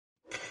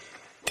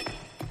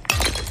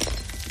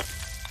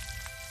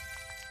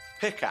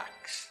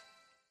Pickaxe.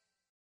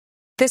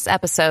 This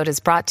episode is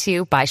brought to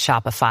you by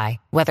Shopify.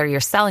 Whether you're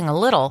selling a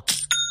little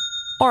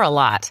or a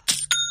lot,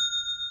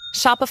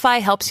 Shopify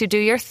helps you do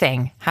your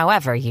thing,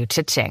 however you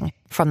cha-ching.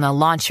 From the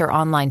launch your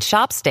online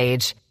shop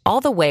stage,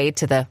 all the way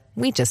to the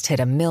we just hit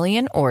 1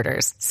 million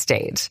orders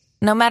stage.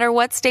 No matter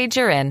what stage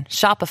you're in,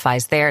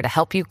 Shopify's there to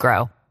help you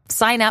grow.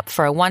 Sign up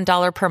for a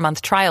 $1 per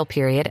month trial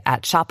period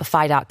at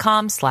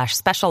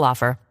shopify.com/special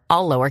offer,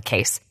 all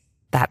lowercase.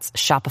 That's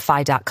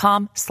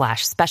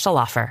shopify.com/special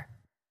offer.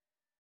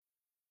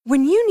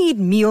 When you need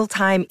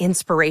mealtime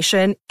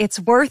inspiration,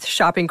 it's worth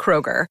shopping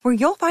Kroger, where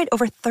you'll find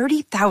over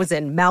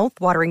 30,000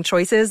 mouth-watering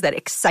choices that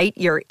excite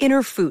your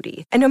inner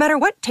foodie. And no matter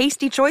what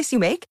tasty choice you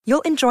make,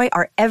 you'll enjoy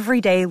our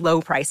everyday low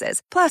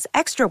prices, plus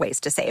extra ways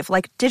to save,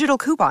 like digital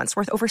coupons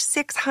worth over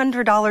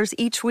 $600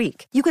 each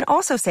week. You can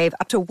also save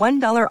up to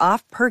 $1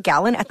 off per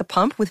gallon at the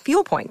pump with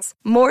fuel points.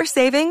 More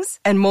savings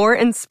and more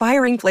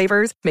inspiring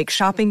flavors make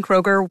shopping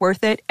Kroger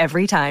worth it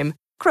every time.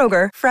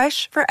 Kroger,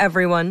 fresh for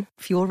everyone.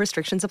 Fuel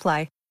restrictions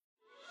apply.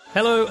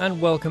 Hello and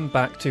welcome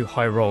back to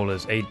High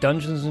Rollers, a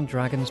Dungeons &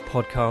 Dragons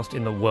podcast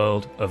in the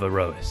world of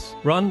Aerois.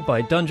 Run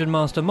by Dungeon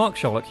Master Mark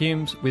Sherlock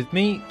Humes, with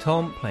me,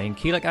 Tom, playing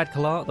Keelak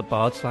Adkalar, the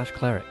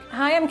Bard/Cleric.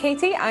 Hi, I'm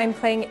Katie. I'm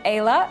playing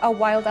Ayla, a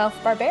Wild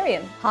Elf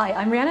Barbarian. Hi,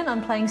 I'm Rhiannon.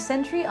 I'm playing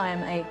Sentry. I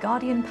am a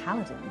Guardian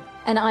Paladin.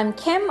 And I'm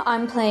Kim.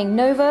 I'm playing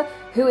Nova,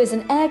 who is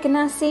an Air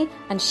Ganassi,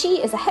 and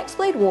she is a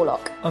Hexblade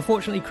Warlock.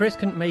 Unfortunately, Chris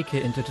couldn't make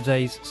it into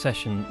today's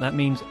session. That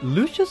means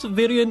Lucius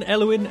Virion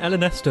Elwin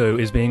Elenesto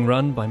is being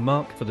run by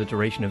Mark for the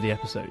duration of the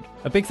episode.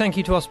 A big thank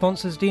you to our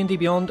sponsors, D&D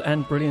Beyond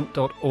and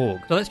Brilliant.org.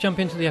 So let's jump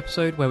into the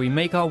episode where we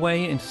make our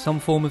way into some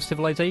form of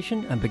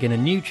civilization and begin a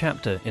new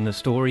chapter in the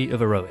story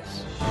of Aerois.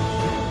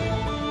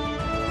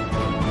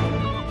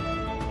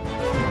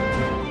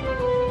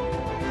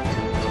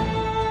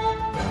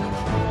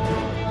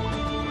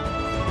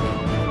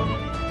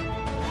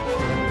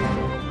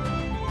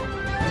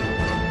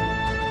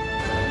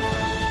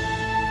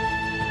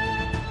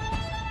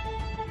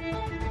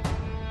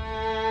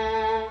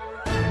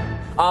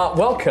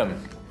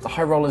 Welcome to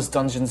High Rollers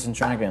Dungeons &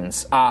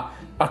 Dragons. A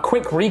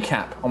quick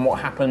recap on what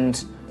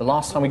happened the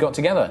last time we got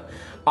together.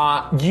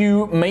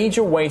 You made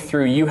your way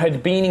through. You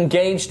had been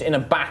engaged in a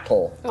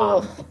battle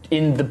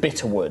in the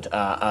Bitterwood,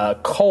 a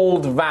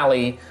cold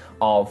valley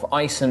of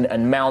ice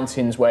and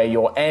mountains where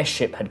your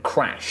airship had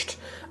crashed.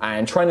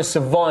 And trying to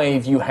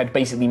survive, you had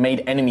basically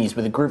made enemies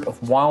with a group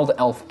of wild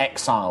elf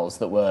exiles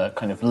that were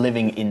kind of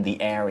living in the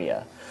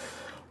area.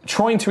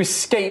 Trying to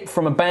escape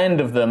from a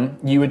band of them,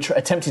 you had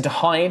attempted to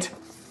hide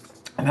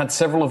and had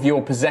several of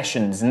your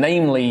possessions,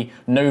 namely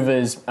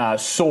Nova's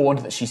sword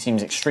that she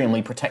seems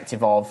extremely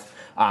protective of,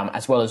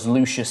 as well as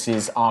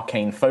Lucius's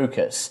arcane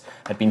focus,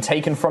 had been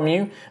taken from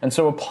you, and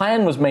so a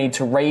plan was made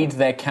to raid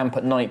their camp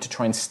at night to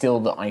try and steal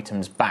the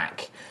items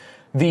back.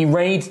 The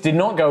raid did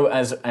not go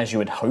as you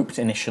had hoped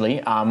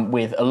initially.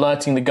 With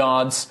alerting the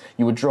guards,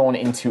 you were drawn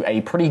into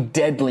a pretty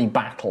deadly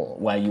battle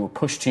where you were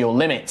pushed to your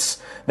limits.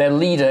 Their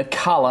leader,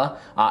 Kala,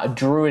 a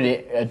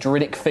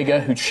druidic figure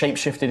who'd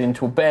shapeshifted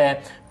into a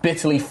bear,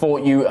 bitterly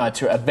fought you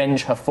to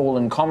avenge her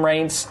fallen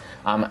comrades,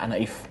 and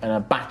a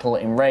battle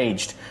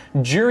enraged.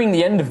 During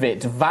the end of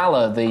it,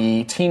 Vala,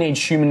 the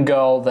teenage human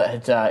girl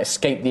that had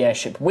escaped the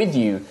airship with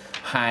you,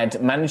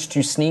 had managed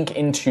to sneak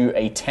into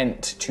a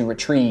tent to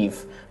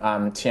retrieve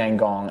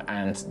Tiangong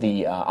and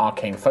the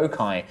arcane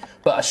foci,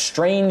 but a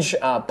strange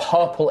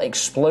purple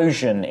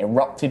explosion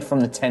erupted from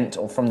the tent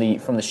or from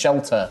the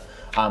shelter,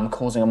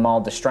 causing a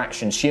mild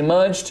distraction. She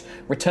emerged,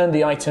 returned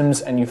the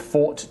items, and you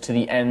fought to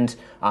the end,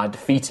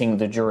 defeating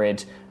the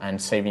druid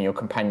and saving your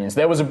companions.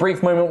 There was a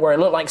brief moment where it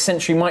looked like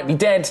Sentry might be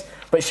dead,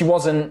 but she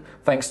wasn't,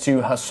 thanks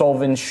to her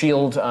Solvin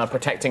shield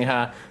protecting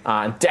her,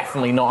 and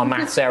definitely not a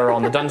maths error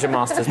on the Dungeon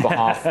Master's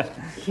behalf.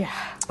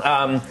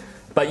 Yeah.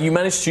 But you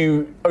managed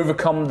to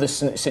overcome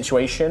this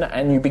situation,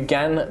 and you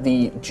began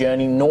the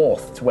journey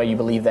north to where you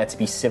believe there to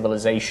be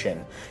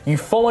civilization. You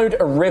followed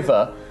a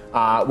river,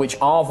 which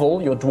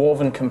Arvel, your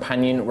dwarven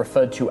companion,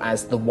 referred to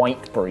as the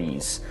White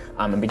Breeze,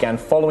 and began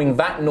following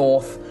that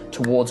north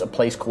towards a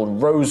place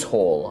called Rose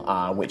Hall,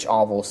 which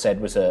Arvel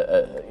said was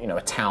a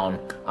town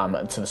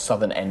to the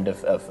southern end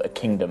of a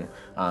kingdom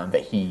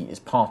that he is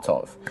part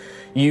of.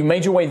 You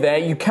made your way there.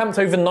 You camped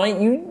overnight.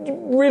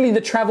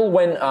 The travel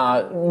went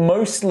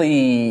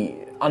mostly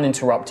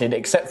uninterrupted,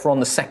 except for on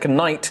the second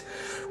night,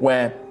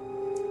 where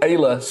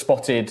Ayla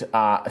spotted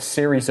a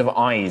series of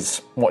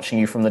eyes watching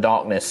you from the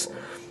darkness,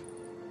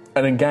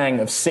 and a gang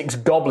of 6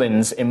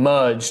 goblins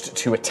emerged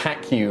to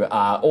attack you,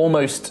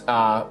 almost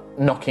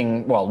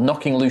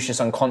knocking Lucius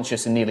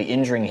unconscious and nearly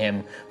injuring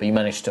him, but you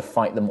managed to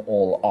fight them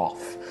all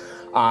off.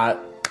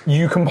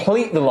 You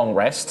complete the long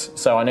rest,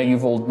 so I know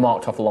you've all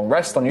marked off a long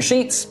rest on your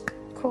sheets.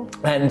 Cool.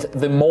 And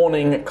the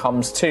morning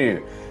comes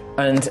too.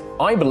 And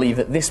I believe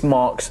that this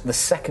marks the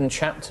second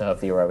chapter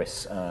of the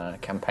Aerois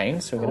campaign,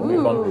 so we're going to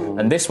move on.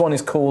 And this one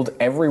is called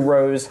Every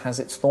Rose Has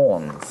Its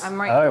Thorns. I'm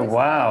right. Oh,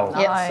 wow.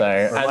 Nice.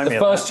 So the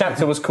first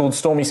chapter was called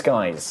Stormy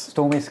Skies.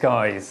 Stormy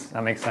Skies.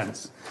 That makes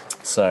sense.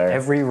 So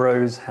Every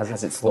rose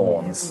has its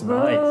thorns.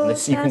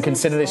 Nice. You can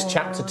consider this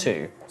chapter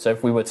 2. So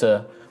if we were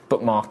to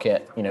bookmark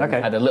it, you know, we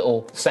had a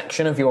little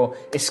section of your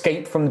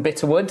escape from the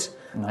Bitterwood,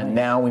 and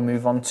now we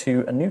move on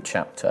to a new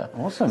chapter.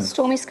 Awesome.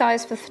 Stormy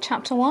Skies for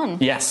chapter 1.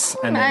 Yes.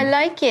 And I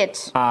like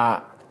it.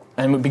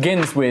 And it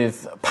begins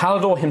with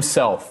Palador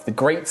himself, the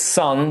great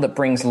sun that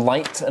brings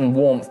light and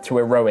warmth to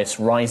Aerois,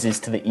 rises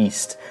to the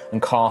east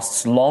and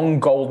casts long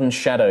golden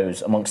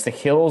shadows amongst the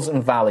hills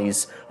and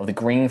valleys of the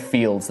green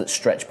fields that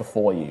stretch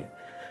before you.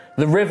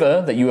 The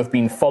river that you have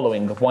been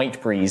following, the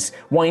White Breeze,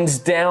 winds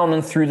down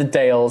and through the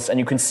dales, and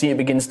you can see it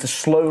begins to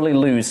slowly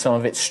lose some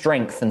of its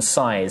strength and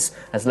size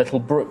as little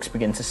brooks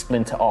begin to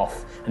splinter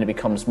off, and it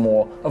becomes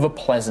more of a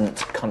pleasant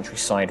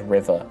countryside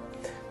river.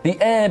 The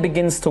air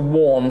begins to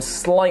warm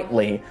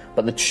slightly,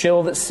 but the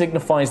chill that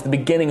signifies the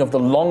beginning of the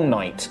long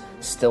night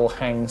still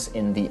hangs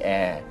in the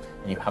air.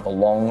 And you have a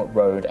long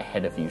road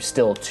ahead of you,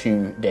 still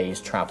 2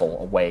 days'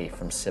 travel away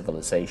from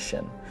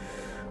civilization.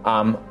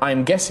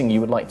 I'm guessing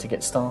you would like to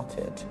get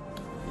started.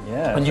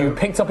 Yeah. And you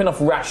picked up enough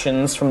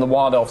rations from the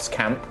Wild Elves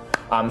camp,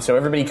 so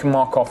everybody can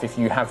mark off if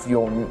you have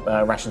your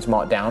rations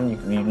marked down.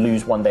 You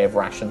lose 1 day of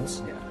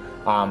rations.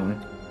 Yeah.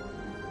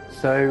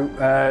 So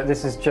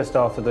this is just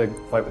after the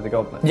fight with the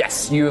goblins?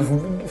 Yes, you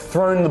have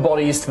thrown the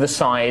bodies to the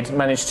side,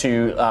 managed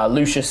to...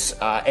 Lucius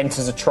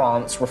enters a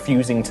trance,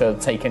 refusing to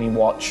take any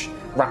watch,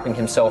 wrapping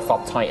himself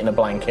up tight in a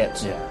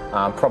blanket,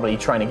 probably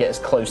trying to get as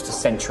close to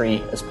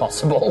Sentry as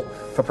possible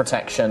for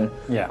protection,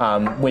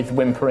 with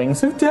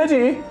whimperings of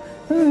Daddy!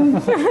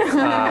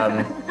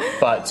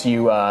 But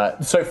you,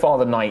 so far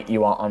the night,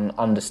 you are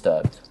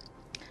undisturbed.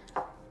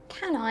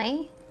 Can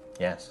I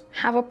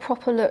have a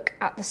proper look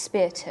at the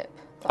spear tip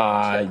that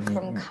I took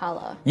from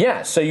colour?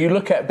 Yeah, so you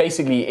look at,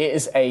 basically, it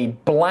is a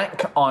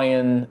black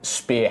iron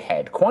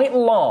spearhead, quite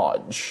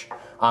large,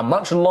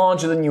 much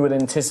larger than you would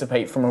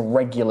anticipate from a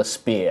regular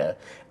spear,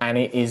 and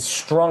it is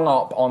strung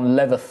up on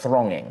leather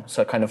thronging,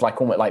 so kind of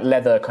like almost like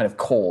leather kind of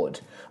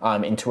cord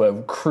into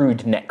a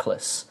crude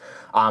necklace.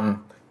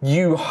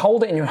 You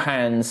hold it in your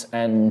hands,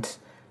 and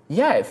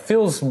it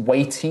feels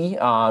weighty.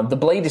 The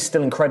blade is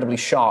still incredibly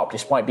sharp,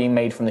 despite being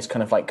made from this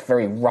kind of like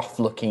very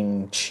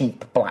rough-looking,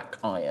 cheap black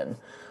iron.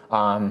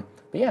 But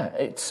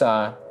it's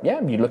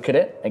you look at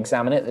it,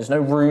 examine it. There's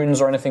no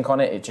runes or anything on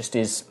it. It just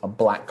is a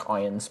black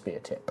iron spear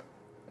tip.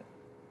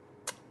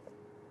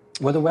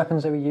 Were the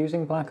weapons they were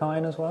using black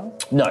iron as well?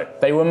 No,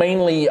 they were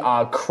mainly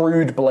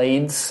crude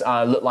blades,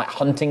 looked like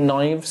hunting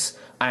knives,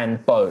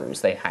 and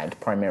bows they had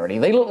primarily.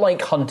 They look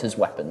like hunters'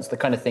 weapons, the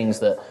kind of things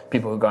that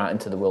people who go out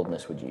into the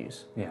wilderness would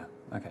use. Yeah,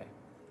 okay.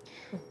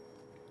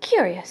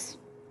 Curious.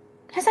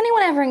 Has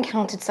anyone ever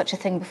encountered such a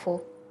thing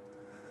before?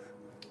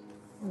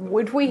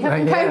 Would we have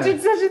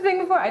encountered such a thing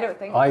before? I don't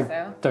think so. I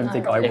don't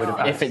think I would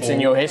have. If it's in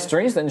your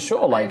histories, then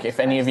sure. Like, if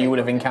any of you would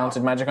have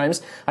encountered magic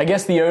items. I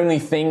guess the only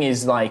thing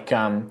is, like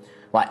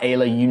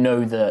Ayla, you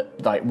know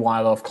that like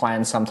Wild Elf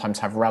clans sometimes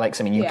have relics.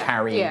 I mean, you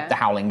carry the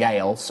Howling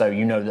Gale, so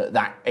you know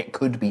that it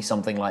could be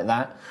something like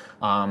that.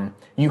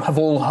 You have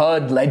all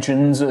heard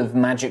legends of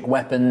magic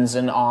weapons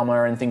and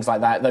armor and things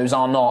like that. Those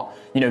are not,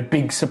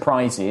 big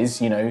surprises.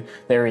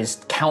 There is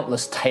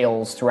countless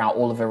tales throughout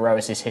all of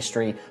Aerois'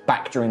 history.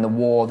 Back during the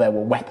war, there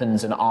were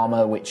weapons and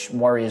armor which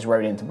warriors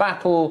rode into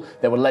battle.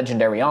 There were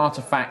legendary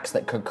artifacts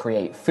that could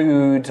create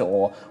food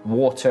or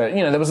water.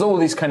 There was all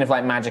these kind of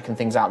like magic and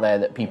things out there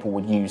that people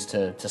would use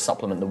to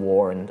supplement the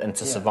war and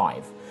to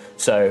survive.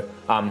 So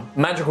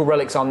magical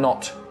relics are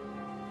not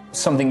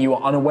something you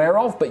are unaware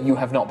of, but you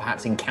have not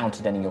perhaps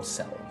encountered any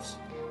yourselves.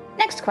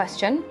 Next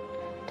question.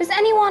 Does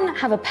anyone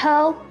have a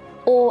pearl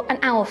or an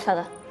owl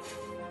feather?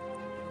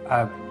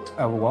 A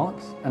what?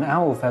 An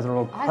owl feather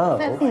or pearl?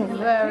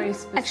 Very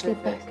specific. Actually,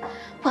 both.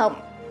 Well,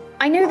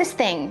 I know this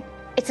thing.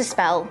 It's a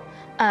spell.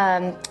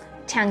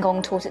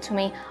 Tiangong taught it to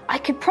me. I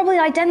could probably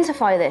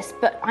identify this,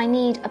 but I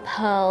need a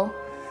pearl,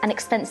 an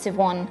expensive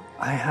one.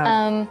 I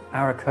have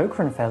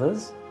Aarakocra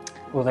feathers.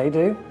 Will they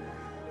do?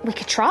 We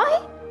could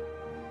try?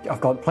 I've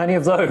got plenty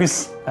of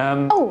those.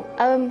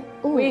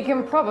 We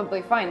can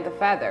probably find the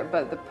feather,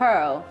 but the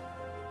pearl...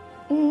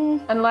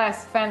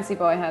 Unless Fancy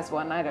Boy has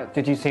one, I don't...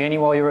 Did you see any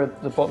while you were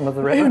at the bottom of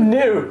the river? Oh,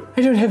 no,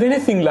 I don't have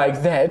anything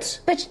like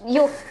that. But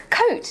your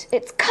coat,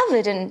 it's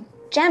covered in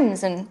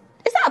gems and...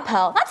 Is that a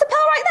pearl? That's a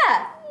pearl right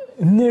there!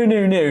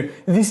 No.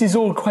 This is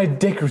all quite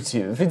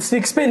decorative. It's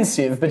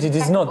expensive, but it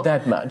is not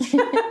that much.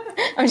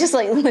 I'm just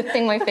like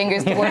lifting my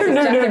fingers towards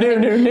No,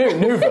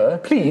 Nova,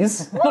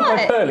 please. What? Not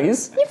my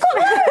pearlies. You've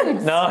got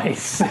loads!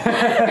 Nice.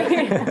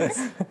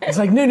 It's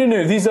like,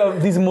 no, these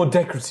are more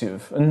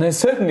decorative, and they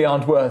certainly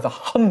aren't worth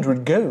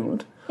 100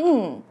 gold.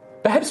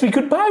 Perhaps we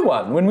could buy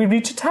one when we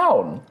reach a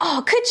town.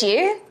 Oh, could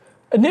you?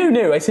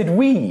 No, I said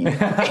we.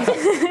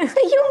 But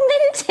you're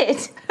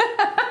minted.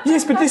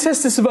 Yes, but this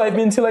has to survive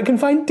me until I can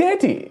find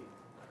Daddy.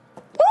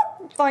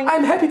 What? Fine.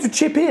 I'm happy to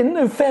chip in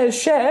a fair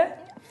share.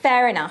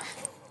 Fair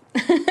enough.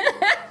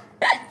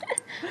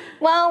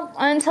 Well,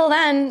 until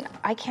then,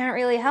 I can't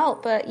really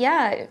help. But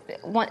yeah,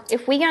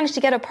 if we manage to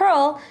get a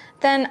pearl,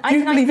 then I Do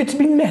can... you believe it to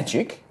be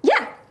magic?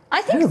 Yeah,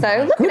 I think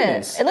so. Look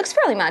goodness. at it. It looks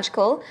fairly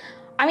magical.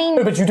 I mean...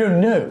 No, but you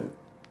don't know.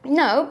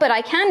 No, but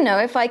I can know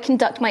if I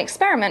conduct my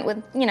experiment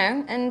with,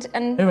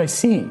 and Oh, I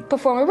see.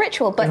 perform a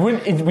ritual. But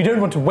We don't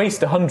want to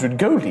waste 100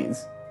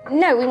 goldies.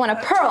 no, we want a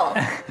pearl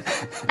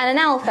and an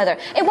owl feather.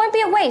 It won't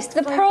be a waste.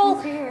 The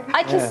pearl,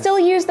 I can still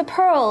use the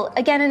pearl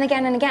again and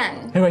again and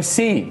again. Oh, I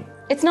see.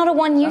 It's not a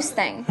one-use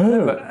thing.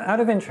 No, but out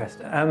of interest,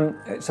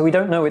 so we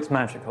don't know it's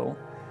magical.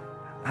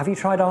 Have you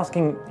tried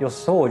asking your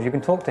sword? You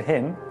can talk to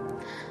him.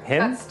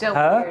 Him? That's still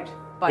her, weird,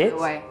 by the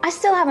way. I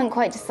still haven't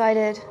quite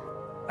decided.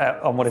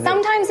 On what it is.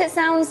 Sometimes it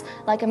sounds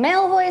like a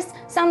male voice,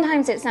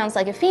 sometimes it sounds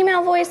like a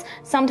female voice,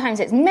 sometimes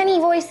it's many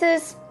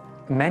voices.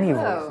 Many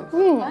voices.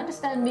 I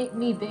understand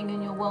me being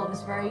in your world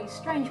is very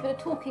strange, but a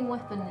talking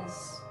weapon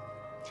is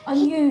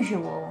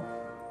unusual.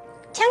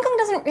 Tiangong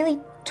doesn't really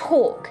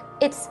talk.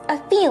 It's a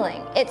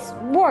feeling, it's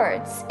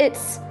words,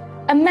 it's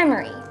a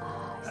memory.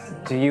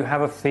 Do you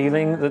have a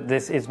feeling that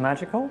this is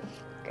magical?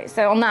 Okay,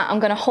 so on that, I'm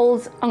gonna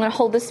hold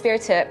the sphere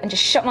tip and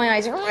just shut my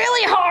eyes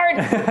really hard,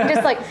 and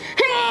just like.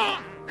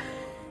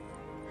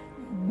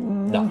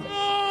 No.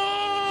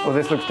 Oh,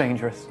 this looks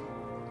dangerous.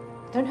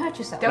 Don't hurt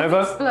yourself. Don't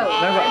Nova, explode.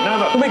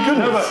 Nova. Oh my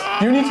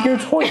goodness. You need to go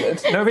to the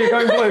toilet. Nova, you're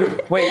going blue.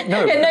 Wait,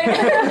 no.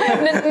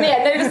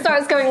 Nova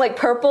starts going like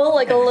purple,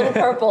 like a little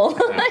purple.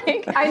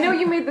 I know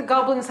you made the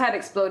goblin's head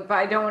explode, but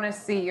I don't want to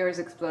see yours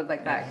explode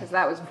like that, because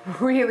that was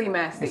really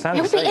messy. It sounds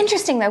It would be safe.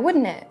 interesting though,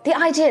 wouldn't it? The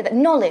idea that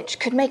knowledge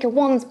could make a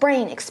one's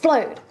brain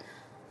explode.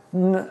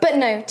 But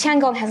no,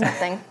 Tiangong has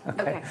nothing.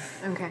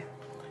 Okay.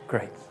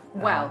 Great.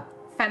 Well,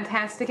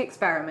 fantastic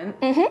experiment.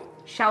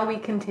 Shall we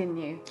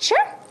continue? Sure.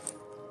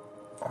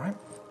 All right.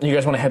 You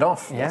guys want to head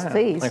off? Yeah.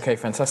 Please. Okay,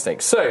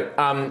 fantastic. So,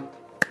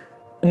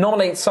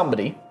 nominate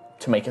somebody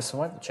to make a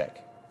survival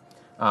check.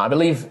 I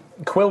believe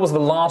Quill was the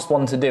last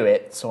one to do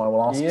it, so I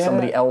will ask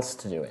somebody else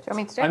to do it. Do you want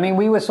me to do I mean,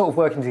 we were sort of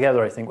working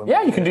together, I think. When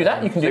Yeah, you can do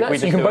that. You can do that.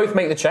 So you can both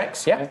make the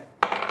checks. Yeah.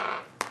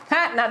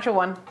 Ha, natural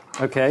one.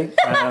 Okay.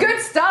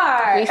 Good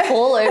start! We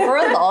fall over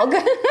a log.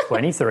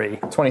 23.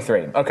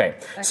 23. Okay.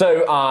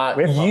 So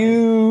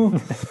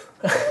you.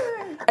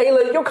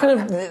 Ayla, you're kind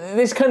of,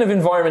 this kind of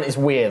environment is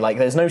weird. Like,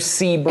 there's no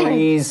sea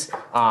breeze.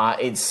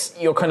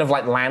 You're kind of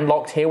like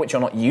landlocked here, which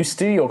you're not used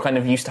to. You're kind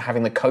of used to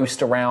having the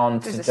coast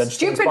around. There's to a judge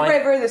things stupid by.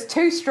 river that's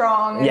too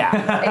strong.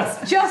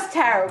 Yeah. It's just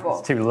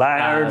terrible. Too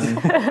loud.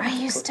 Are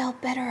you still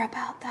bitter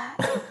about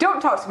that?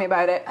 Don't talk to me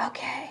about it.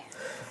 Okay.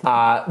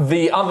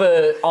 The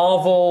other,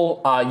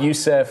 Arvel,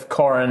 Yusef,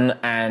 Corin,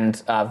 and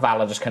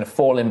Vala just kind of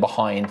fall in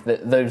behind.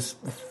 Those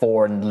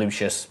four and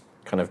Lucius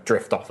kind of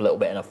drift off a little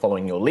bit and are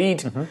following your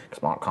lead,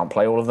 because Mark can't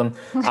play all of them.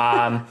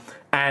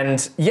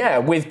 And yeah,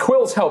 with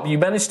Quill's help, you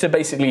manage to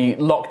basically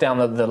lock down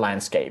the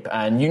landscape.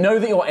 And you know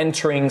that you're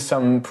entering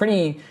some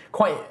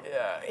quite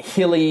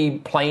hilly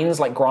plains,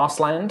 like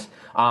grassland,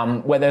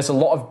 where there's a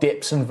lot of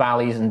dips and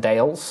valleys and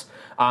dales.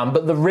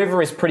 But the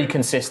river is pretty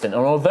consistent,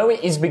 and although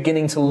it is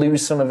beginning to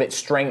lose some of its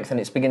strength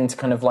and it's beginning to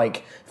kind of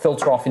like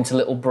filter off into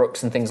little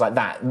brooks and things like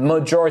that, the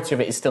majority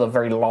of it is still a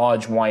very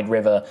large, wide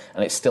river,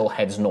 and it still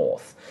heads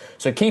north.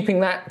 So keeping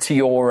that to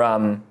your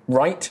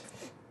right,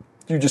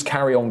 you just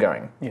carry on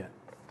going. Yeah.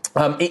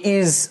 It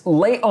is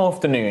late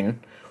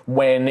afternoon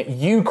when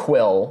you,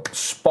 Quill,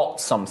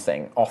 spot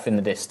something off in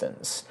the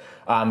distance.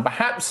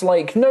 Perhaps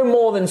like no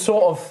more than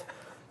sort of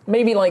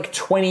maybe like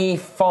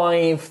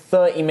 25,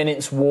 30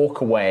 minutes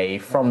walk away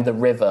from the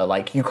river.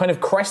 Like, you kind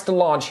of crest a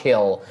large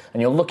hill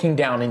and you're looking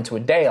down into a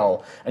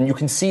dale, and you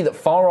can see that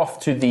far off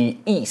to the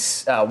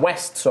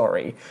west,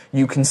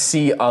 you can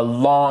see a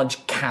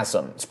large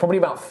chasm. It's probably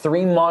about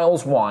 3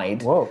 miles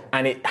wide. Whoa.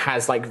 And it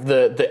has like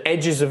the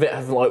edges of it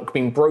have like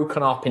been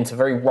broken up into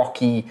very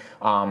rocky,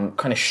 kind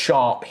of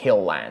sharp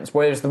hill lands,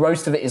 whereas the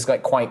most of it is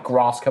like quite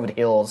grass-covered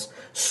hills,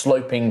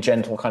 sloping,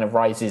 gentle kind of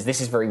rises. This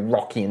is very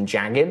rocky and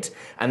jagged,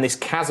 and this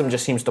chasm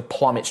just seems to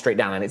plummet straight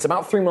down, and it's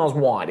about 3 miles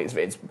wide.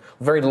 It's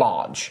very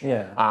large,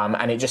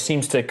 and it just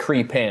seems to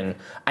creep in,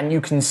 and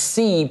you can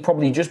see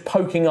probably just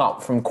poking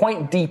up from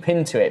quite deep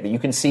into it, but you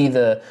can see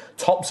the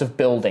tops of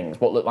buildings,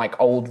 what look like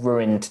old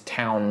ruined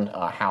town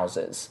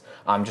houses,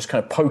 just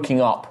kind of poking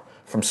up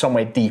from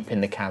somewhere deep in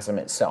the chasm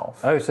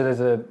itself. Oh, so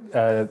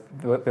there's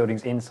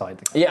buildings inside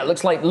the chasm. Yeah,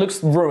 it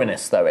looks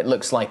ruinous though. It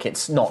looks like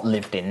it's not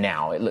lived in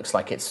now. It looks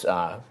like it's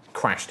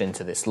crashed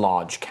into this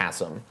large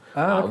chasm.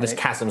 Okay. This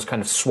chasm's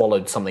kind of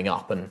swallowed something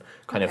up and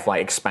kind of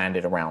like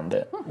expanded around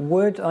it.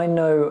 Would I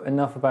know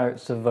enough about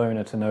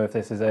Savona to know if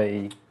this is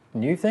a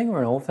new thing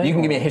or an old thing? You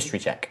can give me a history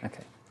check.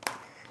 Okay.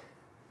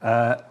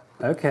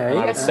 Okay. I would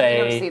You don't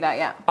say... see that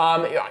yet.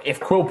 If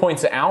Quill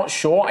points it out,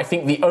 sure. I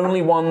think the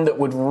only one that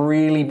would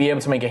really be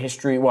able to make a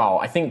history... Well,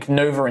 I think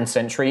Nova and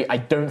Sentry. I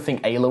don't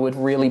think Ayla would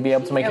really be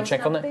able to make a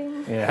check on it.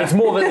 Yeah. It's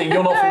more that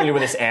you're not familiar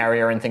with this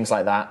area and things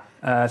like that.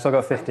 So I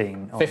got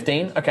 15.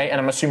 15? Okay,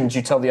 and I'm assuming, did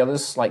you tell the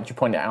others? Like, did you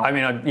point it out? I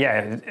mean,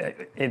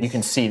 You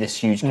can see this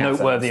huge chasm and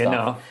noteworthy stuff.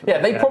 enough. Yeah,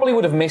 they probably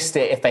would have missed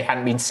it if they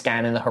hadn't been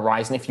scanning the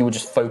horizon, if you were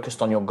just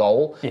focused on your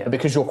goal. Yeah. But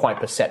because you're quite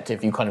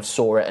perceptive, you kind of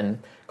saw it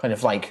and kind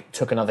of like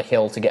took another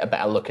hill to get a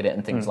better look at it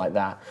and things like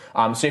that.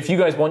 So if you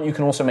guys want, you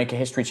can also make a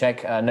history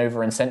check,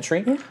 Nova and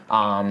Sentry,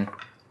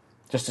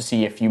 just to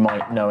see if you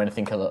might know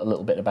anything a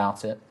little bit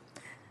about it.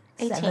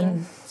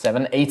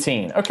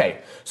 18. Okay,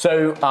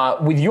 so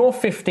with your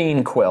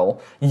 15, Quill,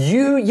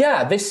 you're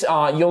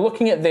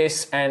looking at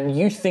this and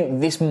you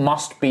think this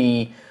must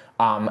be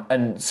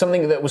and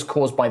something that was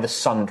caused by the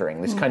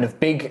Sundering, this kind of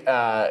big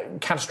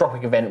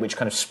catastrophic event which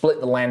kind of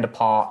split the land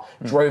apart,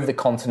 drove the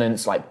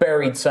continents, like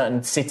buried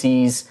certain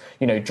cities,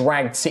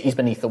 dragged cities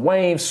beneath the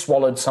waves,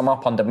 swallowed some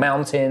up under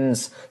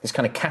mountains, this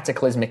kind of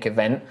cataclysmic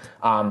event.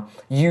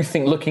 You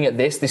think, looking at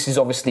this is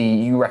obviously,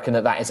 you reckon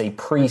that is a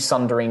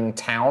pre-Sundering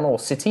town or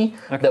city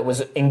that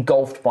was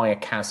engulfed by a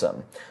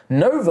chasm.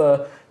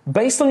 Nova,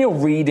 based on your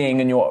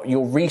reading and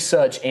your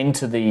research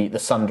into the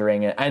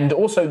Sundering and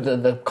also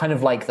the kind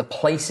of like the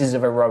places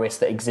of Aerois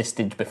that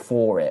existed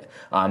before it,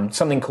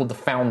 something called the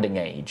Founding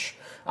Age,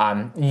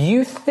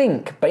 you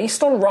think,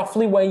 based on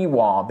roughly where you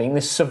are, being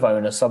this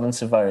Savona, southern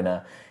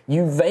Savona,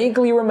 you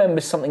vaguely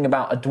remember something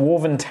about a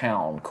dwarven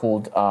town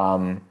called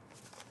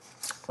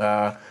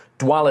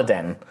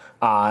Dwalenden.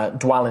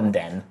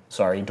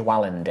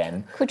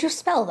 Could you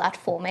spell that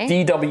for me?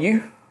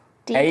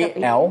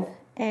 DWAL.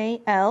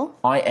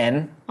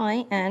 A-L-I-N-D-E-N.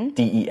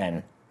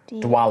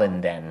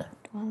 Dwalenden.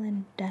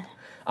 Dwalenden.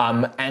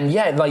 And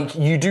yeah, like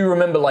you do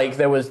remember, like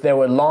there were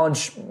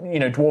large,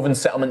 dwarven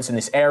settlements in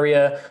this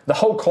area. The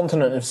whole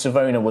continent of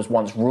Savona was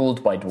once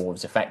ruled by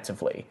dwarves,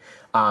 effectively.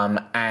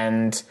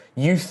 And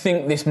you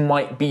think this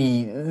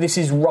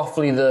is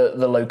roughly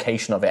the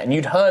location of it. And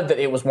you'd heard that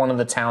it was one of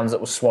the towns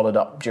that was swallowed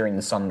up during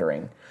the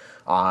Sundering.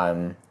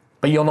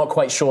 But you're not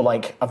quite sure,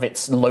 like, of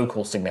its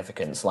local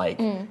significance. Like,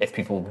 if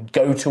people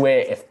go to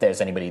it, if there's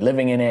anybody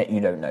living in it, you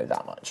don't know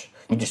that much.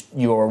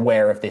 You're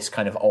aware of this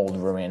kind of old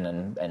ruin,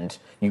 and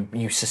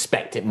you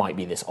suspect it might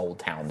be this old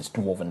town, this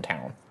dwarven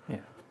town. Yeah.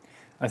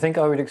 I think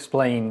I would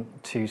explain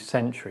to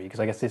Sentry, because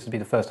I guess this would be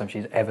the first time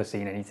she's ever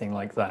seen anything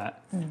like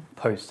that,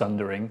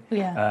 post-Sundering.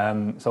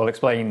 Yeah. So I'll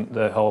explain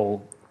the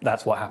whole...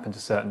 That's what happened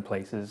to certain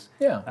places.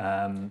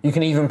 Yeah. You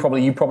can even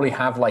probably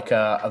have, like,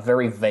 a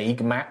very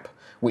vague map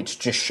which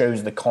just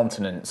shows the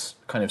continents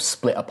kind of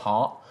split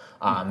apart.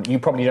 You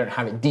probably don't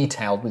have it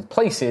detailed with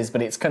places, but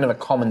it's kind of a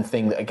common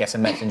thing that I guess a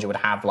messenger would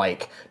have,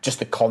 like, just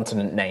the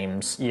continent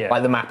names. Yeah.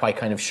 Like the map I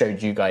kind of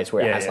showed you guys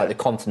where it has, like, the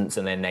continents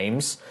and their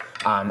names.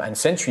 And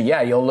Sentry,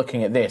 you're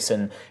looking at this,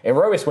 and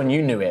Aerois, when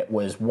you knew it,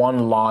 was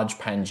one large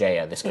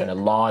Pangaea, this kind of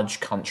large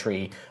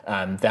country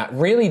that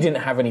really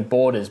didn't have any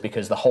borders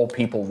because the whole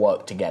people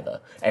worked together.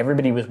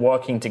 Everybody was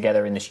working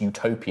together in this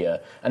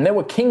utopia, and there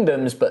were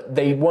kingdoms, but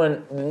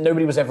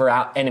nobody was ever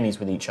out enemies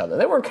with each other.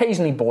 There were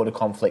occasionally border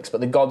conflicts, but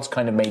the gods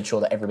kind of made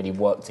sure that everybody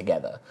worked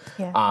together.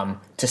 Yeah.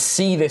 To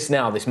see this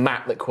now, this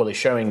map that Quill is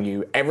showing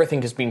you,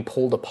 everything has been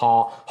pulled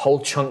apart, whole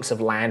chunks of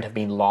land have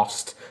been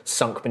lost,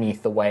 sunk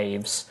beneath the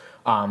waves.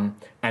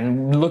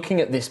 And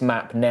looking at this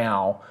map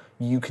now,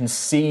 you can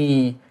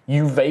see,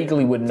 you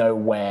vaguely would know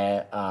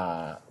where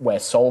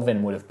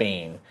Solvin would have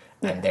been,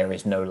 and there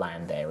is no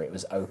land there. It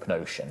was open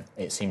ocean.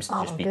 It seems to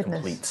just be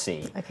complete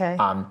sea. Okay.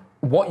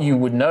 What you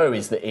would know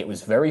is that it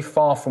was very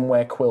far from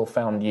where Quill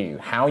found you.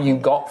 How you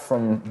got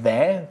from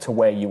there to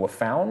where you were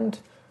found,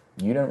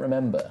 you don't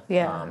remember.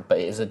 Yeah. But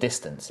it is a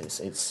distance.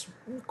 It's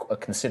a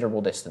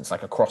considerable distance,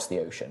 like across the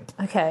ocean.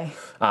 Okay.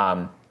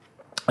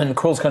 And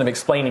Quill's kind of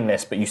explaining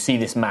this, but you see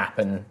this map,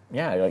 and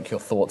like your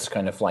thoughts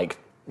kind of like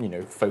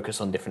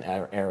focus on different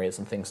areas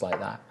and things like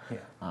that.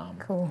 Yeah.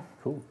 Cool.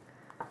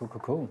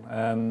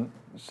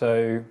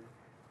 So,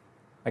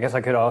 I guess I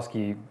could ask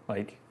you,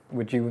 like,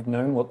 would you have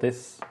known what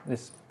this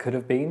could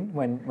have been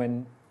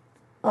when?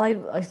 I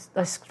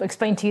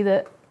explained to you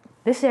that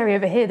this area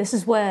over here, this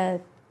is where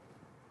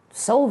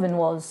Solvin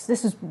was.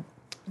 This is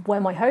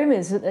where my home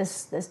is.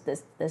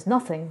 There's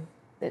nothing.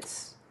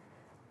 It's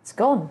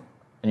gone.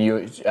 And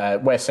you,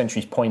 where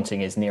Sentry's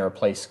pointing is near a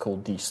place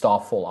called the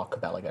Starfall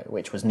Archipelago,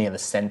 which was near the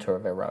center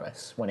of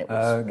Aerois when it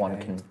was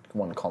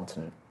one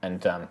continent.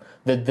 And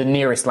the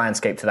nearest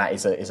landscape to that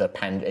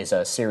is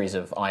a series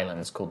of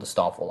islands called the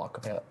Starfall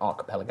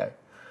Archipelago.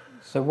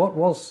 So what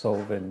was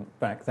Solvin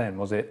back then?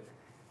 Was it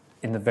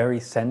in the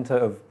very center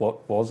of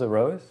what was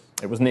Aerois?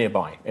 It was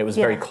nearby. It was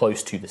very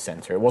close to the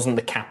center. It wasn't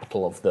the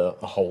capital of the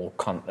whole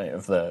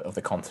of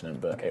the continent,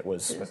 but it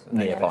was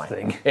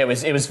nearby. It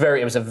was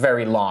a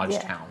very large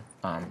town,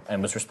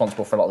 and was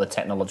responsible for a lot of the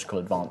technological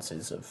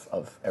advances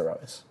of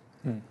Aerois.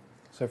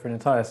 So for an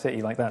entire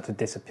city like that to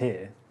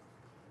disappear,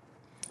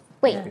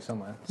 wait,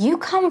 somewhere. You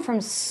come from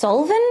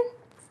Solvin?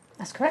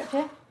 That's correct.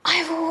 Yeah.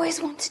 I've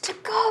always wanted to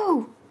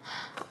go.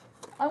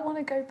 I want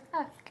to go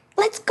back.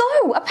 Let's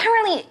go.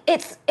 Apparently,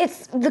 it's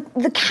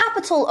the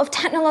capital of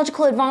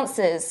technological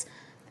advances.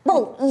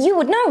 Well, you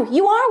would know.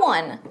 You are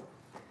one.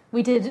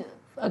 We did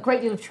a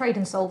great deal of trade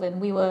in Solvin.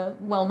 We were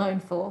well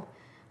known for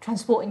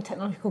transporting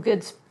technological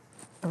goods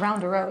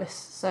around Aerois,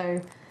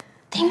 so...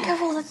 Think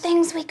of all the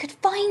things we could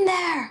find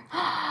there.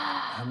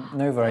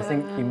 Nova, I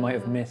think you might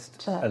have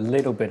missed a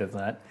little bit of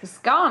that. It's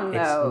gone,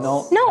 though.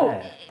 It's not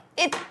there.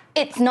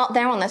 It's not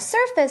there on the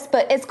surface,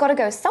 but it's got to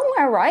go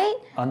somewhere, right?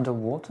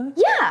 Underwater?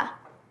 Yeah.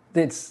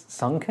 It's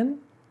sunken?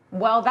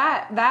 Well,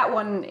 that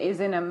one is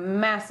in a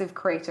massive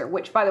crater,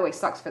 which, by the way,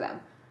 sucks for them.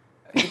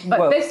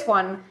 But this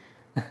one,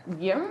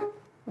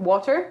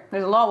 water.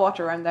 There's a lot of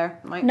water around there.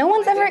 No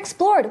one's ever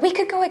explored. We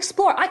could go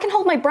explore. I can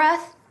hold my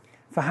breath.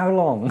 For how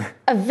long?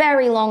 A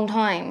very long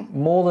time.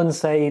 More than,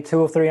 say, 2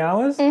 or 3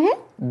 hours?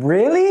 Mm-hmm.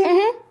 Really?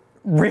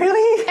 Mm-hmm.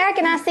 Really? Eric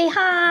and Assie,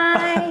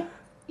 hi.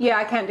 Yeah,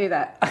 I can't do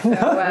that. So,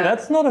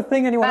 that's not a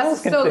thing anyone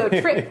else can do. That's a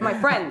solo trick, my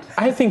friend.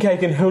 I think I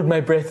can hold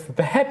my breath for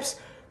perhaps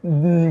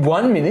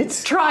 1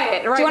 minute. Try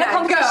it right now. Do you want a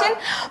competition?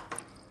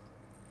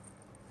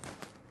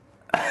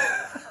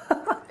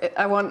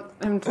 I want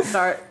him to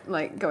start,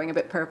 going a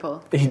bit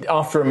purple.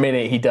 After a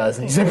minute, he does.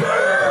 And he's like...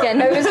 Yeah,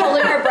 Nova's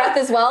holding her breath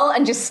as well,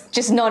 and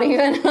just not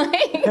even,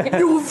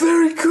 You're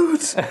very good.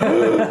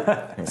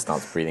 And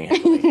starts breathing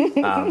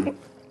heavily.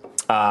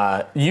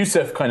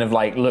 Yusuf kind of,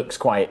 looks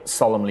quite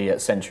solemnly at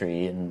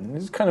Sentry and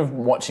is kind of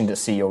watching to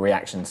see your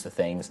reactions to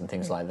things and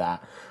things like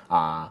that.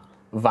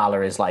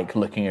 Valor is,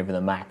 looking over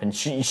the map, and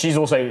she's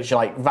also,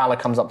 Valor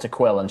comes up to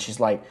Quill, and she's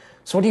like,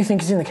 so what do you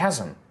think is in the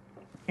chasm?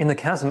 In the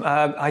chasm?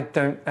 I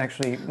don't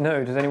actually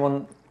know. Does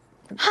anyone...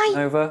 Hi.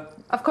 Nova?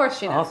 Of course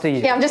she knows. After you.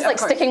 Yeah, I'm just,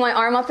 sticking my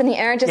arm up in the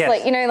air, just,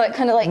 yes. Nova,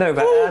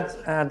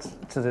 add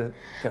to the...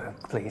 Go ahead,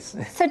 please.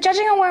 So,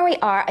 judging on where we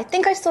are, I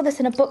think I saw this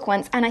in a book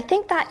once, and I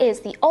think that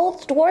is the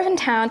old dwarven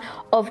town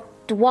of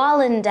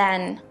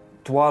Dwalenden.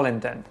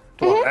 Dwalenden.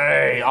 Mm-hmm.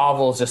 Hey,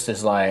 Arvel's just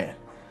is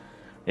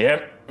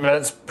yep,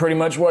 that's pretty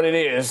much what it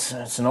is.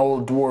 It's an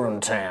old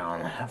dwarven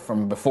town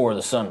from before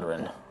the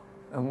Sundering.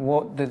 And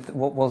what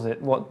was it?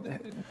 What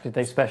did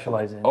they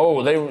specialize in?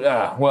 Oh,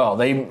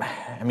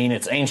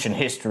 it's ancient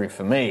history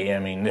for me. I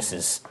mean, this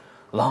is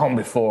long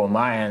before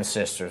my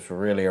ancestors were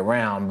really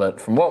around, but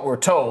from what we're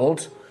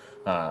told,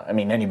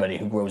 anybody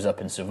who grows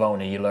up in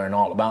Savona, you learn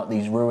all about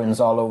these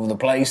ruins all over the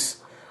place.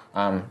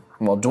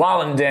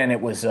 Dwalenden, it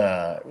was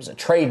a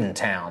trading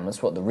town.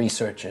 That's what the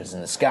researchers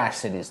in the Sky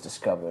Cities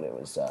discovered. It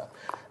was,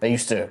 they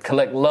used to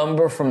collect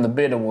lumber from the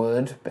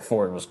Bitterwood,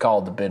 before it was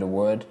called the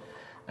Bitterwood.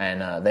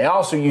 And they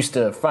also used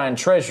to find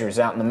treasures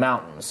out in the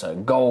mountains,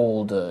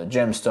 gold,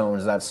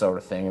 gemstones, that sort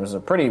of thing. It was a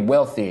pretty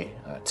wealthy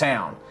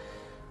town.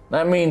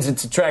 That means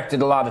it's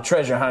attracted a lot of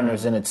treasure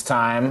hunters in its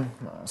time.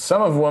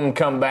 Some of them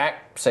come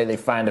back, say they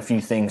find a few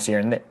things here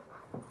and there.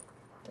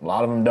 A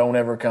lot of them don't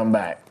ever come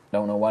back.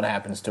 Don't know what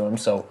happens to them,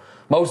 so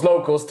most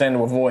locals tend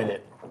to avoid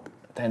it.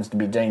 It tends to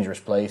be a dangerous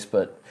place,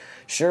 but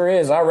sure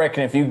is. I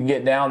reckon if you could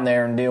get down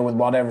there and deal with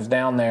whatever's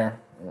down there,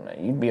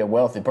 you'd be a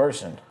wealthy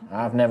person.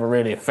 I've never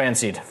really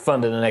fancied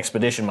funding an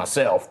expedition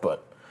myself,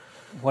 but...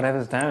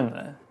 Whatever's down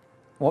there?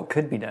 What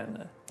could be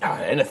down there?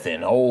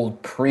 Anything.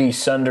 Old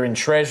pre-Sundering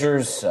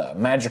treasures,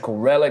 magical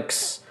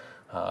relics,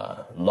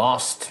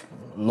 lost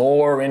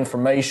lore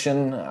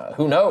information.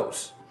 Who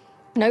knows?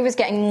 Nova's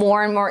getting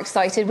more and more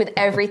excited with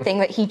everything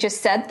that he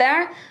just said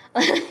there.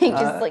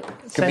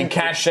 Could be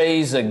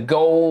caches of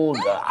gold,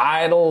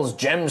 idols,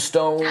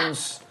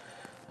 gemstones...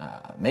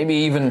 maybe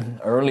even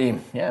early,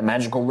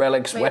 magical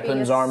relics, maybe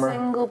weapons, a armor.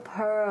 Single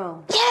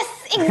pearl.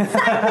 Yes,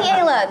 exactly,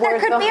 Ayla. There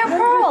could be a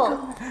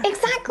pearl.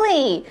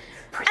 Exactly.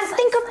 And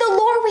think of the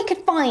lore we could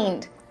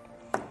find.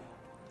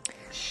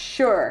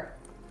 Sure.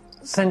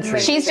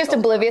 Sentry. She's just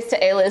oblivious to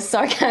Ayla's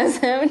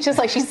sarcasm,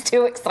 just she's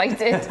too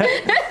excited.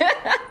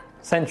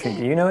 Sentry,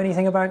 do you know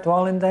anything about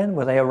Dwalenden?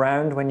 Were they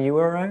around when you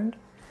were around?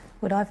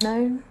 Would I have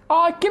known?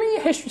 Give me a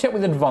history check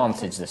with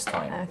advantage this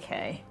time.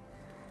 Okay.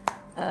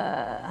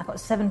 I've got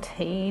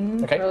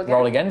 17. Okay,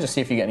 roll again, just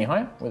see if you get any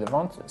higher with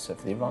advantage. So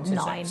for the advantage,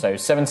 9. So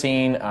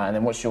 17, and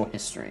then what's your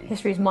history?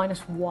 History is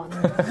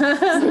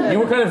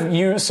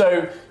 -1.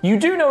 So you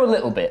do know a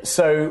little bit.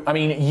 So,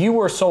 you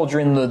were a soldier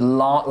in the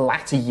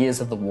latter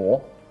years of the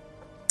war.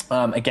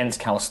 Against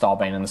Calla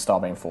Starbane and the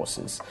Starbane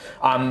forces.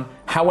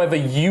 However,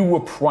 you were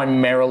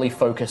primarily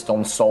focused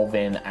on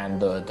Solvin and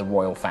the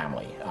royal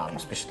family,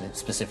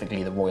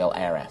 specifically the royal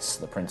heiress,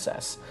 the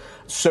princess.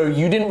 So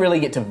you didn't really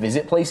get to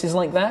visit places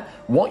like that.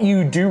 What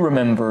you do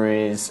remember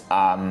is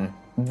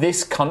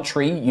this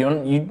country,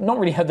 you've not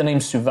really heard the name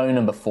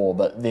Suvona before,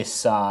 but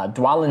this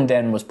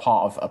Dwalenden was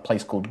part of a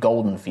place called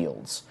Golden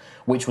Fields,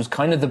 which was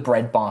kind of the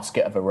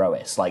breadbasket of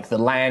Aerois. The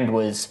land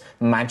was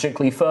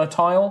magically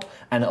fertile,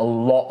 and a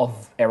lot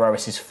of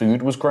Aerois'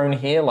 food was grown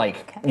here,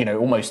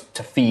 almost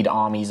to feed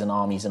armies and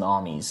armies and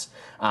armies.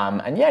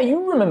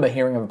 You remember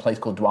hearing of a place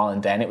called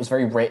Dwalenden. It was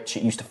very rich.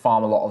 It used to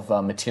farm a lot of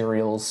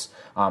materials,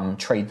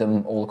 trade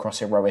them all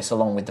across Aerois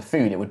along with the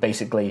food. It would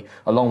basically,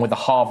 along with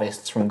the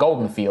harvests from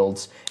Golden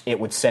Fields, it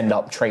would send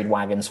up trade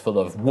wagons full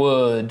of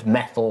wood,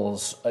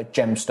 metals,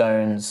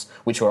 gemstones,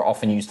 which were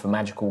often used for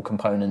magical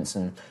components,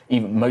 and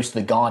even most of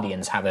the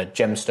Guardians have a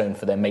gemstone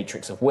for their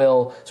Matrix of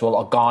Will, so a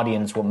lot of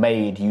Guardians were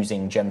made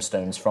using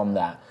gemstones from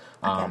that.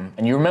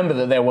 And you remember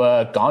that there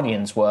were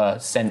Guardians were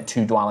sent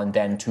to Dwalin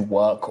Den to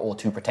work or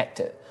to protect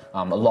it.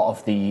 A lot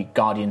of the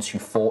Guardians who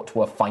fought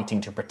were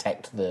fighting to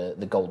protect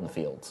the Golden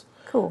Fields.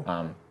 Cool.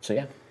 So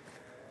yeah.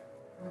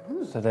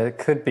 So there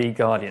could be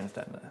Guardians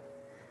down there,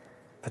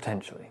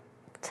 potentially.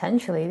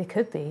 Potentially, they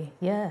could be,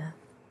 yeah.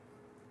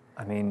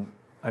 I mean,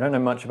 I don't know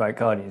much about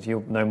Guardians.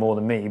 You'll know more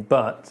than me,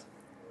 but...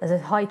 There's a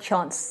high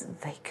chance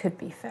they could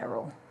be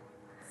feral.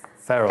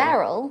 Feral?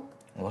 Feral?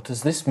 What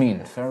does this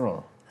mean,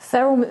 feral?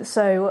 Feral,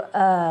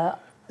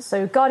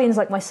 so Guardians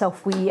like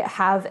myself, we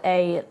have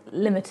a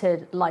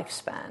limited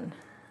lifespan.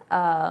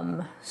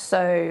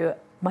 So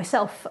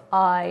myself,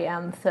 I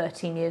am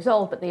 13 years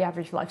old, but the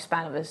average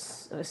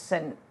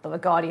lifespan of a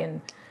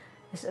Guardian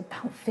is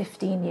about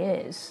 15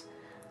 years.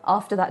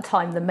 After that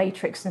time, the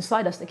matrix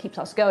inside us that keeps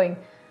us going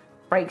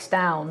breaks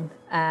down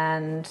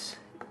and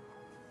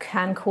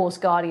can cause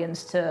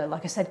Guardians to,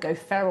 like I said, go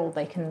feral.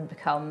 They can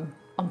become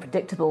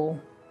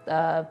unpredictable,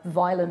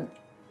 violent,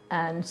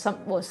 and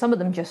some of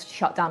them just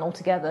shut down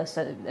altogether.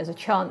 So there's a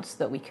chance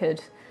that we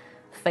could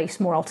face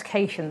more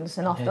altercations.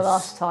 And after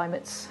last time,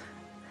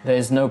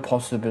 There's no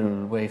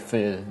possible way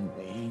for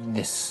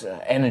this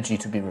energy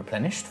to be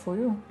replenished for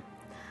you?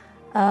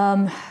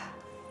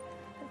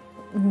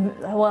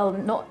 Well,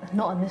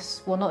 not in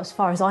this. Well, not as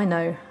far as I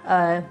know.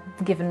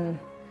 Given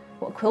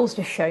what Quill's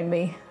just shown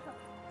me,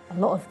 a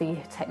lot of the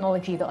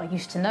technology that I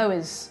used to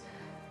know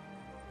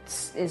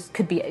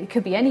could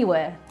be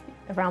anywhere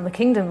around the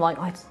kingdom.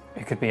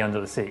 It could be under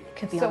the sea.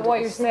 So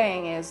what you're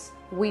saying is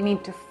we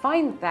need to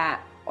find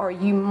that, or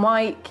you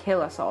might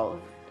kill us all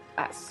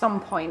at some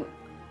point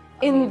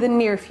in the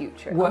near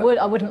future.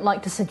 I wouldn't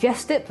like to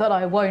suggest it, but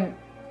I won't.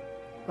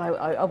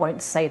 I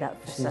won't say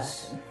that for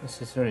certain.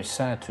 This is very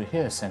sad to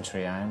hear,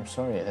 Sentry. I am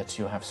sorry that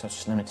you have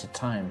such limited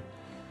time.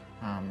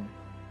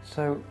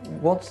 So,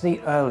 what's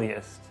the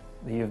earliest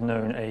that you've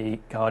known a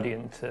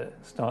Guardian to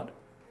start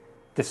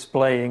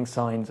displaying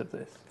signs of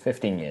this?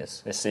 15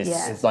 years. This is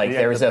Yeah.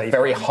 there is a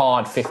very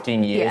hard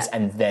 15 years, Yeah.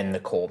 and then the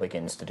core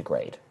begins to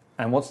degrade.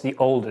 And what's the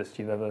oldest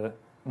you've ever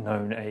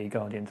known a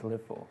Guardian to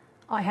live for?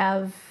 I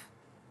have.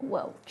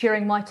 Well,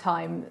 during my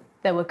time,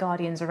 there were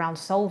Guardians around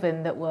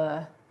Solvin that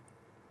were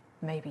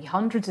maybe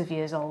hundreds of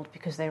years old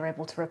because they were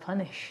able to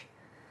replenish.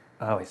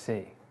 Oh, I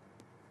see.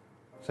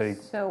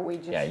 So we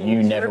just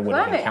you never would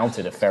have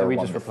encountered a feral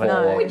one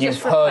before.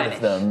 You've heard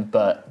of them,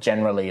 but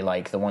generally,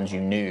 like the ones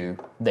you knew,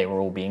 they were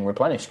all being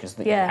replenished because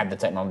you had the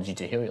technology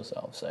to heal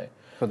yourself.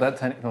 But that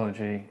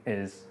technology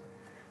is,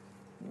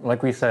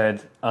 like we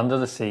said, under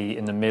the sea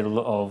in the middle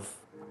of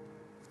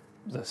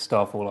the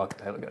Starfall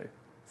Archipelago.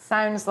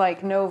 Sounds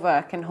like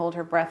Nova can hold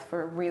her breath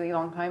for a really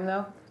long time,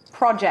 though.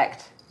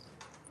 Project.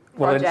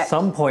 Well, at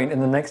some point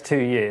in the next 2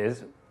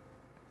 years,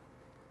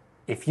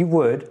 if you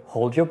would,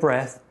 hold your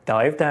breath,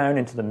 dive down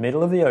into the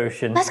middle of the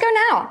ocean. Let's go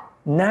now.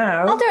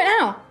 Now? I'll do it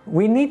now.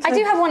 We need to... I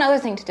do have one other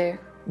thing to do.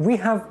 We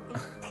have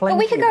plenty. But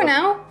we could go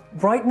now.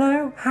 Right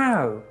now?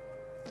 How?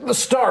 The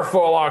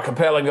Starfall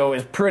Archipelago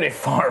is pretty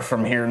far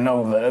from here,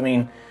 Nova. I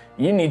mean,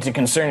 you need to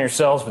concern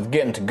yourselves with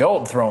getting to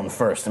Gold Throne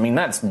first. I mean,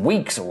 that's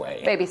weeks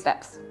away. Baby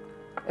steps,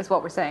 is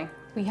what we're saying.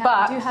 We do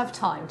have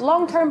time.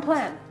 Long-term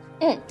plan.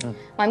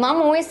 My mom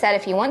always said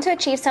if you want to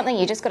achieve something,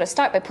 you just got to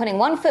start by putting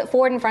one foot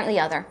forward in front of the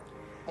other.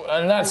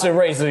 And that's a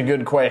really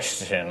good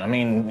question. I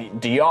mean,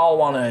 do y'all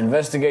want to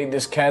investigate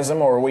this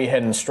chasm, or are we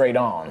heading straight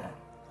on?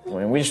 I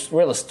mean,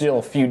 we're still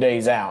a few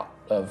days out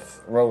of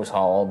Rose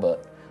Hall,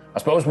 but I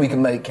suppose we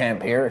can make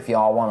camp here if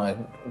y'all want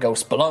to go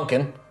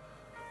spelunking.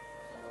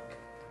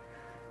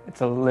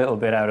 It's a little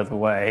bit out of the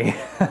way.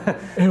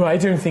 Oh, I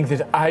don't think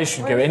that I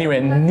should go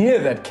anywhere near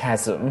that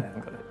chasm.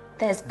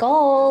 There's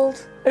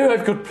gold. Oh,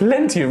 I've got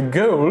plenty of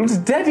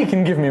gold. Daddy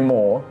can give me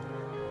more.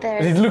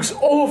 But it looks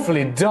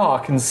awfully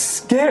dark and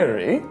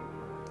scary.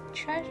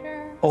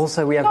 Treasure.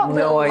 Also, we have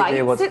no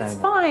idea what's down there. It's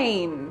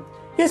fine.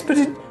 Yes, but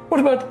what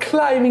about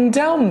climbing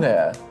down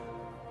there?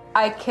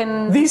 I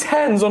can... These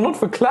hands are not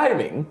for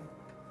climbing.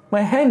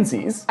 My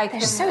handsies. I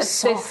can so assist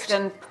soft.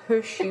 and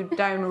push you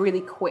down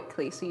really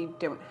quickly so you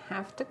don't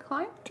have to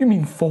climb. Do you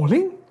mean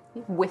falling?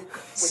 With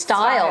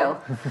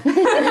Style. No,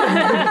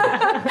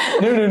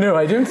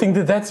 I don't think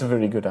that that's a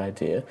very good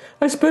idea.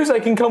 I suppose I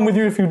can come with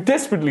you if you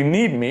desperately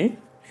need me.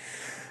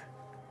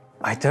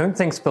 I don't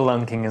think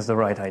spelunking is the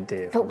right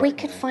idea. But we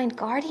could find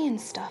Guardian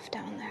stuff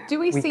down there. Do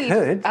we see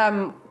could.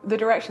 The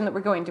direction that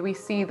we're going? Do we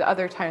see the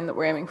other town that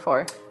we're aiming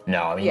for?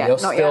 No, I mean, Yeah,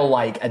 you're not still yet.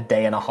 like a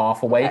day and a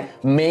half away. Okay.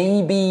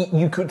 Maybe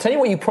you could... Tell you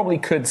what you probably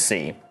could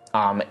see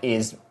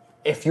is...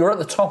 If you're at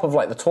the top of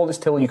like the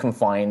tallest hill you can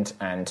find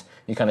and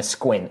you kind of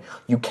squint,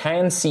 you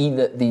can see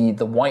that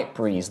the White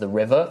Breeze, the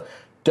river,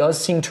 does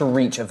seem to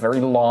reach a very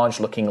large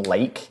looking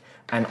lake,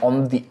 and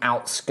on the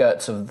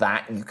outskirts of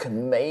that you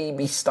can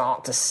maybe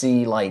start to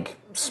see like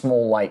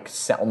small like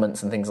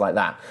settlements and things like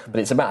that. But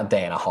it's about a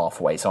day and a half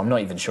away, so I'm not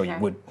even sure you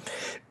would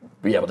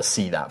be able to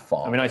see that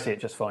far. I mean, I see it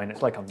just fine.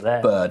 It's like I'm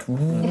there. Bird.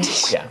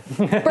 Yeah.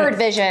 Bird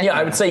vision. Yeah,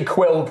 I would say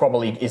Quill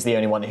probably is the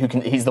only one who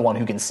can. He's the one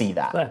who can see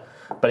that. There.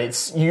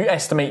 But you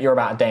estimate you're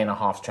about a day and a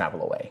half's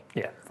travel away.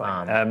 Yeah,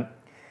 fine.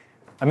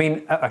 I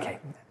mean, okay.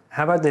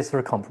 How about this for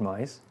a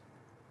compromise?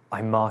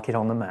 I mark it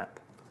on the map.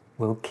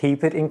 We'll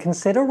keep it in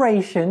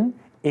consideration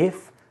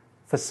if,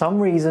 for some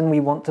reason, we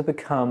want to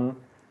become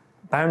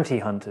bounty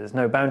hunters.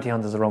 No, bounty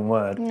hunters is the wrong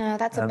word. No,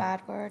 that's a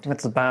bad word.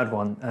 That's a bad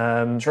one.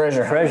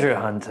 Treasure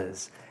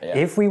hunters. Yeah.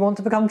 If we want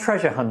to become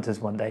treasure hunters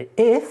one day,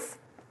 if,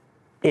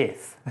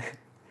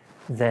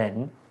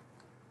 then...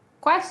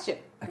 Question,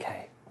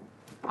 Okay.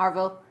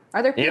 Arvil.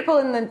 Are there people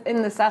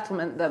in the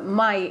settlement that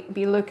might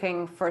be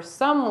looking for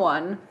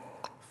someone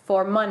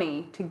for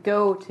money to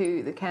go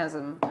to the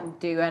chasm and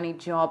do any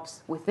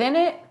jobs within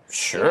it?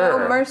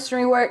 Sure.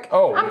 Mercenary work.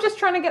 Oh. I'm just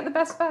trying to get the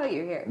best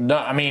value here. No,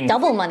 I mean...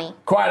 Double money.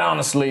 Quite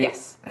honestly,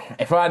 Yes.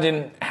 if I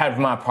didn't have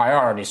my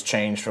priorities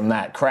changed from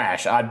that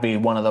crash, I'd be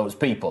one of those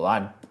people.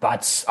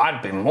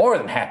 I'd be more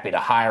than happy to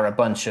hire a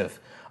bunch of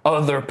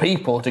other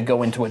people to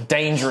go into a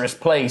dangerous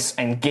place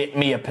and get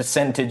me a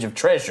percentage of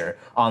treasure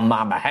on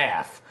my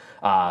behalf.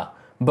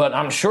 But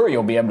I'm sure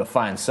you'll be able to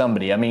find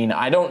somebody. I mean,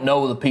 I don't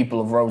know the people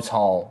of Rose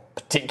Hall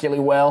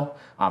particularly well.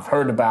 I've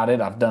heard about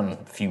it. I've done a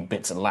few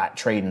bits of light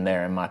trading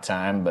there in my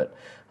time, but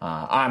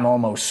I'm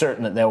almost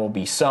certain that there will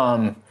be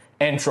some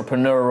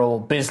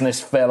entrepreneurial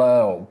business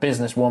fella or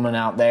businesswoman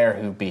out there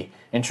who'd be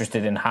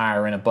interested in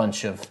hiring a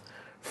bunch of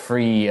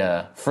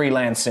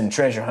freelancing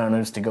treasure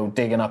hunters to go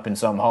digging up in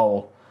some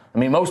hole. I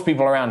mean, most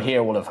people around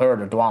here will have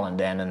heard of Dwalling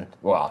Den, and,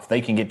 well, if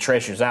they can get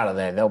treasures out of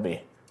there, they'll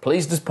be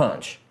pleased as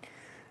punch.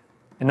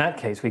 In that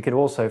case, we could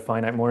also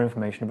find out more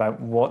information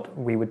about what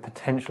we would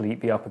potentially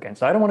be up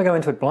against. I don't want to go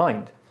into it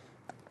blind.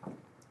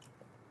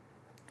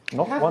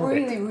 Not You have one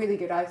really, bit. really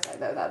good eyesight,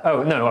 though.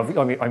 Oh, no,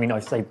 I mean, I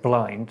say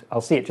blind. I'll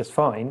see it just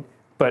fine,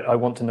 but I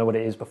want to know what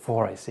it is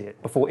before I see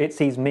it, before it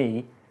sees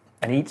me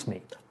and eats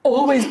me.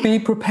 Always be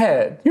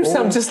prepared. You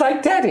sound just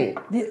like Daddy.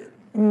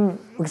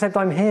 Except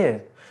I'm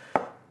here.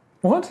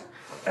 What?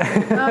 Oh,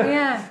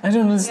 yeah. I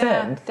don't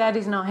understand. Yeah,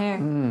 Daddy's not here.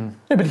 No,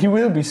 but he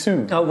will be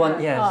soon. Oh,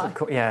 one, yes, of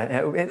course,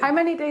 yeah. How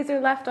many days are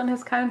left on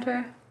his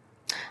counter?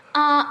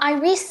 I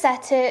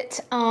reset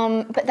it,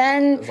 but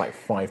then... It was like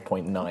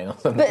 5.9 or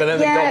something. But, then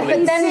yeah, the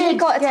but then he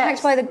got attacked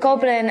Yes. by the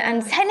goblin,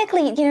 and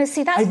technically,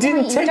 see, that's I why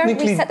didn't you don't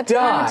technically reset the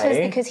die.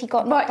 parameters because he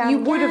got knocked But down you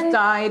would have again.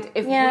 died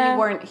if Yeah. we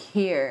weren't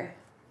here.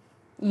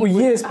 Well,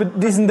 yes,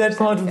 but isn't that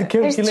part of the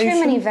There's calculation? too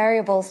many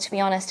variables, to be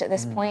honest, at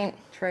this point.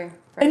 True.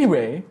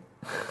 Anyway,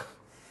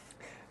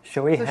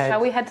 Shall we So head shall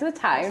we head to the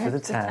town? to the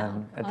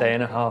town? A day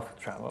and a half of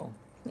travel.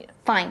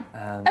 Fine.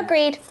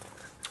 Agreed.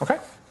 okay.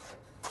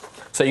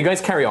 So you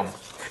guys carry on.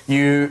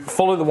 You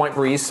follow the White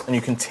Breeze and you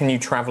continue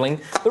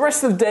traveling. The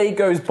rest of the day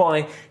goes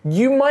by.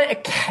 You might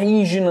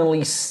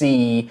occasionally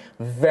see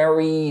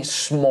very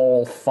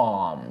small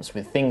farms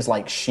with things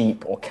like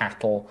sheep or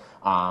cattle,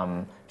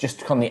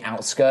 just on the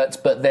outskirts.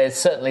 But they're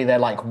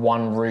like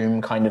one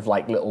room, kind of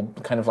like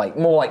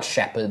more like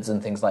shepherds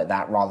and things like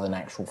that, rather than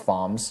actual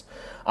farms.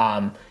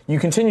 You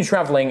continue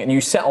traveling and you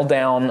settle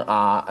down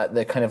at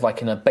the kind of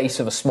like in a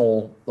base of a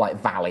small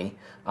like valley.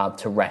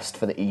 To rest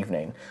for the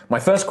evening. My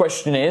first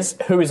question is,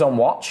 who is on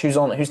watch?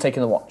 Who's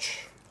taking the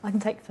watch? I can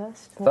take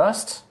first.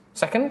 First?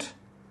 Second?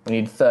 We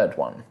need a third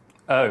one.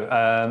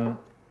 Oh,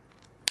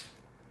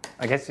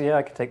 I guess, yeah,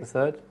 I could take the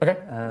third. Okay,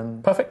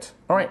 perfect.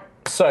 All right.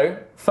 So,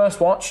 first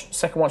watch,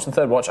 second watch, and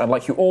third watch, I'd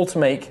like you all to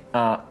make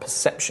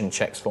perception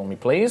checks for me,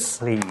 please.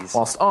 Please.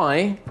 Whilst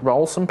I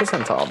roll some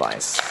percentile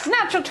dice.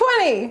 Natural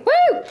 20!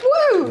 Woo!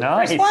 Woo!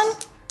 Nice. First one.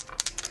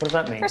 What does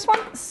that mean? First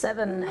one.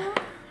 7.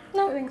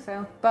 I think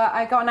so. But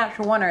I got a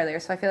natural 1 earlier,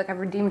 so I feel like I've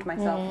redeemed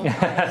myself.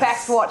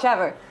 Best watch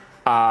ever.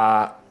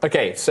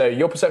 Okay, so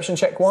your perception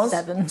check was?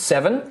 7.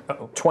 7.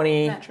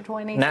 20. Natural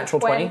 20. Natural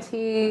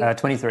 20.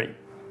 23.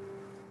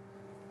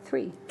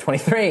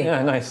 23.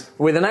 Yeah, nice.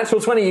 With a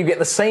natural 20, you get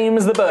the same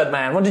as the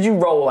Birdman. What did you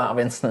roll out of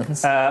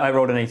instance? I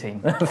rolled an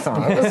 18. That's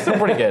still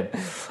pretty good.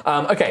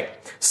 Okay,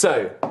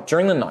 so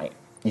during the night,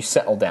 you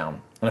settle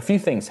down, and a few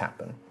things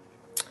happen.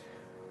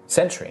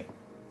 Sentry,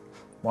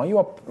 while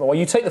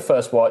you take the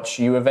first watch,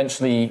 you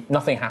eventually,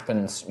 nothing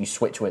happens, you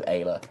switch with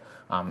Ayla,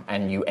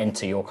 and you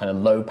enter your kind of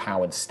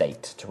low-powered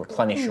state to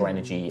replenish your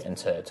energy and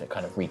to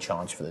kind of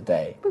recharge for the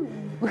day.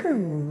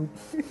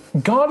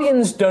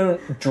 Guardians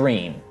don't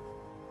dream,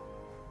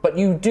 but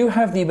you do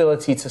have the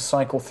ability to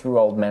cycle through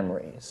old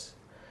memories.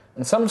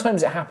 And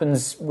sometimes it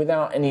happens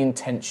without any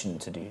intention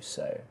to do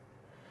so.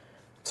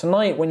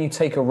 Tonight, when you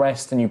take a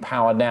rest and you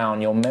power down,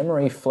 your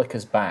memory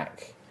flickers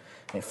back.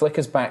 It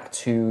flickers back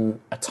to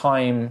a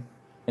time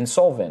in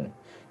Solvin.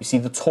 You see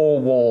the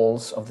tall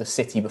walls of the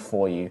city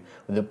before you,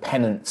 with the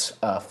pennants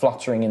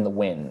fluttering in the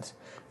wind.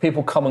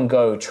 People come and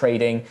go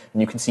trading,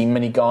 and you can see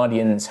many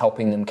guardians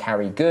helping them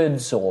carry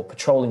goods or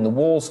patrolling the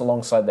walls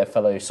alongside their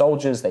fellow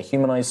soldiers, their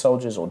humanized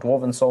soldiers or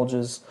dwarven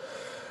soldiers.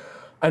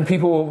 And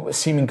people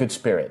seem in good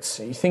spirits.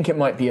 You think it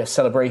might be a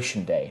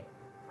celebration day.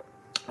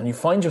 And you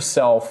find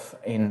yourself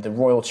in the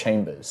royal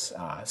chambers,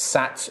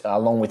 sat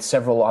along with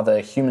several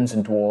other humans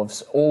and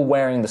dwarves, all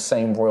wearing the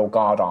same royal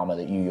guard armor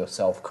that you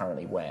yourself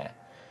currently wear.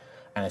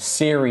 And a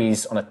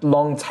series, on a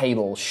long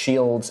table,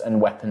 shields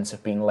and weapons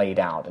have been laid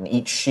out, and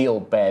each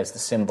shield bears the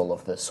symbol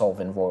of the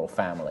Solvin royal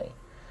family.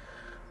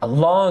 A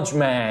large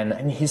man,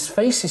 and his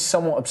face is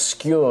somewhat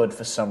obscured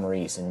for some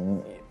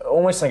reason,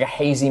 almost like a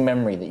hazy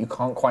memory that you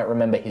can't quite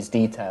remember his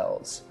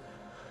details.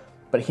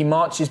 But he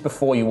marches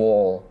before you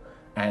all,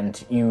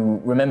 and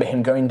you remember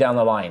him going down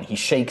the line. He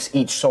shakes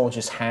each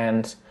soldier's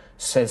hand,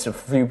 says a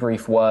few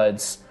brief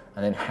words,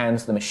 and then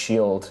hands them a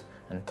shield,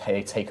 and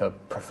they take a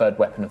preferred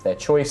weapon of their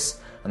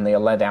choice, and they are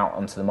led out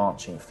onto the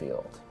marching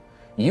field.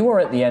 You are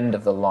at the end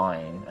of the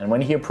line, and when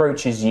he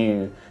approaches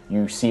you,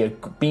 you see a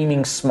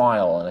beaming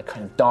smile and a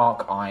kind of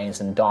dark eyes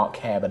and dark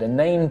hair, but a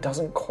name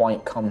doesn't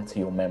quite come to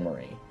your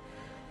memory.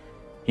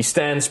 He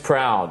stands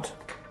proud.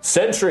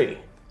 Sentry,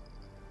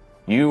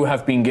 you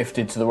have been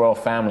gifted to the royal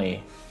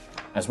family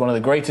as one of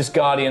the greatest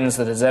guardians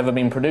that has ever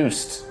been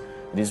produced.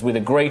 It is with a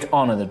great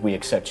honor that we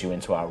accept you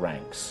into our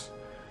ranks.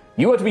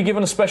 You are to be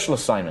given a special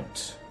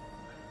assignment.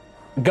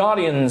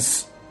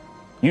 Guardians,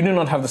 you do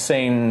not have the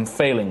same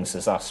failings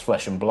as us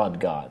flesh and blood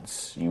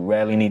guards. You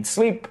rarely need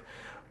sleep.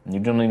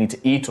 You don't need to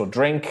eat or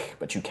drink,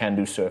 but you can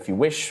do so if you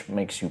wish. It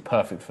makes you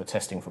perfect for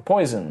testing for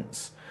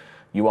poisons.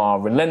 You are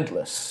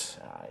relentless.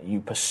 You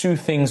pursue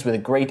things with a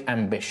great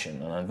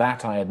ambition, and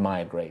that I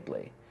admire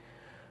greatly.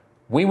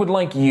 We would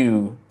like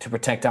you to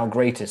protect our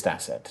greatest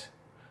asset,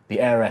 the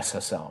Aerois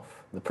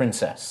herself, the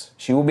princess.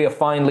 She will be a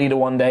fine leader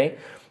one day,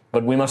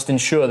 but we must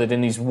ensure that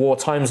in these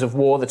times of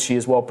war that she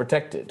is well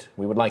protected.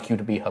 We would like you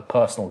to be her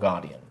personal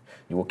guardian.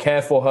 You will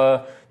care for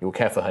her, you will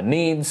care for her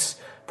needs,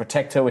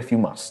 protect her if you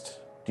must.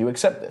 Do you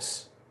accept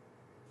this?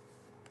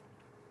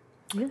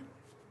 Yeah.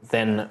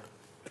 Then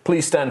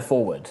please stand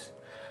forward,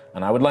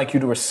 and I would like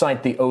you to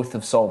recite the Oath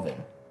of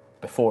Solvin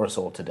before us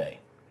all today.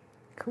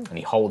 Cool. And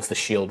he holds the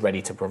shield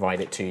ready to provide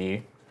it to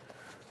you.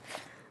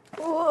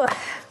 Ooh.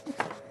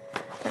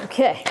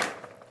 Okay.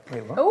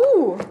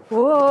 Ooh!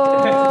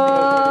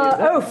 Whoa.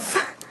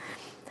 Oath.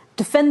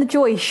 Defend the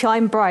joy,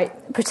 shine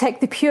bright.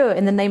 Protect the pure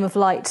in the name of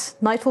light.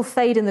 Night will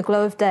fade in the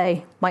glow of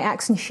day. My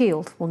axe and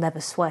shield will never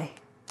sway.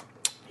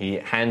 He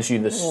hands you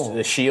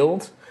the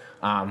shield,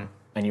 and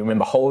you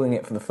remember holding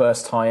it for the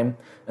first time,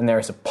 and there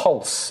is a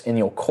pulse in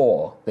your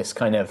core, this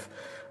kind of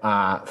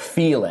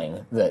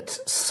feeling that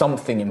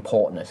something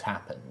important has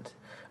happened.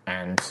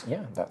 And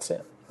yeah, that's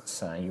it.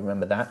 So you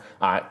remember that.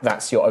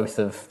 That's your Oath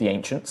of the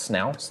Ancients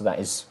now, so that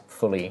is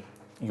fully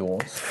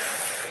yours.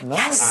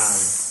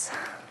 Nice.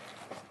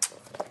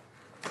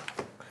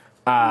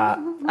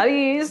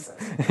 Please.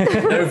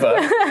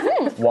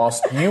 Nova,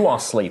 whilst you are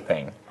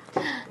sleeping,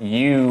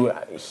 you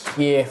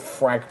hear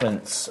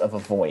fragments of a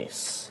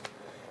voice.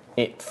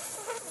 It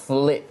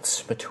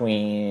flits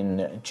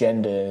between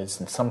genders,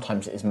 and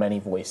sometimes it is many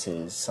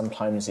voices,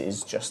 sometimes it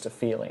is just a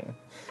feeling.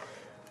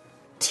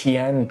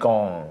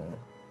 Tiangong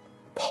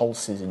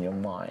pulses in your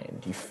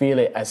mind. You feel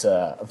it as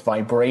a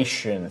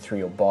vibration through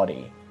your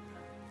body.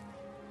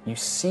 You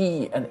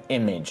see an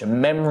image, a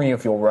memory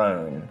of your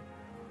own.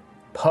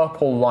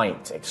 Purple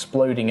light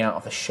exploding out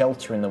of a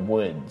shelter in the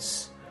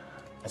woods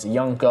as a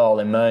young girl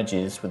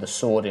emerges with a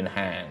sword in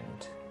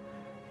hand.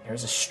 There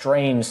is a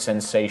strange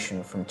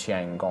sensation from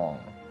Tiangong.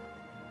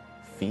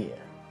 Fear.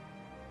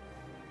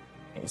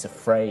 It is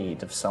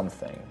afraid of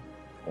something,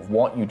 of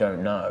what you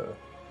don't know,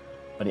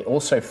 but it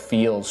also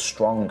feels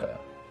stronger.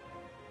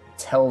 It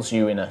tells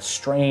you in a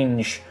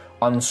strange,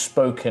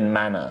 unspoken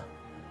manner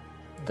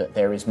that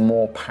there is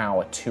more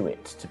power to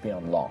it to be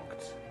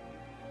unlocked.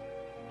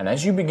 And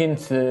as you begin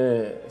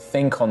to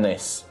think on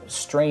this,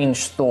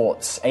 strange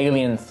thoughts,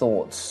 alien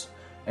thoughts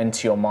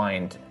enter your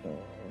mind.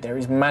 There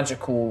is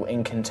magical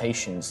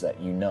incantations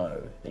that you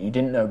know, that you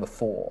didn't know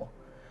before.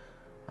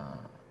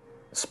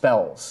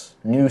 Spells,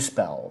 new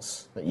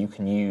spells that you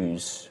can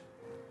use.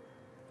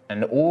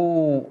 And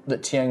all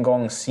that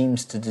Tiangong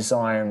seems to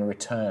desire in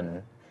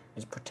return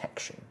is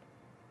protection.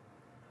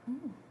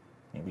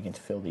 You begin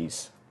to feel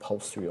these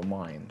pulse through your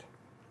mind.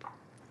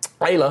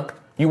 Ayla,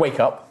 you wake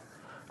up.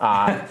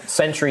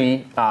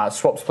 Sentry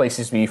swaps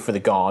places with you for the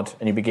guard,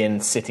 and you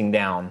begin sitting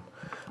down.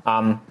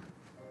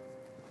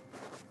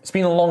 It's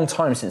been a long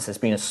time since there's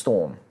been a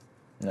storm.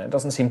 It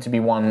doesn't seem to be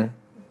one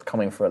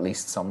coming for at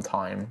least some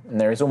time, and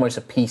there is almost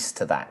a peace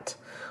to that.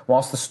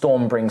 Whilst the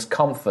storm brings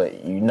comfort,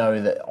 you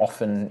know that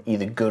often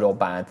either good or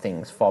bad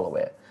things follow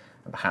it,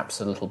 and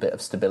perhaps a little bit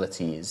of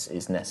stability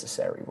is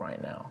necessary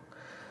right now.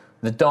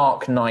 The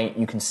dark night,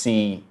 you can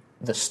see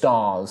the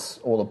stars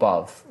all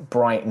above,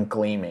 bright and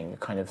gleaming,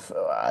 kind of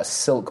a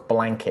silk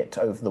blanket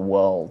over the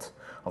world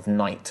of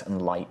night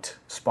and light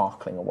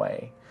sparkling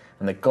away,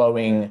 and the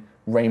glowing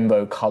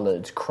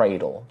rainbow-coloured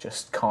cradle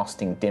just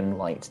casting dim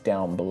light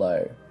down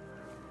below.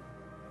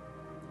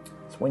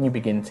 It's when you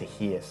begin to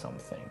hear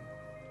something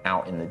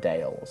out in the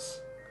dales,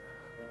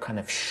 kind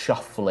of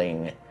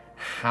shuffling,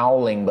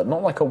 howling, but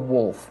not like a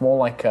wolf, more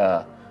like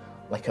a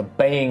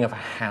baying of a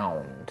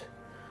hound.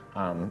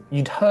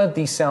 You'd heard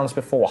these sounds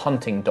before,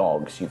 hunting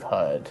dogs you've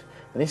heard.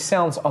 But this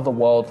sounds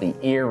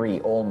otherworldly, eerie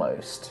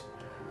almost.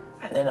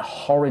 And then a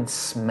horrid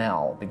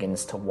smell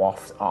begins to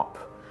waft up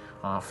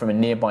from a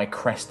nearby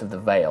crest of the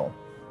vale.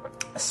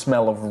 A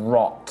smell of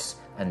rot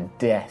and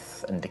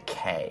death and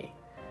decay.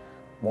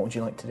 What would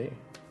you like to do?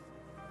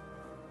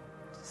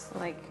 Just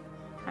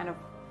kind of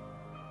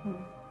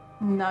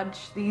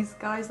nudge these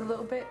guys a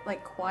little bit,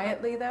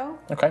 quietly though.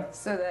 Okay.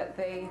 So that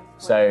they.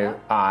 So,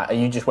 are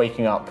you just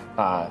waking up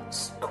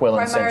Quill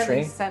and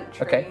Primarily Sentry?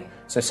 Sentry. Okay.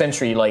 So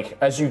Sentry,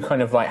 as you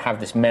kind of have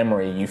this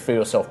memory, you feel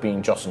yourself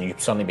being jostled, and you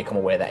suddenly become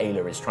aware that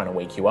Ayla is trying to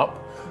wake you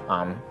up.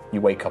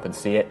 You wake up and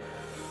see it.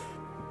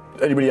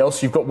 Anybody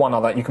else? You've got one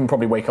other. You can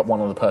probably wake up one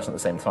other person at the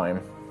same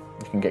time.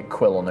 You can get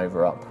Quill or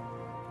Nova up.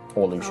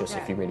 Or Lucius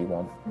if you really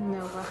want.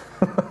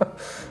 Nova.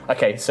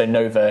 Okay, so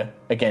Nova,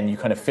 again, you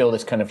kind of feel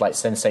this kind of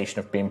sensation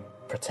of being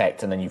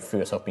protected, and then you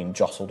feel yourself being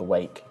jostled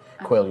awake.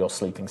 Quill, you're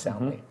sleeping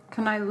soundly.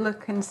 Can I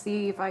look and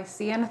see if I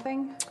see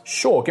anything?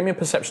 Sure, give me a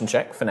perception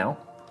check for now.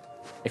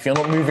 If you're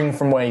not moving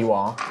from where you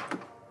are.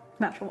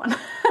 Natural one.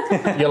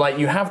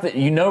 You have the,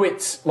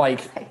 it's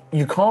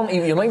you can't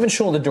even, you're not even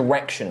sure the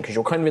direction, because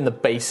you're kind of in the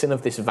basin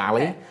of this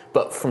valley,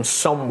 but from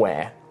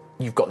somewhere,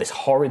 you've got this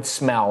horrid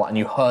smell, and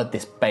you heard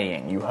this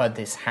baying. You heard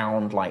this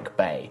hound-like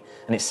bay.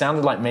 And it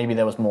sounded like maybe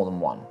there was more than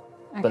one.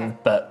 Okay.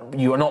 But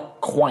you are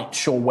not quite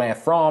sure where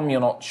from.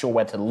 You're not sure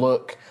where to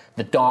look.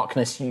 The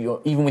darkness,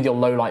 even with your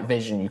low-light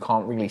vision, you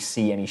can't really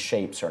see any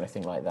shapes or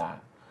anything like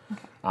that.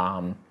 Okay.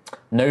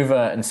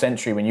 Nova and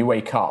Sentry, when you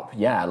wake up,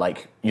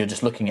 you're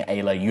just looking at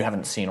Ayla. You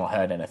haven't seen or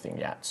heard anything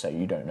yet, so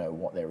you don't know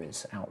what there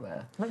is out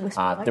there.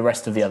 The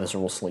rest of the others are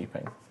all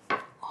sleeping.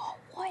 Oh,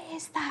 what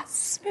is that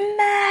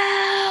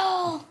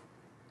smell?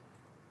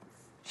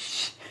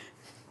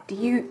 Do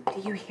you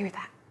hear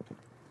that?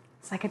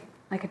 It's like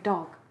a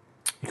dog.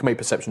 You can make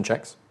perception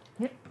checks.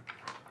 Yep.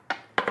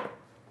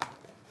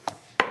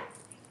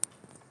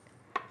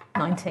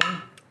 19.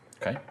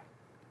 Okay.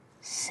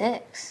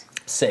 6.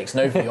 6.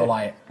 Nova, you're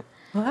like...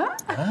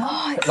 What?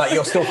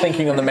 You're still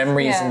thinking on the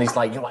memories, and these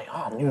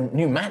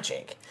new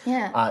magic.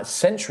 Yeah.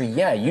 Sentry,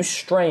 you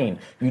strain.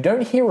 You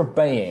don't hear a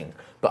baying,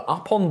 but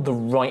up on the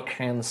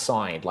right-hand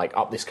side,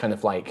 up this kind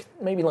of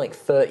maybe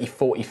 30,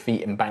 40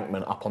 feet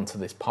embankment up onto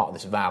this part of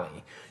this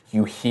valley,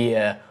 you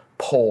hear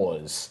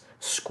paws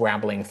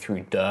scrabbling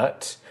through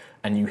dirt,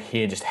 and you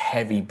hear just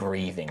heavy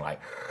breathing,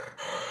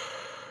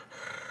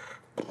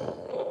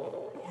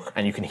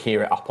 and you can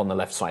hear it up on the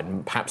left side,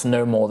 perhaps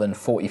no more than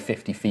 40,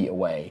 50 feet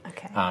away.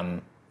 Okay.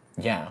 And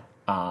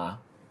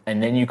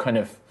then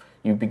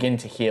you begin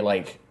to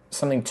hear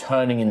something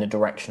turning in the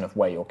direction of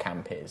where your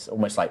camp is,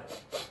 almost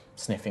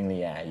sniffing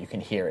the air. You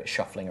can hear it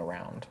shuffling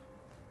around.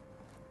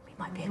 We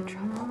might be in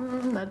trouble.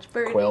 Nudge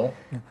bird. Quill?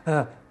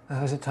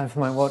 Is it time for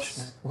my watch?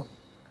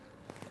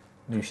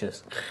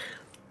 Lucius?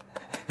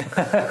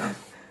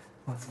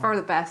 It's for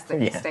the best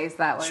that he stays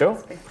that way.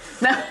 Sure.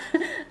 No,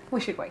 we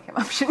should wake him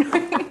up, shouldn't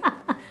we?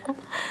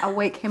 I'll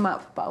wake him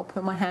up, but I'll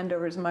put my hand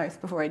over his mouth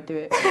before I do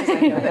it, because I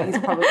know that he's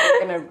probably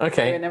going to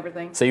do and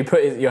everything. So you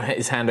put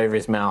his hand over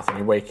his mouth and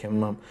you wake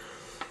him up.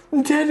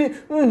 Daddy!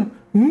 And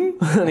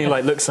he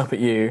looks up at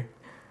you.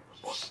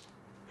 What?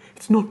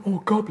 It's not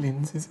more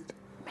goblins, is it?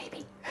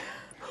 Maybe.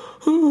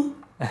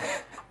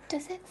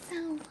 Does it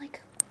sound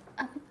like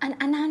an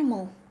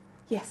animal?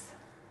 Yes.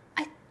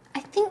 I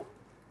think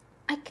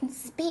I can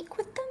speak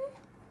with them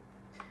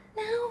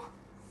now.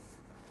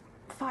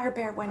 Fire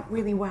Bear went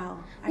really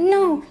well.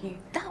 No,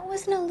 that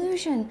was an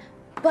illusion.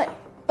 But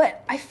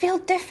I feel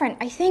different.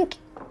 I think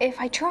if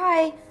I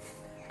try,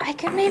 I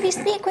could maybe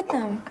speak with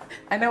them.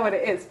 I know what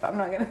it is, but I'm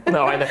not going to.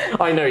 No,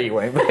 I know you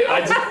won't. But I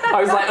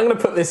was I'm going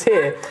to put this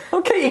here.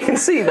 Okay, you can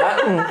see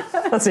that.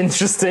 That's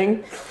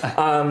interesting.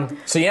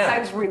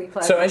 Sounds really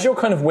pleasant. So as you're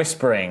kind of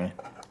whispering,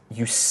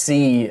 you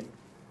see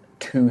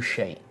two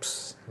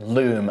shapes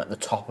loom at the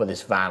top of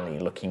this valley,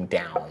 looking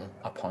down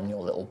upon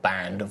your little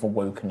band of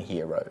awoken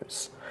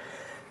heroes.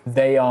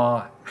 They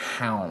are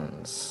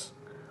hounds.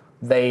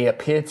 They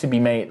appear to be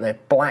they're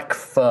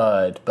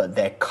black-furred, but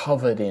they're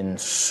covered in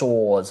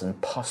sores and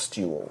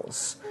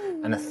pustules.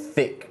 And a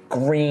thick,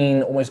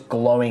 green, almost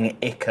glowing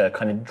ichor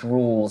kind of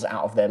drools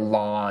out of their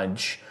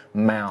large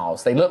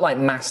mouths. They look like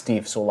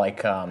mastiffs or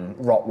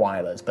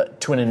Rottweilers, but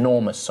to an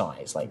enormous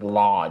size,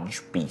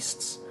 large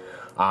beasts.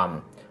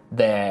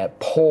 Their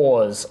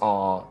paws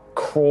are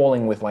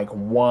crawling with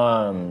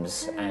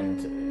worms,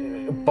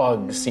 and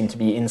bugs seem to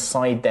be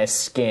inside their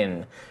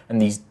skin,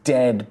 and these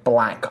dead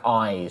black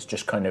eyes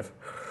just kind of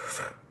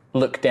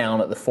look down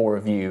at the four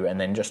of you,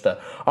 and then just that's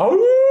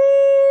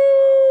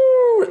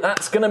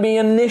going to be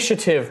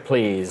initiative,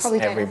 please, Probably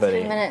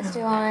everybody. don't have 10 minutes,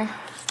 do I?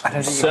 I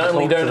don't think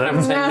Certainly don't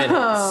have 10 minutes.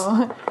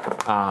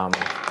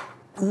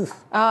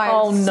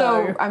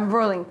 No. I'm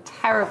rolling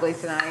terribly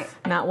tonight.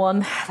 That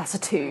one. That's a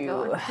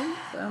 2.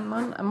 I'm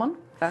on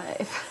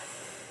 5.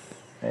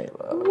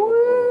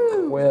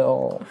 Halo,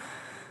 Will,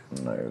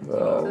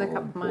 Nova, Look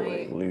up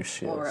my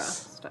Lucius. aura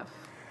stuff.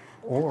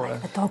 Aura.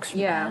 The dog's from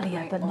Yeah,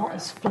 earlier, my but aura. not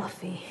as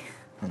fluffy.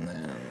 And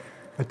then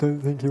I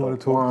don't think you want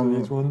to talk to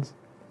these ones.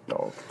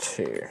 Dog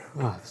 2.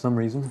 For some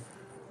reason.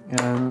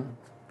 And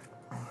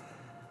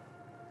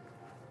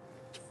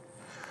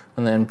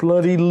then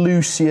bloody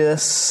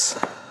Lucius.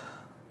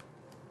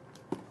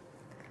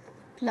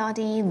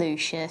 Bloody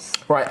Lucius.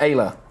 Right,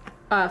 Ayla.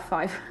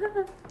 5.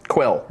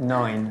 Quill.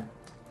 9.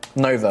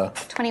 Nova.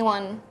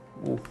 21.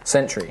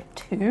 Sentry.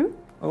 2.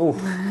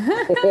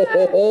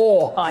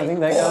 Oh, I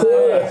think they go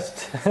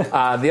first.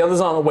 The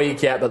others aren't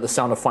awake yet, but the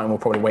sound of fighting will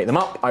probably wake them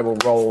up. I will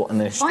roll an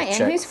initiative Fighting?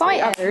 check. Who's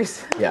fighting?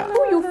 Others. Yeah.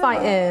 Who you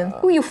fighting?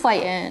 Who you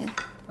fighting?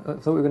 I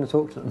thought we were going to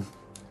talk to them.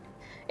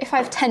 If I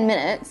have 10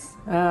 minutes,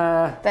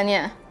 then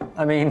yeah.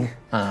 I mean,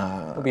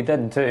 they'll be dead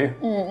in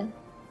 2.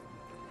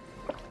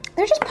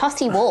 They're just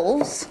pussy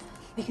wolves.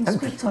 We can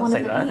speak to Can't one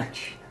say of that. them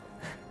each.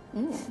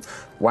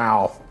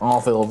 Wow,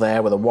 Arville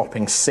there with a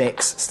whopping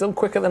 6. Still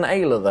quicker than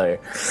Ayla, though.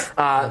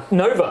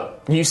 Nova,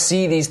 you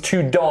see these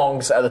 2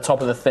 dogs at the top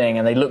of the thing,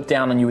 and they look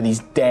down on you with these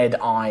dead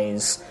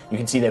eyes. You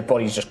can see their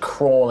bodies just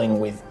crawling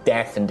with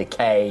death and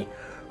decay.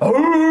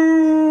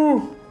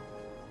 Ooh!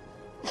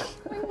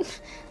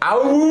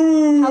 Ow!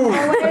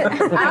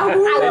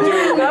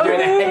 They're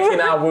doing a heckin'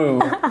 ow.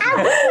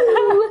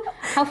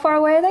 How far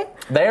away are they?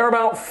 They are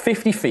about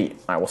 50 feet,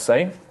 I will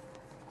say.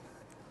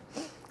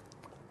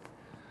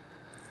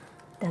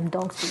 Them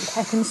dogs be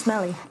heckin'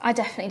 smelly. I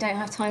definitely don't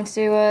have time to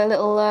do a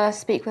little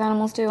speak with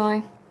animals, do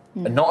I?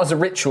 Not as a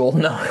ritual,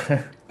 no.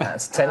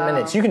 That's 10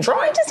 minutes. You can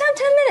try. Just have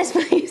 10 minutes,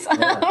 please.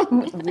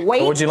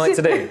 Wait. What would you like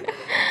to do?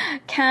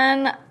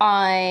 Can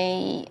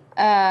I...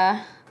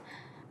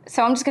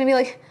 So I'm just going to be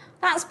like,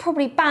 that's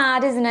probably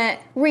bad, isn't it?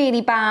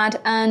 Really bad.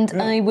 And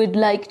I would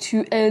like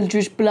to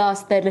Eldritch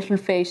Blast their little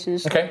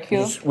faces. Okay. Thank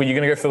you. Were you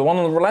going to go for the one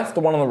on the left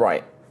or one on the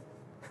right?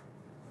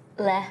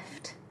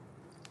 Left.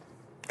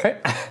 Okay.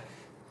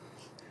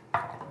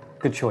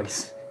 Good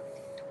choice.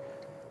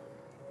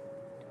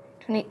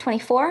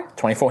 24?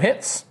 24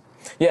 hits.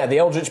 Yeah, the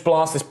Eldritch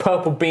Blast, this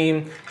purple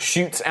beam,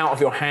 shoots out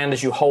of your hand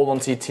as you hold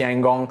onto your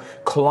Tiangong,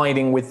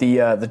 colliding with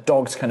the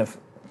dog's kind of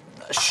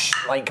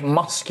like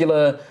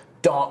muscular,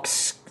 dark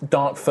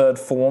furred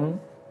form.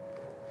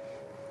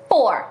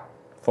 4.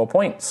 4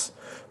 points.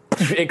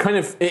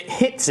 It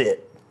hits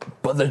it,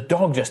 but the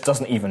dog just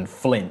doesn't even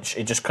flinch.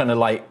 It just kind of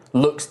like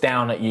looks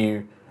down at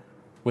you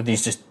with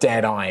these just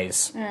dead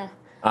eyes. Yeah.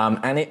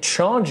 And it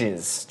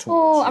charges towards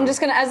Oh, you. I'm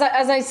just gonna, as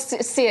I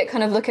see it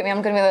kind of look at me,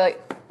 I'm gonna be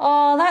like,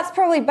 oh, that's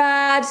probably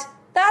bad.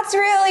 That's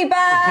really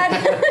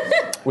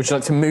bad. Would you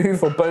like to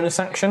move or bonus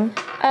action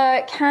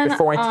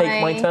before I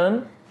take my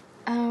turn?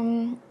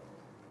 Do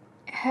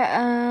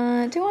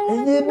I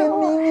want to do a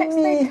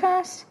Hexblade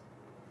Curse?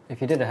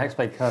 If you did a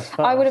Hexblade Curse first...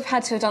 I would have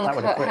had to have done That the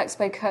would have quit.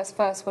 Hexblade Curse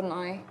first, wouldn't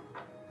I?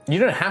 You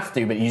don't have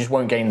to, but you just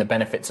won't gain the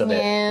benefits of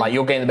Yeah. it. Like,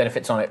 you'll gain the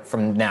benefits on it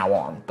from now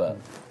on, but...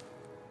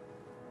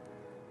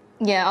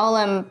 Yeah,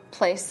 I'll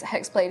place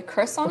Hexblade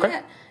Curse on Okay.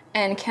 it.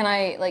 And can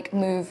I, like,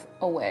 move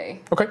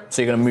away? Okay,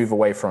 so you're going to move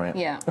away from it.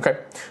 Yeah. Okay,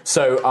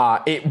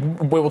 so it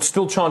will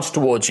still charge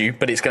towards you,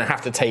 but it's going to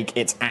have to take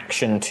its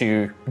action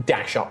to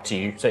dash up to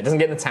you. So it doesn't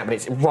get an attack, but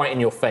it's right in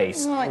your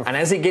face. Oh, and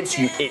as it gets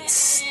you, it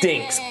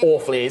stinks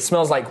awfully. It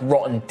smells like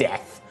rotten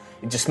death.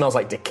 It just smells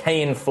like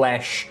decaying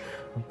flesh,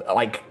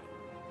 like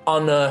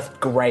unearthed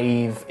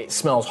grave. It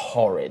smells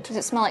horrid. Does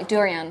it smell like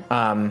durian?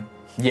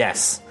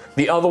 Yes.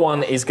 The other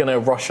one is going to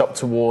rush up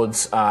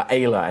towards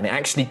Ayla, and it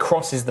actually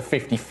crosses the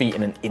 50 feet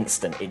in an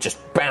instant. It just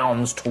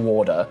bounds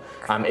toward her.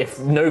 If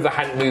Nova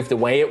hadn't moved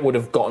away, it would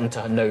have gotten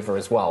to Nova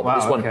as well. But Wow,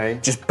 this one okay.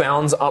 just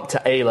bounds up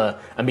to Ayla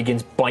and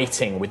begins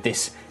biting with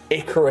this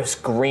Icarus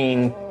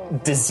green,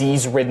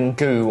 disease-ridden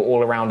goo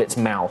all around its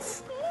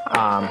mouth.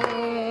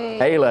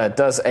 Ayla,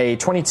 does a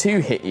 22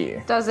 hit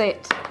you? Does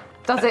it?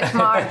 Does it,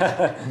 Mark?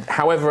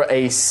 However,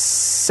 a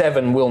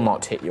 7 will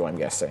not hit you, I'm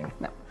guessing.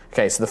 No.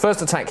 Okay, so the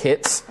first attack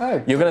hits.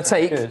 Oh, You're going to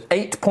take good.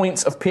 8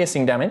 points of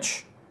piercing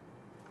damage.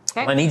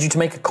 Okay. I need you to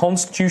make a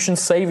Constitution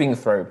saving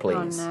throw, Oh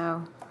please.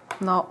 no,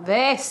 not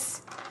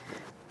this.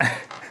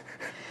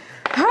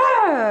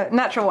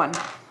 Natural 1.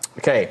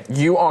 Okay,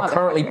 you are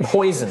currently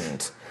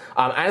poisoned.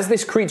 As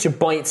this creature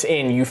bites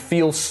in, you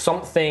feel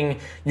something,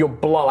 your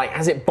blood, like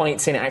as it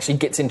bites in, it actually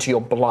gets into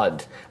your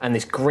blood, and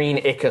this green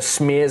ichor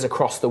smears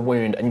across the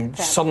wound, and you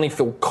suddenly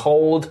feel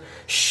cold,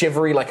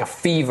 shivery, like a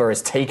fever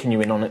has taken you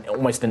in on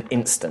almost an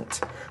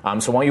instant.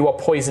 So while you are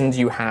poisoned,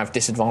 you have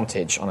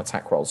disadvantage on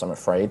attack rolls, I'm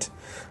afraid,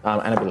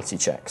 and ability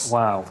checks.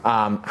 Wow.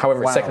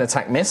 However, its Wow. second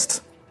attack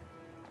missed.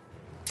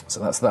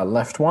 So that's that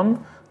left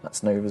one.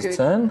 That's Nova's Good.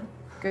 turn.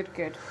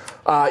 Good.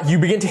 You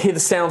begin to hear the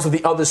sounds of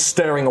the others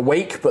stirring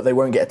awake, but they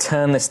won't get a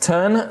turn this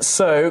turn.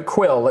 So,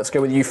 Quill, let's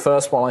go with you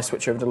first while I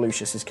switch over to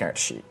Lucius's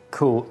character sheet.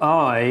 Cool.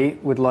 I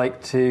would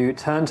like to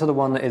turn to the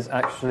one that is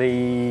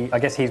actually... I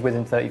guess he's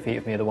within 30 feet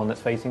of me, the one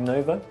that's facing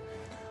Nova.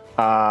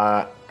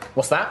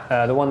 What's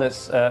that? The one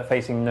that's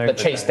facing Nova.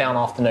 That chased down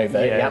after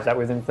Nova. Yeah, Yeah, is that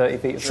within 30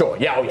 feet of me? Sure,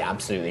 yeah, oh yeah,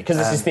 absolutely. Because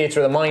this is Theatre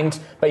of the Mind,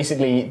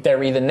 basically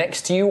they're either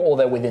next to you or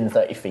they're within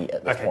 30 feet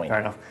at this Okay, point. fair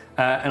enough.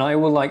 And I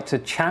would like to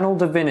channel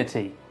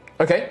divinity.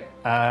 Okay.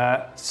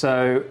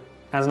 So,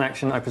 as an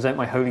action, I present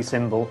my holy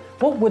symbol.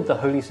 What would the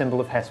holy symbol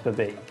of Hesper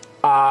be?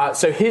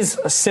 So his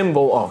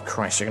symbol... Oh,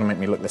 Christ, you're going to make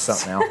me look this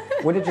up now.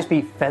 Would it just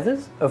be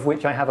feathers, of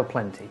which I have a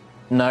plenty?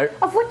 No.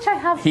 Of which I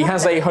have. He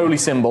has a holy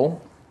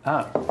symbol,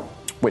 Oh.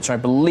 which I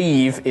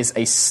believe is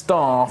a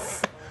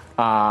staff,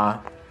 a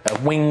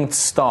winged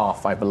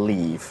staff, I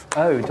believe.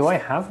 Oh, do I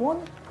have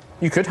one?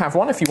 You could have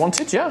one if you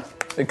wanted, yeah.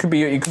 It could be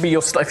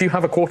your if you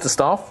have a quarter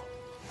staff.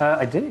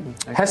 I do.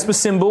 Okay. Hesper's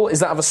symbol is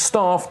that of a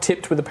staff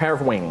tipped with a pair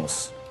of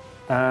wings.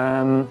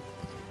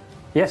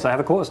 Yes, I have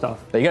a quarterstaff.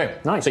 There you go.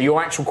 Nice. So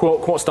your actual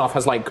quarterstaff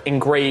has like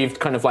engraved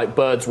kind of like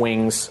bird's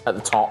wings at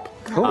the top.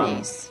 Cool.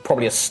 Nice.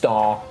 Probably a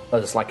star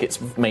as like its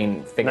main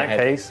In figurehead.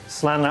 that case,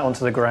 slam that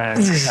onto the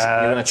ground. You're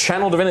going to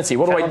channel divinity.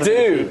 What do I do?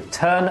 Divinity.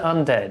 Turn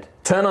undead.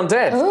 Turn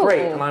undead. Ooh.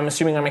 Great. And I'm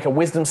assuming I make a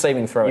wisdom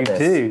saving throw You at this.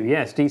 do,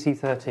 yes. DC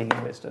 13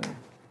 wisdom.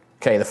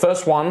 Okay, the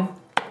first one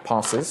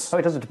passes. Oh,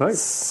 it does it to both.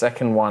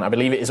 Second one, I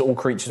believe it is all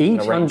creatures Each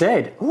within a range.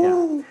 undead. Ooh.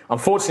 Yeah.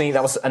 Unfortunately,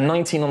 that was a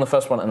 19 on the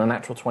first one and a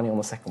natural 20 on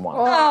the second one.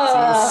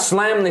 So you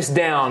slam this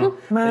down,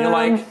 and you're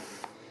like,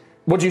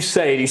 what do you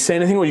say? Do you say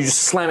anything, or do you just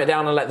slam it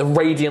down and let the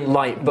radiant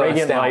light burst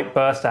Radiant out? light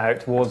burst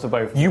out towards the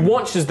both. You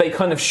watch as they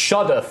kind of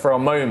shudder for a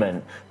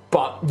moment,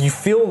 but you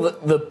feel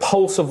that the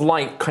pulse of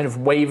light kind of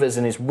wavers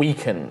and is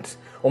weakened.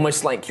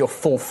 Almost like your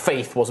full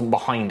faith wasn't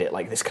behind it,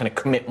 like this kind of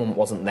commitment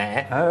wasn't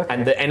there. Oh, okay.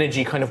 And the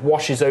energy kind of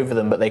washes over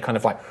them, but they kind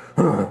of like...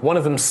 One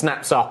of them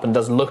snaps up and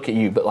does look at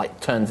you, but like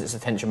turns its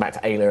attention back to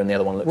Ayla, and the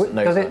other one looks at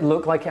Nova. Does it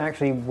look like it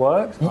actually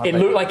works? It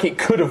looked like it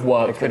could have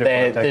worked, but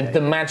okay. the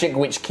magic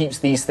which keeps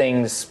these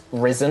things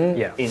risen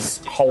is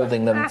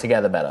holding them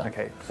together better.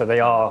 Okay, so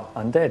they are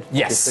undead.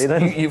 Yes,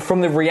 obviously, then.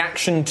 from the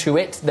reaction to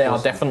it, they are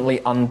definitely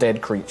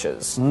undead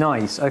creatures.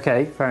 Nice,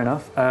 okay, fair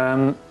enough.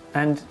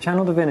 And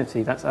Channel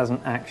Divinity, that's as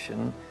an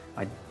action.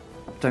 I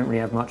don't really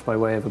have much by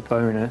way of a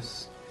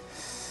bonus.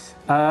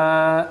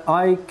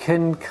 I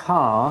can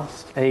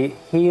cast a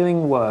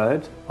healing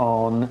word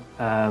on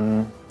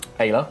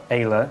Ayla,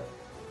 Ayla.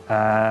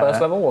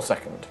 first level or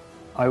second?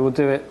 I will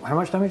do it. How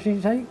much damage did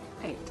you take?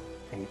 8.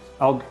 8.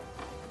 I'll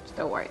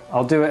Don't worry.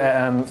 do it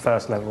at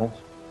first level,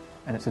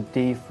 and it's a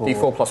D4.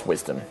 D4 plus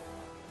wisdom.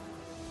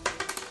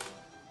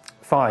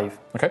 5.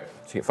 Okay,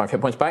 so you get 5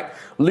 hit points back.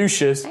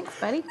 Lucius. Thanks,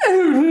 buddy.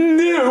 Oh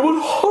no,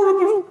 what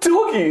horrible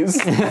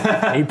doggies!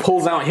 He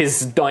pulls out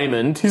his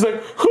diamond. He's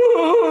like,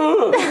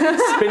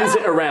 spins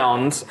it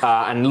around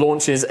and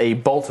launches a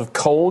bolt of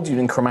cold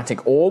using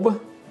chromatic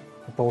orb.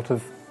 A bolt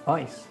of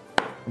ice.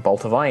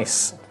 Bolt of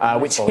ice,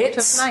 which Which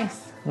hits. is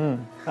nice.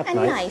 That's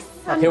nice.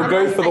 He'll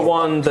go for the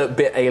one that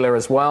bit Ayla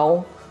as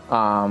well.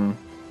 I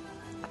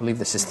believe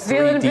this is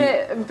 3D.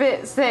 Feeling a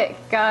bit sick,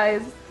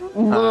 guys.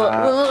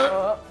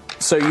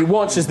 So you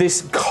watch as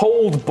this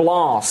cold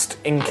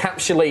blast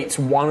encapsulates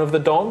one of the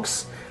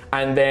dogs,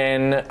 and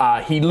then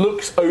he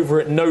looks over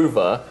at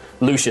Nova,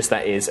 Lucius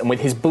that is, and with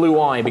his blue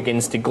eye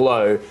begins to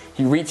glow,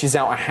 he reaches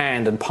out a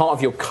hand, and part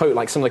of your coat,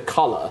 like some of the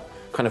colour,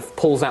 kind of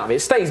pulls out of it. It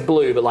stays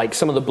blue, but like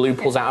some of the blue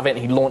pulls out of it, and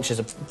he launches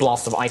a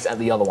blast of ice at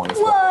the other one as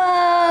well.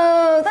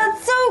 Whoa,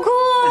 that's so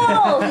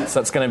cool! So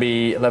that's going to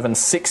be 11,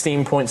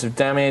 16 points of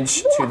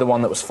damage to the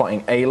one that was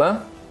fighting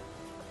Ayla.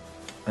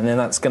 And then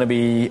that's going to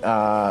be,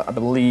 I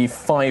believe,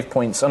 6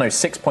 points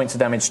of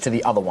damage to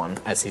the other one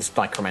as his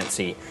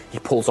dichromancy. He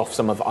pulls off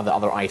some of the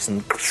other ice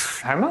and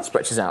How much?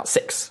 stretches out.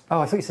 6. Oh,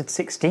 I thought you said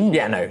 16.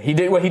 Yeah, no, he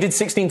did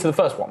 16 to the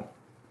first one.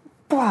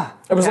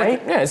 It was Okay.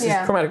 like, it's his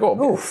chromatic orb.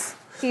 Oof.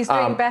 He's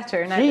doing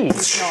better now. that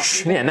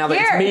he's not. Yeah, now that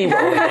it's me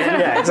rolling it.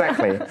 Yeah,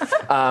 exactly.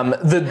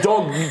 The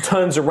dog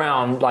turns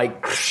around,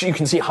 like, you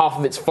can see half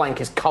of its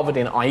flank is covered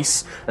in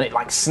ice, and it,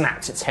 like,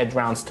 snaps its head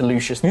round to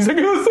Lucius, and he's like,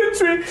 oh,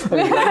 Sentry!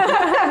 And he,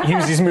 like,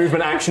 uses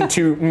movement action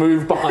to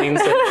move behind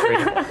Sentry.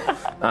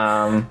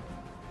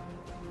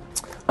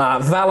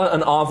 Vala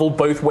and Arvel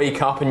both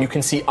wake up, and you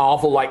can see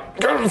Arvel, like,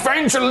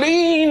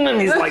 Evangeline! And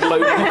he's, like,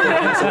 loading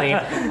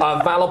Evangeline.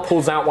 Vala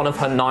pulls out one of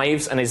her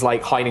knives and is,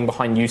 like, hiding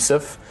behind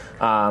Yusuf.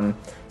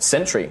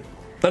 Sentry.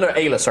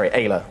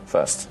 Ayla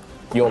first.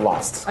 You're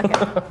last.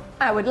 Okay.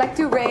 I would like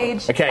to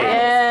rage. Okay.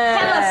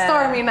 Hella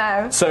stormy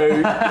now. So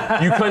you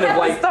kind of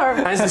like, Storm.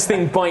 as this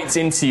thing bites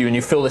into you and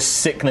you feel this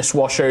sickness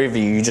wash over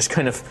you, you just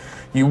kind of,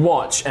 you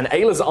watch, and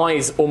Ayla's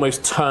eyes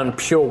almost turn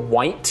pure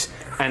white,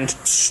 and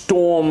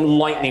storm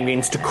lightning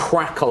begins to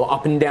crackle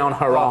up and down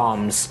her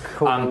arms.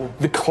 Cool.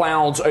 The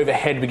clouds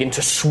overhead begin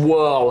to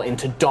swirl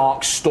into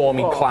dark,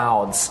 stormy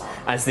clouds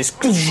as this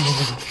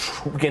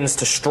begins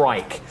to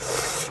strike,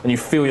 and you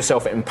feel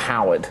yourself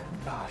empowered.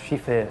 Oh, she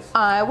fierce.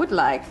 I would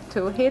like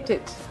to hit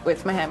it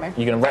with my hammer.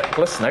 You're going to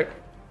reckless? No.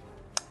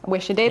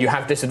 Wish I did. You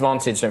have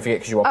disadvantage, don't forget,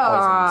 because you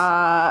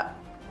are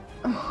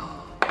poisoned.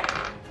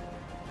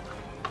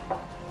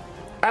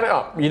 Add it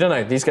up. You don't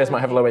know. These guys might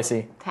have low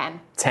AC.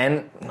 10.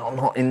 10? No,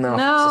 not enough,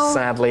 No.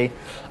 sadly.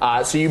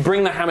 So you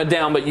bring the hammer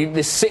down, but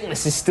this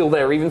sickness is still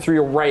there, even through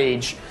your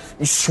rage.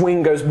 Your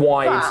swing goes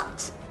wide.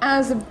 But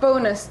as a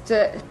bonus,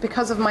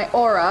 because of my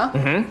aura,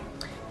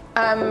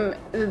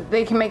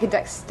 they can make a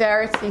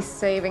dexterity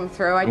saving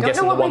throw. I don't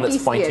guessing know what the one my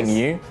that's DC fighting is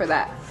you? for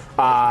that.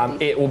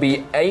 It will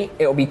be 8.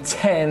 It will be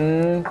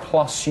 10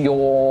 plus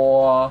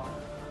your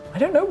I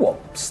don't know what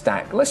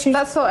stack. Let's use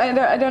That's what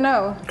I don't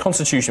know.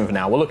 Constitution for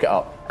now. We'll look it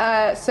up.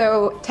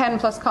 So 10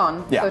 plus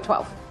con, Yeah. so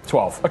 12.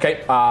 12.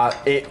 Okay.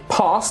 It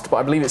passed, but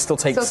I believe it still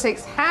takes. So it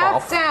takes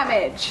half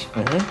damage.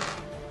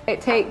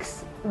 It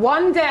takes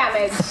 1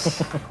 damage.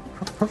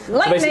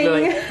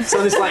 Lightning.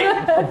 So this like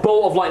a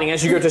bolt of lightning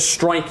as you go to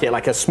strike it,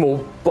 like a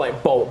small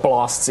like bolt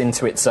blasts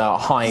into its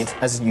hide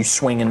as you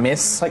swing and miss.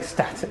 It's like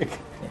static.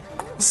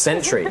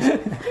 Sentry.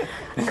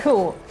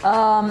 Cool.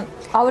 I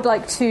would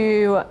like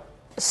to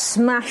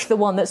smash the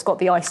one that's got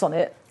the ice on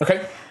it. Okay.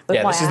 With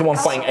Yeah, my this is the one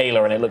axe. fighting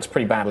Ayla, and it looks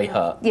pretty badly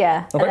hurt.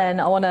 Yeah, Okay. and then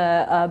I want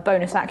a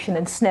bonus action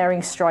and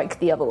snaring strike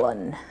the other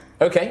one.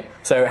 Okay.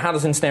 So how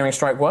does ensnaring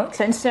strike work?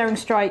 So ensnaring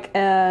strike,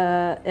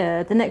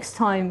 the next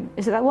time,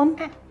 is it that one?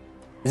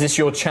 Is this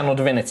your channel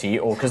divinity,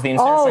 or because the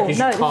ensnaring Oh, strike is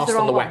no, you this is cast the on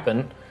wrong the one.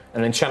 weapon,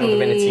 and then channel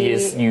divinity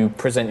is you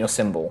present your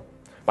symbol.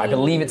 But I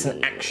believe it's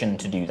an action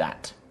to do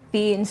that.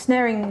 The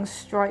ensnaring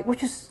strike,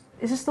 which is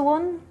this the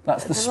one?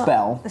 That's the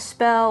spell. The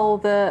spell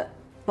that,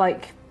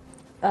 like,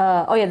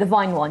 the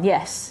vine one,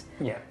 yes.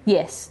 Yeah.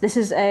 Yes, this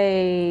is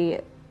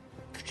a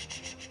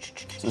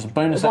So it's a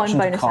bonus one action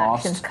to bonus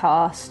cast. action to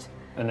cast.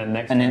 And then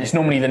next. And then it's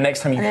normally the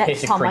next time you And the hit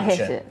next a time I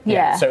creature. hit it,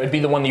 yeah. So it'd be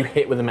the one you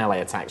hit with a melee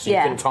attack. So you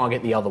Yeah. couldn't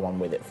target the other one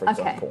with it, for Okay.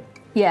 example.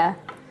 Yeah.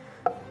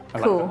 I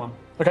like cool. that one.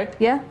 Okay.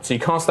 Yeah. So you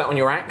cast that on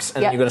your axe,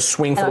 and Yep. you're going to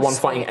swing for And the I'll one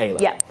fighting swing.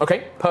 Ayla. Yeah.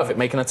 Okay. Perfect.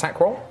 Make an attack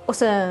roll.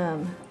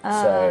 Awesome. Where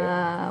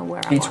am I?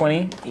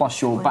 D20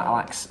 plus your battle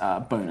axe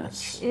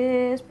bonus.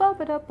 Is is it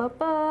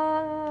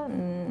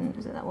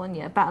that one?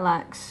 Yeah, battle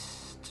axe.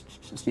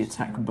 It's the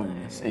attack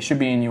bonus. It should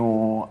be in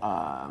your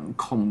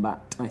combat,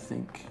 I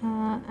think.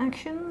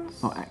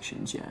 Actions. Not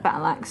actions, yeah.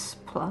 Battle axe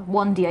plus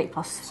 1d8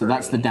 plus 3. So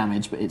that's the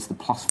damage, but it's the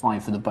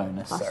 +5 for the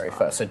bonus. Plus Sorry, 5.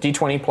 first. So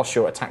D20 plus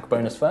your attack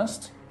bonus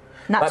first.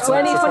 Nat That's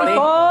 20, a natural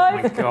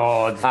 25.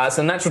 God.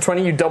 So natural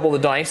 20, you double the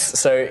dice.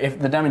 So if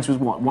the damage was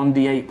what?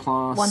 1d8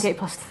 plus... 1d8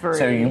 plus 3.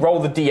 So you roll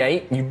the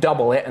d8, you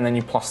double it, and then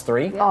you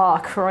 +3. Oh,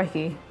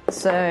 crikey.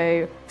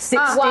 So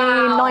 16,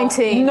 wow.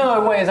 19.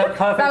 No way, is that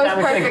perfect That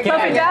was damage perfect. again?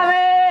 Perfect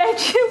damage.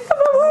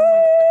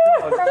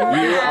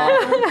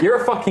 You're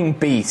a fucking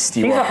beast,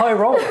 you He's a are. high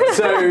roller.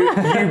 So you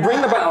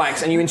bring the battle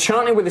axe and you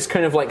enchant it with this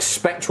kind of like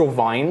spectral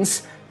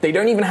vines. They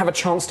don't even have a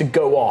chance to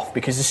go off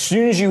because as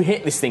soon as you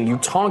hit this thing, you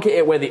target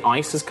it where the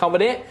ice has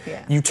covered it.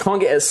 Yeah. You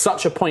target it at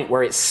such a point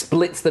where it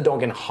splits the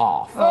dog in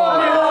half.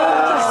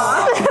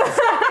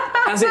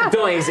 As it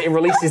dies, it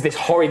releases this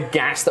horrid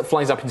gas that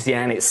flies up into the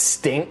air and it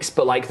stinks,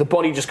 but like the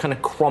body just kind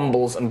of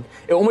crumbles and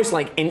it almost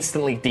like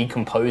instantly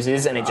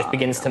decomposes and it just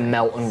begins to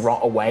melt and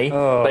rot away.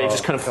 But it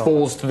just kind of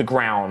falls to the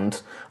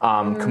ground,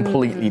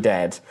 completely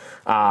dead.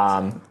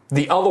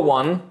 The other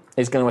one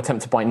is going to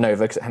attempt to bite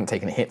Nova because it hadn't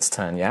taken a hit's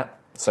turn yet.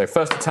 So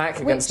first attack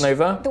against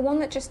Nova. The one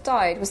that just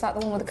died, was that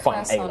the one with the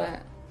Fighting curse on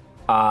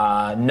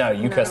Ayla. it? No,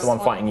 you curse the one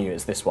this one. fighting you.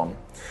 It's this one.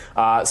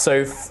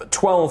 So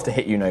 12 to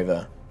hit you,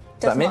 Nova.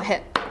 Does that not mean?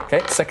 hit.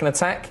 Okay, second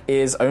attack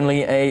is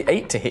only a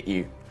 8 to hit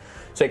you.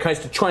 So it kind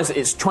of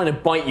it's trying to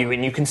bite you,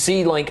 and you can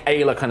see like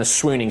Ayla kind of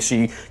swooning.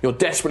 So you're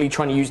desperately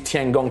trying to use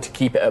Tiangong to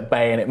keep it at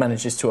bay, and it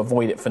manages to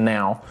avoid it for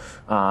now.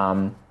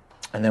 And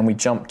then we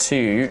jump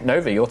to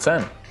Nova. Your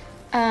turn.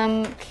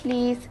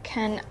 Please,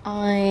 can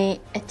I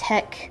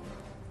attack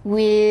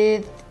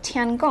with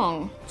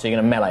Tiangong? So you're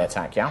going to melee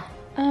attack, yeah?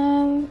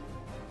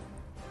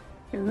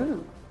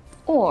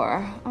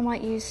 Or I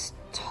might use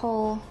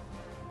Toll.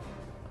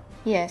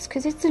 Yes,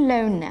 because it's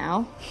alone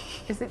now.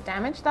 Is it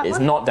damaged, that It's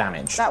one? not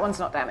damaged. That one's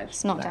not damaged.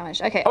 It's not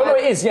damaged. Okay. Oh no,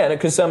 it is. Yeah,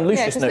 because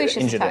Lucius, 'cause Lucius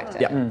injured attacked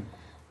it. it.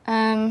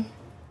 Yeah.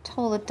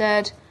 Toll the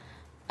Dead.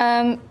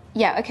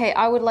 Yeah, okay,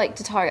 I would like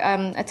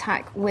to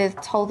attack with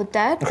Toll the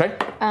Dead. Okay.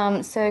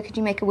 So could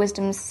you make a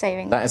wisdom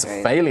saving That is a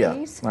throw, failure.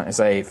 please? That is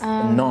a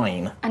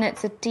 9. And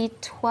it's a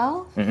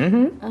D12,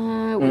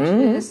 which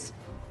is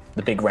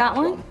The big that round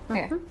one.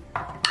 Okay.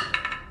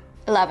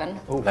 11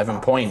 11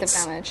 of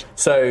points. damage.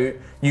 So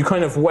you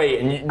kind of wait,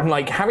 and you,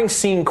 like having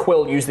seen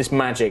Quill use this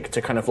magic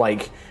to kind of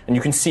like, and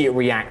you can see it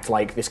react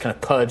like this kind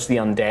of purge the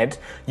undead.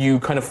 You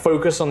kind of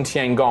focus on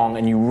Tiangong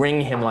and you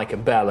ring him like a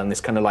bell, and this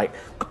kind of like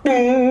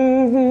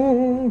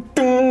ding,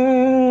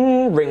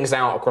 ding, rings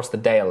out across the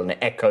dale, and it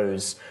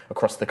echoes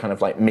across the kind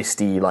of like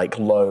misty, like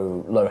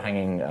low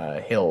hanging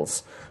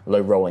hills. Low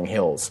rolling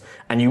hills,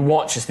 and you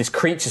watch as this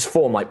creature's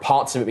form, like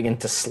parts of it begin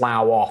to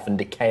slough off and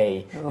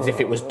decay as if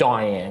it was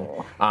dying,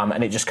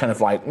 and it just kind of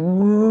like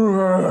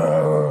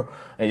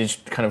it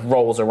just kind of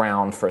rolls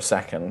around for a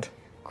second.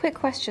 Quick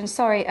question,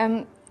 sorry.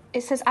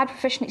 It says add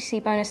proficiency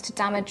bonus to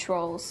damage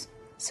rolls.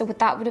 So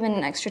would have been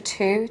an extra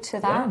 2 to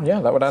that? Yeah,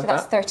 that would add So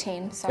that's that.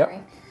 13, sorry.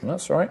 Yep,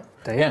 that's right.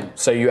 Damn.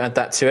 So you add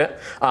that to it.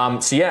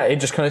 So yeah, it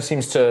just kind of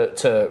seems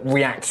to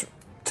react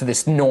to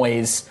this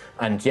noise,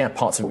 and yeah,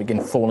 parts of it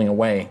begin falling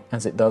away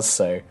as it does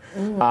so.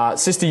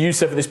 Sister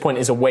Yusuf at this point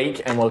is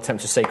awake and will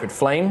attempt a Sacred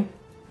Flame,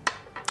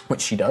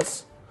 which she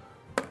does,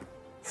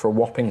 for a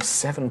whopping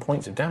 7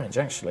 points of damage,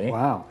 actually.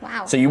 Wow.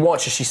 Wow. So you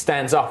watch as she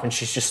stands up and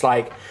she's just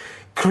like,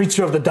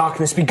 "Creature of the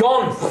darkness, be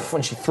gone!"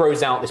 And she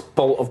throws out this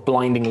bolt of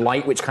blinding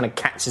light, which kind of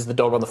catches the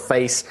dog on the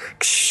face,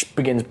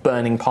 begins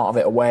burning part of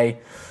it away.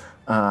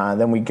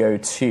 Then we go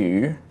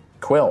to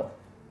Quill.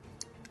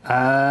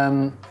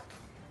 I'll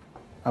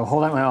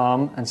hold out my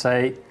arm and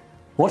say,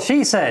 "What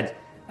she said,"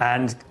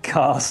 and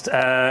cast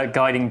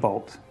Guiding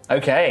Bolt.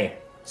 Okay.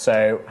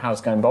 So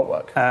how's Guiding Bolt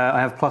work? I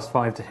have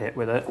 +5 to hit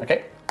with it.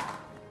 Okay.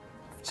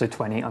 So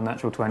 20,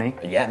 unnatural 20.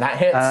 Yeah, that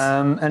hits.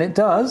 And it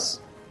does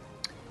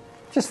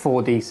just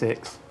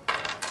 4d6.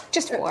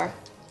 Just 4.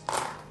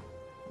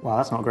 Wow,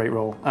 that's not a great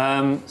roll.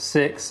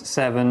 6,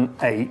 7,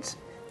 8,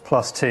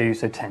 +2,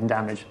 so 10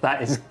 damage.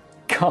 That is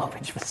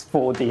garbage for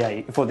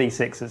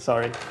 4d6s,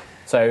 sorry.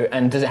 So,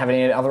 and does it have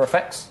any other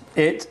effects?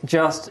 It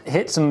just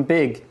hits them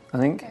big, I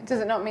think. Does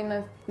it not mean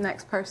the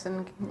next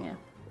person?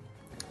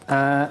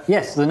 Yeah.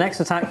 Yes, the next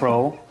attack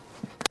roll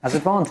has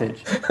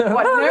advantage.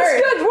 What nerd?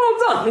 Good, well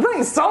done.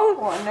 Thanks, Tom.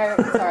 What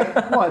nerd? Sorry.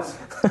 What?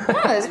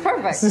 Oh, it's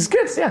perfect. This is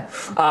good,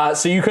 yeah.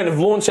 So you kind of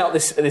launch out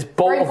this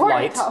bolt Very of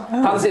light. important,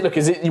 Tom. How does it look?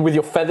 Is it with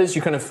your feathers?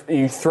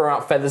 You throw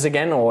out feathers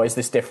again, or is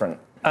this different?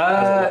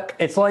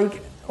 It's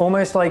like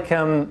almost like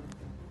a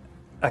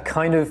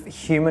kind of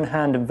human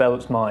hand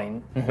envelops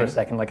mine for a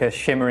second, like a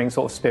shimmering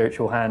sort of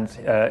spiritual hand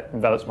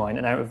envelops mine,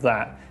 and out of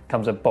that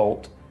comes a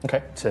bolt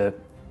to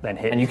then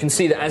hit. And you can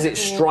see that as it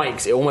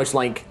strikes, it almost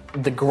like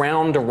the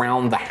ground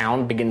around the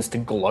hound begins to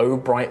glow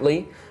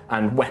brightly,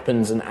 and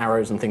weapons and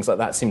arrows and things like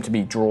that seem to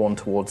be drawn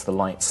towards the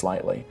light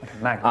slightly.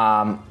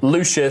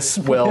 Lucius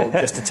will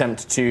just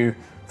attempt to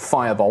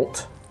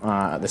firebolt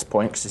at this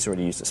point, because he's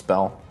already used a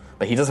spell.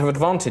 But he does have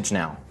advantage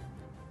now,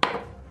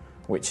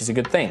 which is a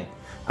good thing.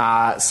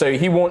 So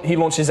he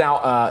launches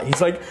out,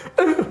 he's like,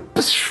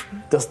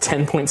 does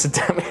 10 points of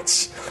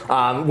damage,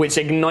 which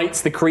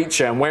ignites the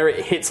creature, and where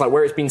it hits, like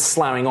where it's been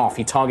sloughing off,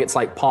 he targets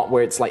like part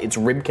where it's like its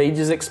rib cage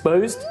is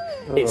exposed.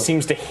 It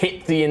seems to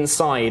hit the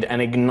inside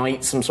and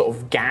ignite some sort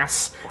of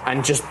gas,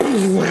 and just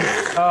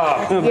the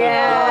dog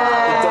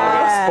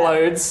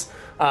explodes.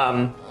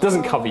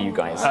 Doesn't cover you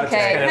guys.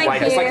 Okay,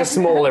 thank it's you. like a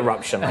small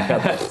eruption.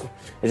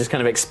 It just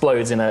kind of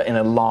explodes in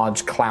a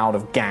large cloud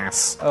of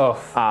gas.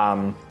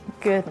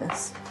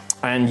 Goodness.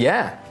 And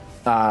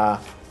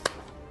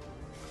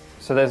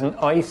so there's an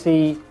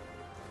icy,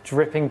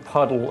 dripping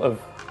puddle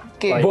of.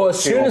 Like, well,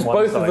 as soon as on one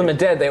both of them side. are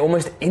dead, they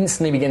almost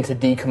instantly begin to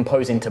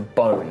decompose into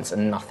bones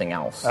and nothing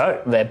else.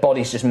 Oh. Their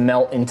bodies just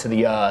melt into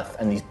the earth,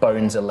 and these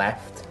bones are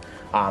left.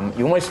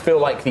 You almost feel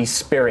like these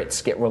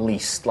spirits get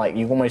released. Like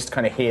you almost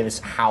kind of hear this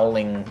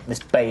howling, this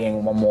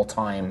baying one more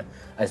time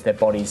as their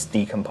bodies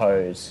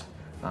decompose.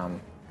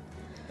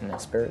 And their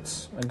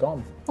spirits are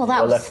gone. Well, that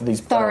You're was left with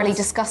these thoroughly bones.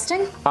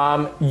 disgusting.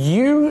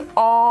 You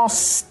are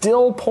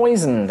still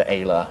poisoned,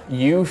 Ayla.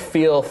 You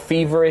feel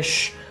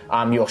feverish.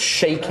 You're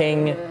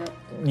shaking.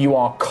 You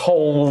are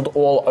cold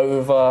all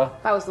over.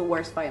 That was the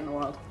worst fight in the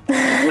world.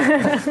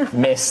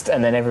 Missed,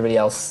 and then everybody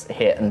else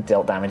hit and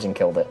dealt damage and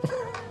killed it.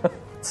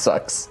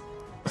 Sucks.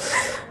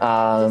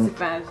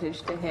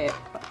 Disadvantage to hit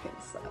fucking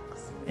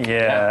sucks.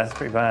 Yeah, that's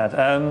pretty bad.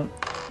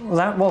 Well,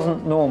 that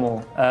wasn't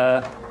normal.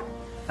 I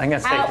think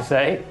that's safe to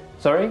say.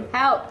 Sorry?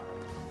 Help!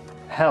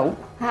 Help?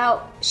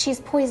 Help! She's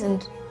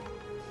poisoned.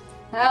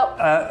 Help!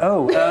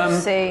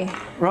 See.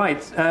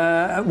 Right.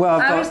 Well,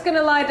 I've I'm got... just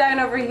gonna lie down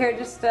over here.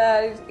 Just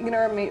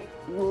ignore me.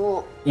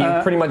 You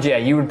pretty much,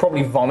 you would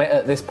probably vomit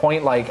at this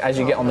point, like as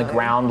you get on the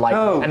ground, like,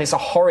 and it's a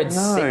horrid,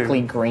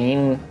 sickly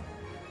green.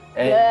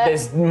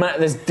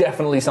 There's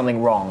definitely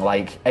something wrong.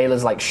 Like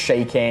Ayla's like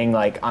shaking,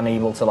 like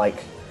unable to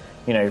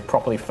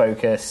properly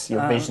focus.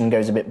 Your vision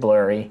goes a bit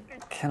blurry.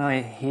 Can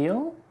I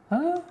heal?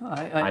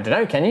 I don't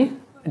know. Can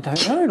you? I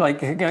don't know.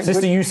 Like,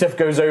 Sister Yusuf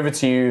goes over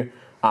to you.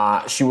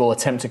 She will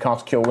attempt to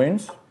cast Cure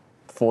Wounds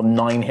for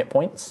 9 hit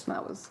points.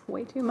 That was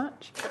way too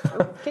much.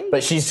 Okay.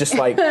 But she's just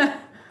like,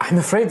 I'm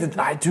afraid that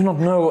I do not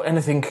know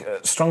anything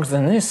stronger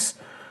than this.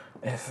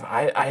 If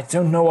I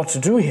don't know what to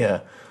do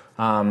here.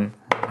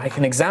 I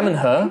can examine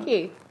her. Thank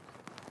you.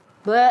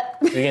 But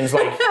Begins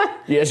like,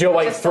 as you're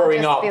like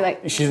throwing up, be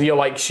like- she's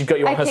got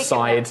you on I her take it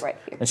side, up right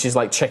here. and she's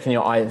like checking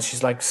your eyes.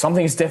 She's like,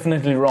 something is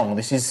definitely wrong.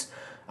 This is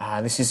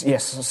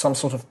yes, some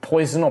sort of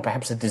poison or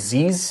perhaps a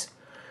disease.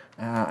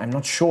 I'm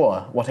not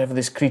sure. Whatever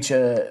this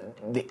creature,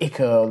 the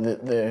ichor,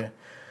 the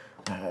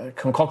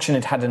concoction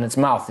it had in its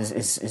mouth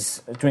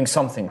is doing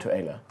something to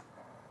Ayla.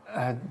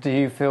 do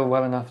you feel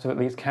well enough to at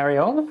least carry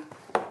on?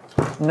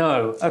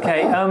 No.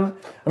 Okay. I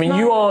mean,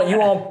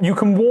 you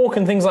can walk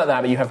and things like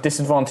that, but you have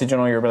disadvantage on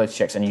all your ability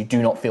checks, and you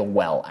do not feel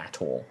well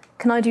at all.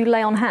 Can I do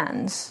lay on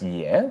hands?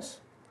 Yes.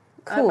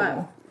 Cool.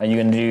 Are you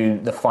going to do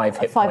the 5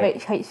 hit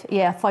points?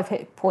 5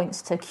 hit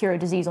points to cure a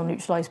disease or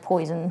neutralise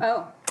poison.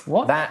 oh,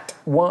 What? That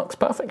works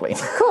perfectly.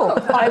 Cool.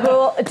 I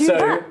will do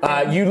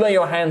that. So you lay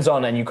your hands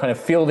on and you kind of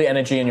feel the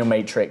energy in your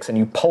matrix and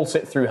you pulse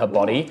it through her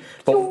body.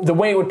 But the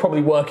way it would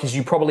probably work is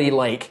you probably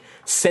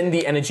send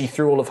the energy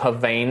through all of her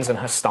veins and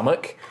her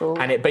stomach,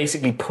 and it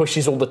basically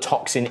pushes all the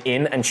toxin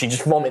in, and she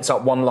just vomits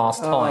up one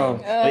last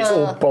time. And it's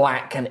all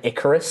black and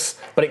ichorous,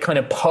 but it kind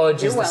of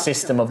purges the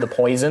system of the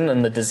poison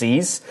and the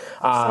disease.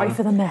 Sorry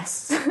for the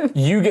mess.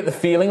 You get the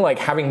feeling, like,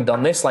 having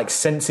done this, like,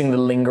 sensing the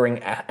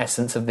lingering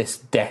essence of this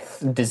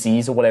death,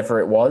 disease, or whatever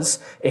it was.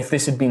 If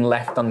this had been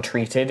left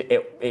untreated,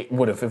 it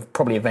would have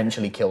probably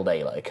eventually killed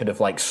Ayla. It could have,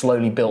 like,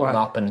 slowly built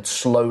up and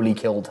slowly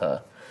killed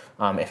her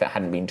if it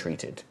hadn't been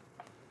treated.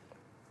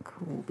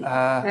 Cool.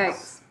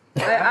 Thanks.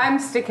 I'm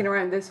sticking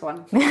around this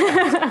one.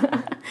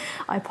 I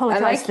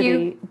apologise like for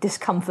you. the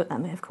discomfort that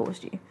may have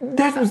caused you.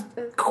 That was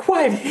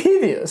quite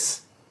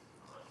hideous.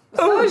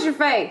 So was your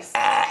face. He's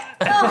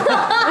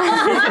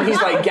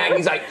like gagging.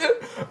 He's like,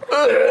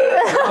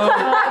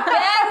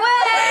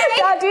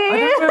 I don't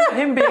remember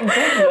him being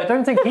poisoned. I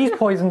don't think he's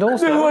poisoned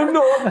also. no, I'm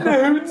not.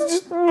 No, it's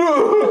just.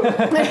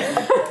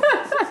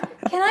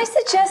 Can I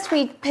suggest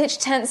we pitch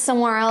tents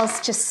somewhere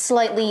else, just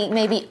slightly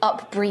maybe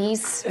up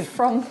breeze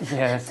from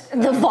Yes.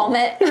 the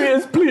vomit?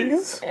 Yes,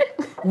 please.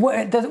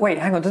 Wait,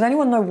 hang on. Does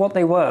anyone know what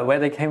they were, where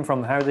they came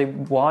from,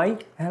 why?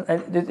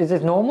 Is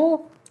this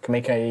normal? Can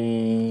make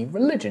a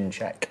religion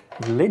check.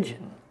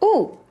 Religion?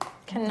 Ooh,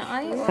 can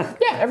I?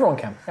 Yeah, everyone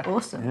can. Yeah.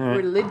 Awesome.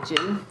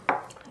 Religion.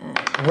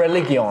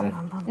 Religion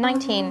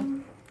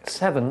 19.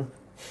 7.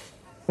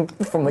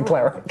 from the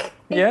cleric.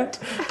 Yeah?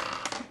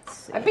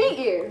 I beat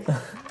you.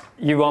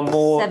 You are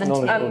more 17.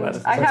 knowledgeable about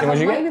this. I have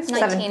what'd a you get? minus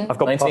 19. I've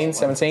got 19, +1.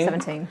 17?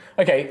 17.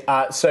 Okay,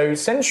 so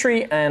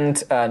Sentry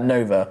and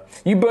Nova,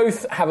 you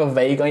both have a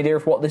vague idea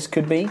of what this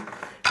could be.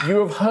 You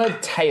have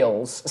heard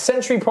tales.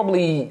 Sentry,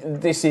 probably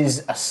this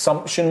is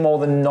assumption more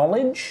than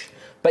knowledge.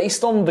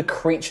 Based on the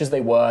creatures they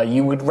were,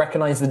 you would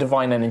recognize the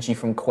divine energy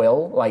from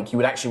Quill. Like, you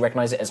would actually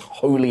recognize it as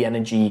holy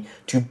energy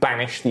to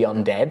banish the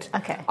undead.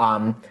 Okay.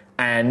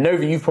 And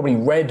Nova, you've probably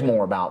read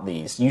more about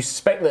these. You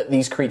suspect that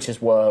these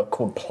creatures were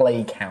called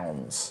plague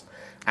hounds.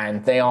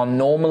 And they are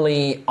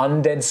normally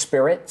undead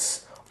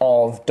spirits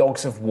of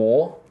dogs of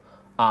war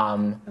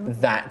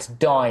that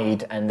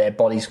died and their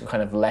bodies were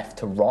kind of left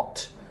to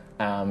rot.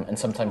 And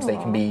sometimes they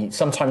can be.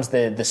 Sometimes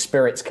the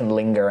spirits can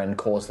linger and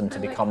cause them to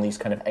become these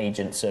kind of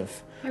agents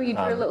of. How you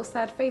drew a little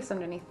sad face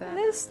underneath that.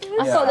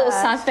 I've got a little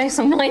sad face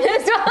on mine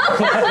as well.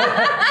 We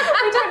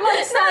don't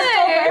like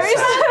sad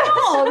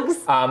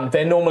dogs.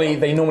 They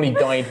normally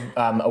died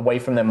away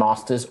from their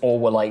masters, or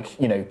were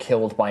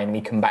killed by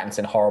enemy combatants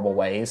in horrible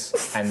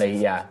ways, and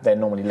they're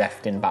normally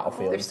left in They're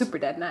battlefields. super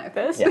dead now.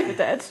 They're super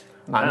dead.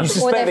 You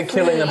suspect that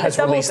killing them has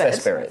Double released their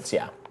dead. spirits.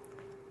 Yeah.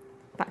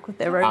 Back with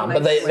their own.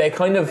 But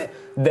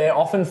they're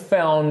often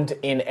found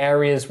in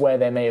areas where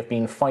there may have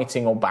been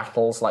fighting or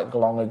battles like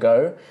long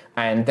ago,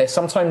 and they're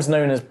sometimes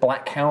known as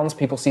black hounds.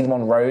 People see them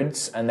on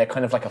roads, and they're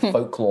kind of like a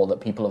folklore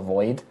that people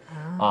avoid.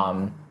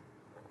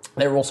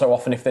 They're also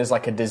often, if there's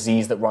like a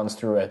disease that runs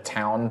through a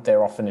town,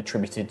 they're often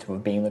attributed to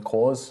being the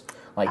cause.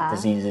 Like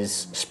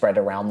diseases spread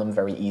around them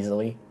very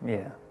easily.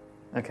 Yeah.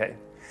 Okay.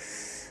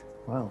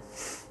 Well.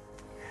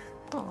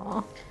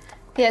 Aww.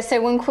 Yeah,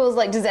 so when Quill's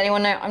like, does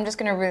anyone know? I'm just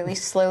going to really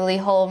slowly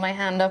hold my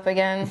hand up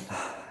again.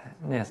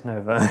 Yes,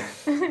 Nova.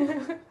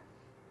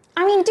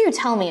 I mean, do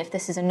tell me if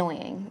this is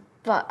annoying.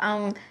 But,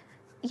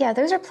 yeah,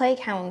 those are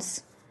plague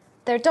hounds.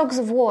 They're dogs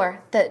of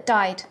war that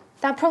died.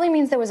 That probably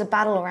means there was a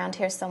battle around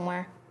here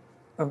somewhere.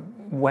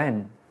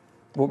 When?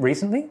 What,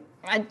 recently?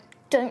 I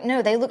don't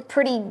know. They look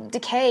pretty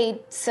decayed,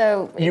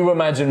 so... You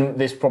imagine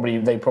they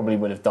probably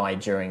would have died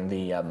during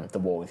the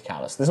war with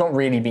Callus. There's not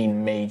really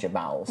been major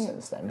battles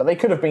since then, but they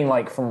could have been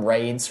like from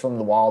raids from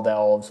the Wild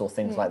Elves or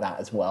things like that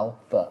as well.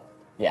 But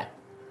yeah,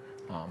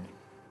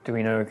 Do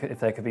we know if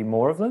there could be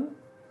more of them?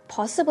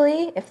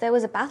 Possibly, if there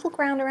was a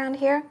battleground around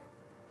here.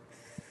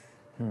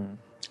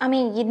 I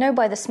mean, you'd know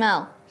by the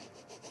smell.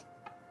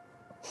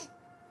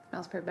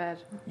 Smells pretty bad.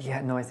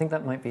 Yeah, no, I think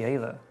that might be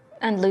Ayla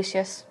And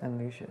Lucius. and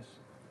Lucius.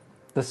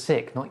 The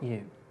sick, not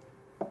you.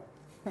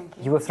 Thank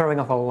you. You were throwing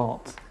up a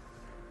lot.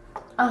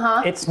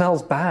 Uh-huh. It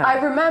smells bad. I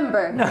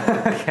remember.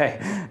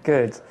 Okay,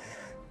 good.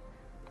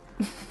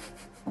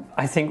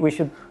 I think we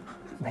should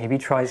maybe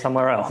try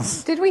somewhere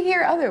else. Did we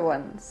hear other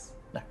ones?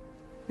 No.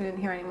 We didn't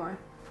hear any more.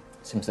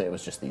 seems that it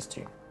was just these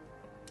two.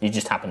 You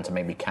just happened to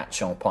maybe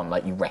catch upon,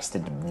 like you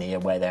rested near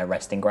where their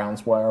resting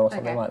grounds were or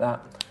something like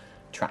that.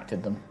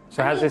 Attracted them.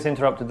 So has this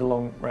interrupted the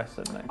long rest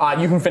at night?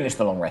 You can finish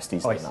the long rest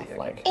easily enough. Okay.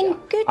 Like, In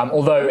good...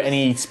 although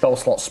any spell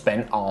slots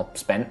spent are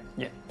spent,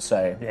 Yeah.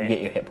 so you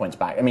get your hit points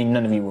back. I mean,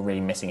 none of you were really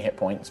missing hit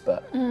points,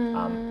 but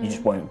you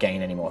just won't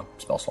gain any more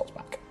spell slots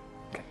back.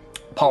 Okay.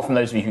 Apart from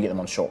those of you who get them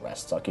on short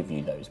rests, I'll give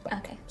you those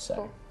back. Okay, So,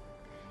 cool.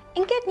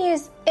 In good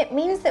news, it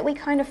means that we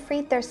kind of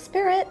freed their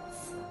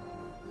spirits.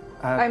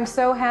 I'm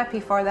so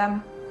happy for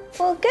them.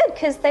 Well, good,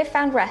 because they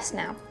found rest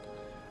now.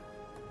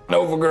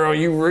 Nova girl,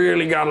 you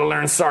really got to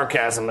learn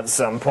sarcasm at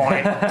some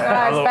point. It's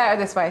better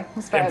this way.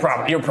 It's better this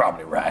way. You're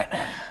probably right.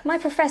 My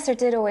professor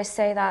did always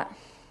say that.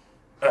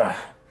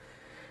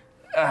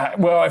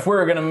 Well, if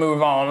we're gonna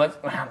move on,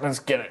 let's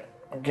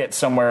get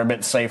somewhere a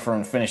bit safer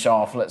and finish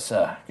off. Let's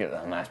get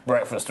a nice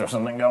breakfast or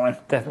something going.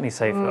 Definitely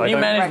safer. You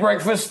manage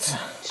breakfast?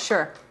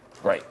 Sure.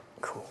 Right.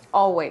 Cool.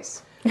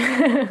 Always. In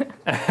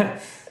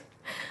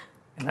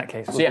that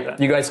case, we'll So do yeah, that.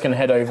 you guys can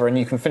head over and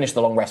you can finish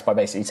the long rest by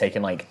basically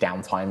taking like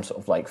downtime,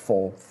 sort of like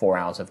four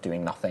hours of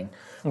doing nothing.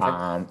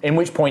 Okay. In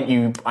which point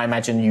I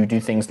imagine you do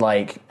things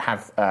like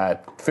have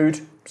food,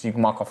 so you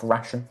can mark off a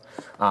ration.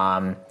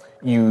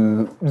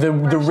 The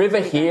river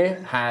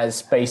here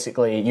has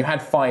basically, you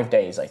had 5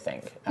 days, I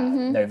think.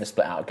 Nova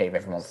split out, gave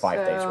everyone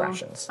 5 days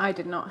rations. I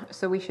did not.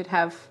 So we should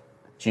have.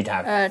 So you'd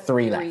have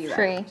 3 left.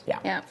 3.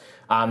 Yeah.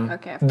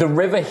 Okay. The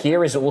river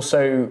here is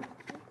also,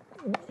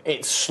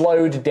 it's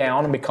slowed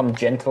down and become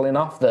gentle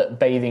enough that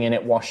bathing in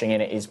it, washing in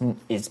it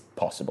is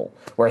possible.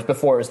 Whereas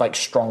before it was like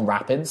strong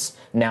rapids,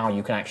 now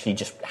you can actually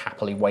just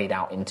happily wade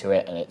out into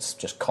it and it's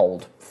just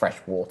cold, fresh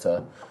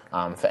water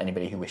for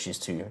anybody who wishes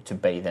to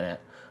bathe in it.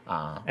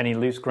 Any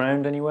loose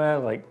ground anywhere,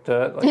 like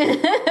dirt? Like,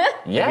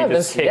 Yeah,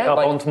 just kick up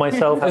like, onto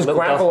myself. there's have a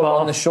little gravel dust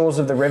along the bath. shores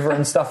of the river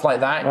and stuff like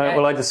that. Right,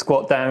 well, I just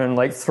squat down and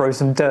like throw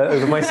some dirt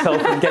over myself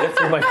and get it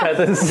through my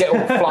feathers. Get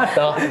all fluffed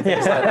up and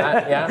things like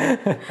that.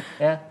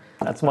 Yeah.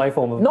 That's my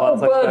form of Not all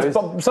bath, I birds,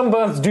 suppose. but some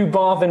birds do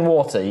bath in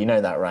water. You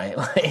know that, right?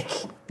 Like,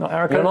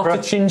 Not you're not a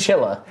Aerois.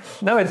 chinchilla.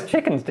 No, it's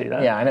chickens do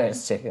that. Yeah, I know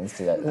it's chickens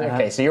do that.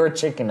 Okay, so you're a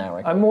chicken now,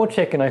 right? I'm more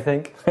chicken, I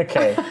think.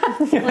 Okay.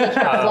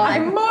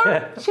 I'm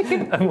more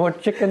chicken. I'm more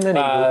chicken than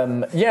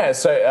eagle. Yeah,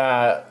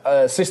 so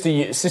Sister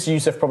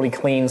Yusuf probably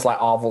cleans like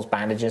Arvel's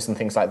bandages and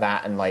things like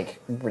that and like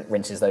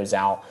rinses those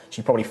out.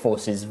 She probably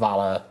forces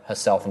Vala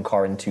herself and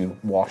Corin to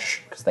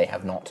wash because they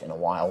have not in a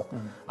while.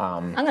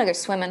 I'm going to go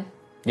swimming.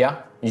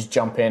 Yeah, you just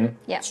jump in,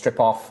 Yeah. strip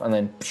off, and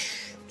then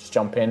just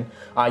jump in.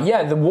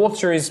 Yeah, the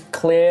water is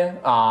clear.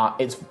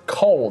 It's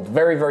cold,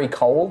 very, very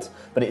cold,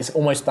 but it's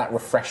almost that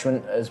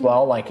refreshment as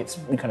well. Like it's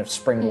kind of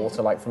spring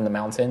water, like from the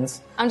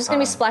mountains. I'm just going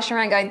to be splashing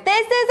around going,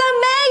 this is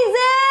amazing!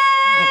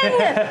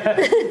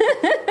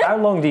 How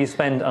long do you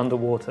spend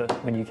underwater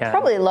when you can?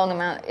 Probably a long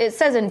amount. It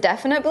says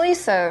indefinitely,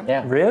 so...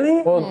 Yeah.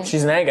 Really? Well,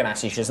 she's an air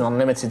ganassi. She has an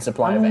unlimited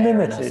supply of air in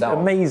Unlimited. herself.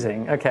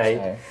 Amazing.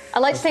 Okay. I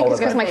like to think it's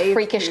because my Hold it.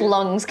 freakish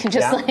lungs can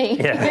just Yeah. like...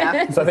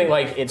 Yeah. So I think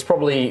like it's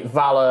probably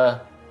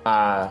Vala,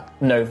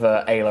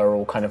 Nova, Ayla are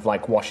all kind of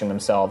like washing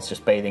themselves,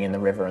 just bathing in the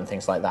river and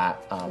things like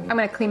that. I'm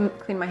gonna clean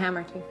my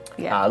hammer too.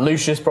 Yeah.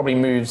 Lucius probably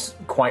moves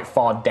quite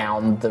far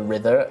down the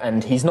river,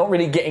 and he's not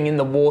really getting in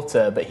the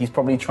water, but he's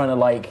probably trying to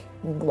like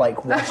wash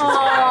his hair.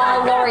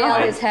 Oh, L'Oreal,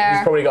 his He's hair.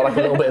 probably got like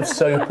a little bit of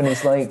soap, and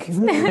he's like,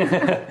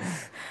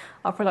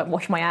 I'll probably like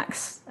wash my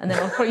axe, and then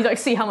I'll probably like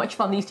see how much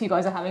fun these two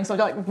guys are having. So I'll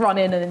like run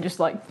in and then just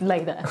like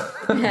lay there.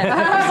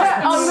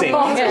 sink.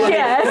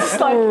 Yeah, it's just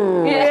like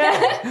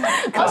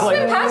I'll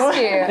swim past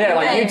you. Yeah,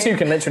 like you two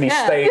can literally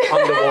stay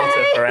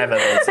underwater forever.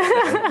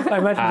 Basically. I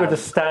imagine you're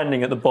just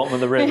standing at the bottom of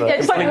the river.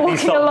 it's like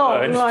completely walking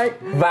along, submerged.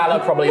 like Vala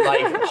probably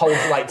like holds,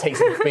 like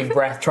takes a big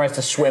breath, tries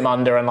to swim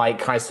under, and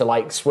like tries to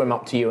like swim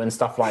up to you and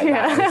stuff like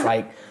that. And it's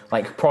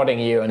like prodding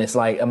you, and it's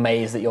like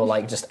amazed that you're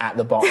like just at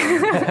the bottom.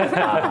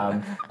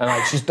 And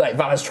like she's like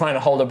Vala's trying to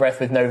hold her breath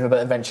with Nova,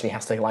 but eventually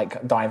has to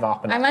like dive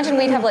up. And I imagine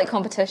we'd have like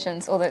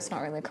competitions, although it's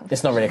not really a competition.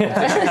 it's not really a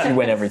competition if you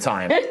win every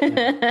time.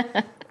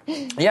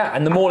 Yeah,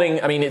 and the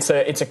morning, I mean, it's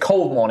a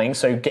cold morning,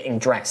 so getting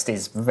dressed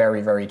is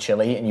very, very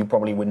chilly, and you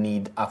probably would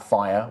need a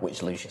fire,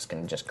 which Lucius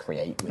can just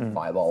create with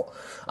Firebolt,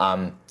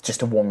 just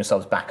to warm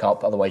yourselves back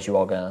up. Otherwise, you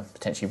are going to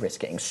potentially risk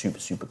getting super,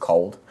 super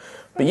cold.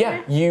 But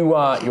yeah,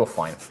 you're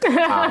fine.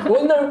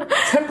 Well, no,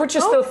 temperature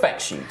still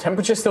affects you.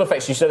 Temperature still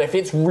affects you. So if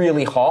it's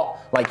really hot,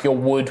 like your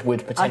wood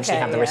would potentially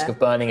Okay, have the yeah. risk of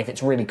burning. If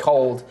it's really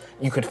cold,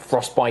 you could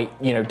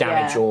frostbite,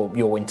 damage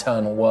your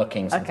internal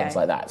workings and things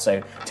like that.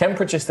 So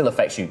temperature still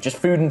affects you. Just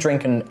food and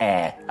drink and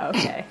air.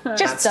 Okay.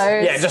 Just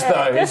those. Yeah, just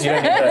those. You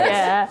don't need those.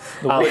 Yeah.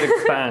 The wood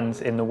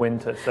expands in the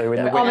winter, so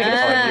in the oh my winter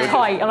god, time, it's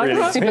tight. I'm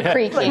like, Super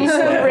creaky.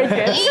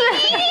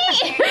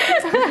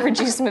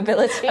 Reduce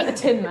mobility. the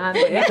Tin Man,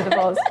 but into the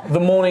bars. The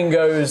morning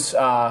goes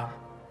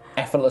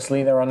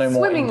effortlessly. There are no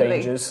more Swimmingly.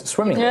 dangers.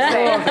 Swimmingly.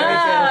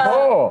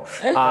 Oh.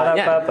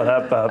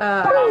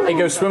 Yeah. It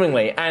goes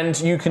swimmingly, and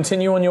you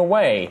continue on your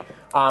way.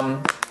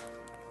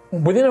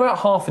 Within about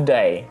half a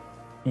day,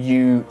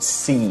 you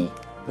see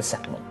the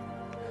settlement.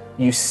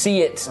 You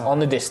see it on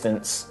the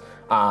distance,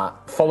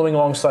 following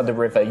alongside the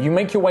river. You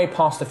make your way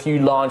past a few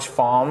large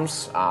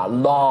farms,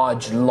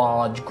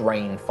 large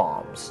grain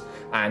farms.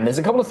 And there's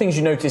a couple of things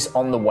you notice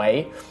on the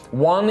way.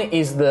 One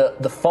is the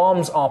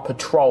farms are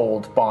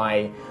patrolled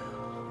by...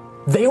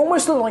 They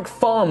almost look like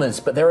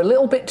farmers, but they're a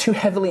little bit too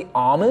heavily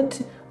armored.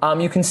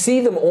 You can see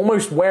them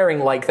almost wearing,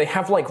 like, they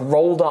have, like,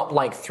 rolled up,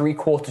 like,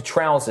 three-quarter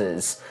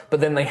trousers, but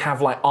then they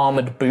have, like,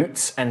 armored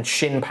boots and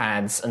shin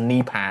pads and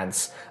knee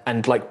pads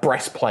and, like,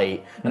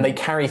 breastplate, and they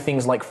carry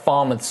things like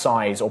farmer's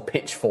size or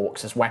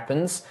pitchforks as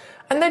weapons.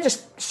 And they're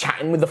just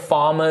chatting with the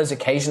farmers,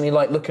 occasionally,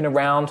 like, looking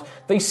around.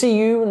 They see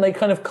you, and they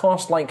kind of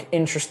cast, like,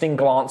 interesting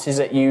glances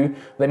at you.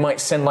 They might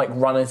send, like,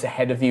 runners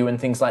ahead of you and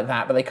things like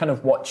that, but they kind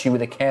of watch you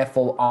with a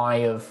careful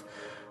eye of...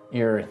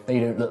 they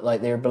don't look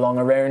like they belong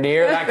around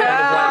here. That kind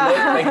of like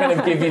look. They kind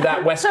of give you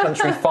that West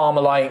Country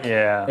farmer like.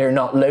 Yeah. They're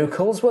not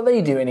locals. What are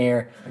they doing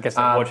here? I guess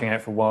they're watching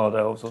out for wild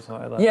elves or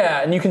something like that.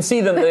 Yeah, and you can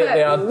see them.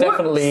 They are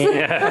definitely.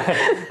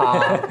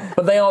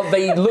 But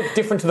they look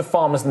different to the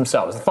farmers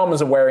themselves. The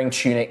farmers are wearing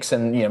tunics,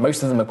 and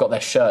most of them have got their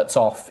shirts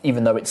off,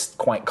 even though it's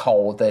quite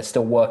cold. They're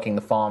still working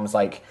the farms.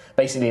 Like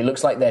basically, it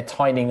looks like they're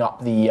tidying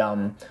up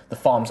the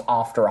farms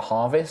after a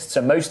harvest.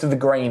 So most of the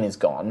grain is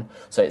gone.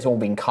 So it's all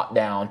been cut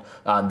down.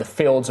 The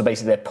fields. So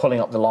basically they're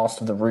pulling up the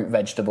last of the root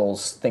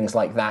vegetables, things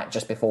like that,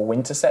 just before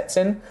winter sets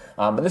in.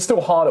 But they're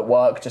still hard at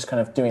work, just kind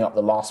of doing up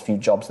the last few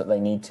jobs that they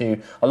need to.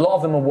 A lot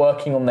of them are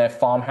working on their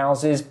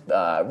farmhouses,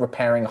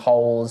 repairing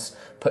holes,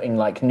 putting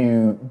like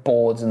new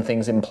boards and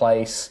things in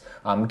place,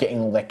 getting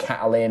all their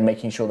cattle in,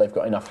 making sure they've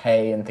got enough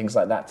hay and things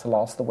like that to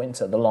last the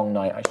winter, the long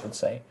night, I should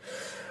say.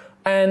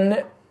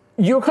 And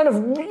you're kind of,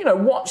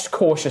 watched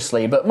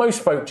cautiously, but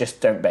most folk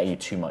just don't bear you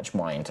too much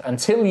mind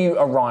until you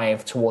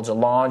arrive towards a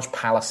large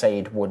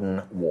palisade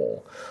wooden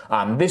wall.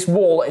 This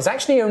wall is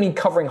actually only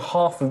covering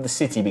half of the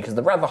city because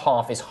the other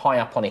half is high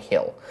up on a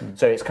hill.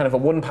 So it's kind of a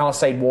wooden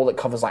palisade wall that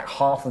covers like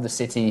half of the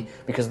city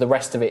because the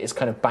rest of it is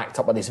kind of backed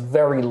up by this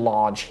very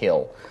large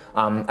hill.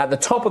 At the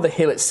top of the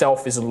hill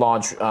itself is a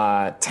large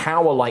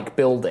tower-like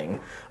building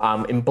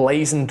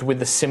emblazoned with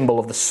the symbol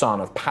of the sun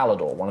of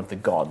Palador, one of the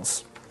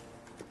gods.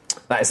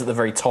 That is at the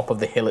very top of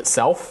the hill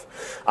itself.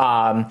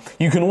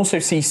 You can also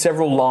see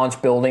several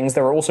large buildings.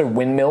 There are also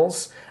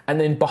windmills. And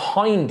then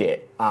behind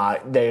it,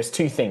 there's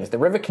two things. The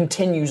river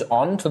continues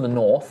on to the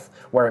north,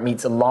 where it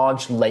meets a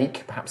large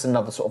lake, perhaps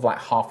another sort of like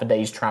half a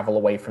day's travel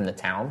away from the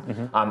town.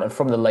 Mm-hmm. And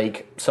from the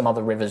lake, some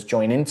other rivers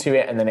join into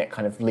it, and then it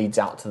kind of leads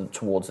out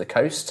towards the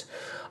coast.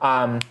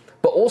 But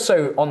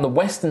also on the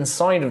western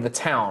side of the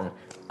town,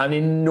 an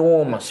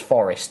enormous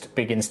forest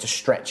begins to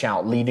stretch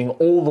out, leading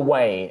all the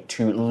way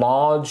to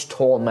large,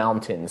 tall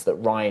mountains that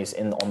rise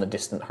on the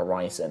distant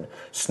horizon.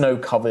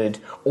 Snow-covered,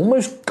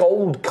 almost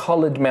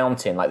gold-coloured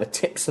mountain, like the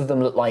tips of them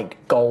look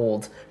like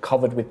gold,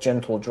 covered with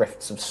gentle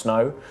drifts of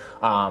snow.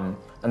 And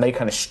they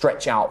kind of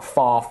stretch out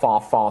far, far,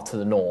 far to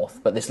the north.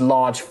 But this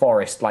large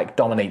forest like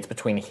dominates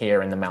between here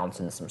and the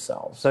mountains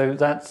themselves. So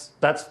that's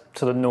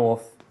to the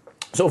north.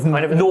 Sort of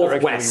kind of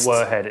northwest. We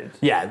were headed.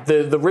 Yeah,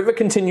 the river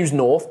continues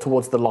north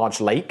towards the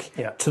large lake.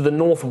 Yeah. To the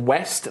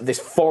northwest, this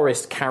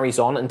forest carries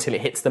on until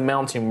it hits the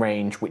mountain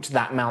range, which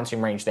that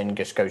mountain range then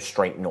just goes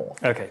straight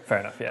north. Okay, fair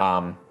enough,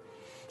 yeah.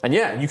 And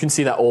yeah, you can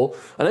see that all.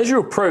 And as you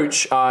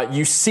approach,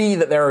 you see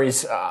that there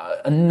is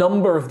a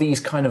number of these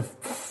kind of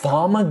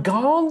farmer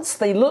guards.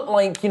 They look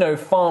like,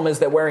 farmers.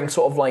 They're wearing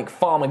sort of like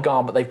farmer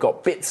garb, but they've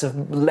got bits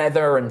of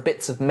leather and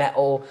bits of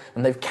metal,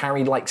 and they've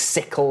carried like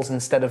sickles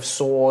instead of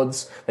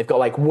swords. They've got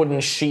like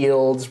wooden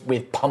shields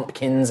with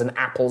pumpkins and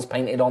apples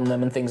painted on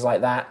them and things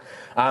like that.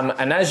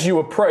 And as you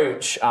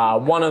approach,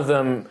 one of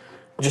them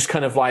just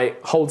kind of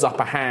like holds up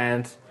a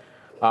hand.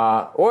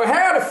 Well,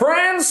 howdy,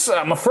 friends.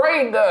 I'm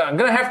afraid I'm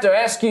going to have to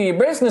ask you your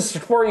business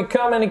before you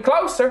come any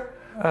closer.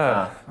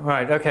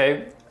 Right,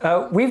 okay.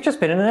 We've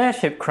just been in an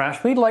airship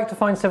crash. We'd like to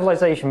find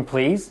civilization,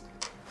 please.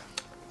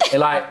 He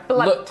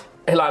looks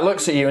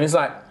at you and he's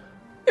like,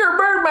 "You're a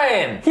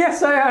birdman."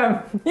 Yes, I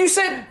am.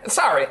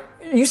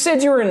 You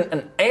said you were in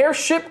an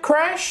airship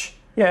crash?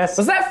 Yes.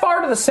 Was that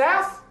far to the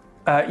south?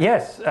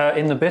 Yes,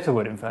 in the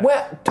Bitterwood, in fact.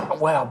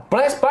 Well,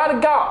 blessed by the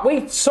God,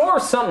 we saw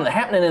something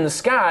happening in the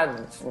sky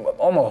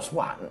almost,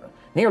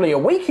 nearly a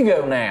week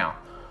ago now.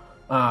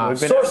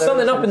 Saw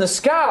something up in the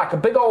sky like a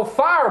big old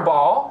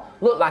fireball.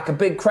 Looked like a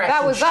big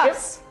crashing ship. That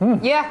was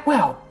us. Yeah.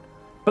 Well,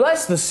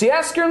 bless the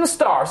Siasker and the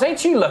stars.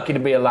 Ain't you lucky to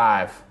be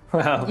alive?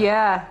 Well,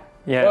 Yeah.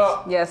 yes.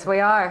 Well, Yes, we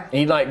are.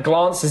 he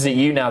glances at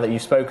you now that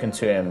you've spoken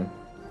to him.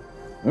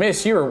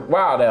 Miss, you're a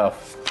wild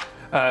elf.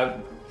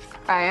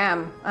 I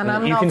am. And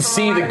I'm You not can from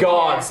see the around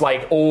guards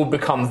here. all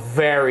become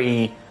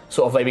very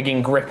they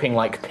begin gripping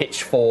like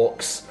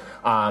pitchforks.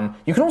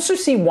 You can also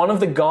see one of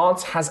the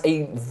guards has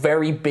a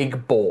very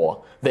big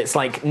boar that's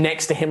like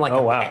next to him like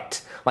a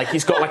pet. Like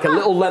he's got like a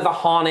little leather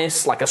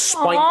harness, like a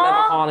spiked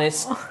leather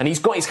harness, and he's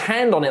got his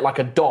hand on it like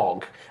a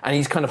dog, and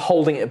he's kind of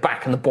holding it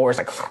back, and the boar is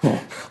like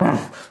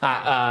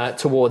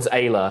towards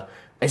Ayla.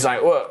 He's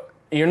like, "What?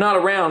 You're not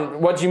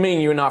around? What do you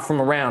mean you're not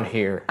from around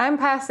here? I'm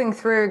passing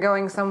through,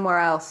 going somewhere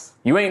else.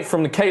 You ain't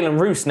from the Kalen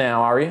Roos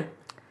now, are you?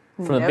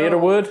 From the No.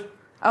 Bitterwood?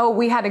 Oh,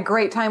 we had a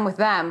great time with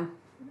them.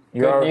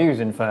 Good news,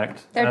 in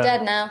fact. They're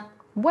dead now.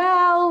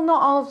 Well,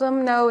 not all of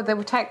them. No, they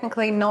were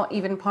technically not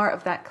even part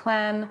of that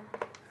clan.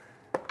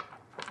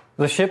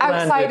 The ship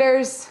landed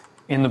Outsiders.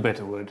 in the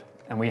Bitterwood,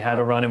 and we had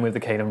a run-in with the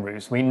Caden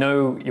Roos. We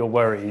know your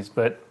worries,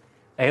 but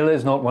Ayla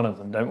is not one of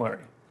them, don't worry.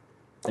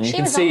 And you She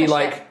can was see on the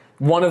like ship.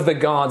 one of the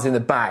guards in the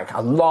back,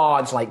 a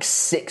large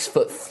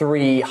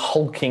 6'3"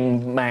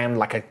 hulking man,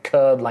 like a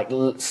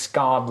curved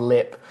scarred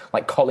lip,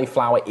 like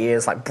cauliflower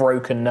ears, like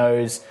broken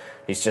nose.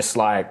 He's just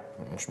like,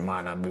 She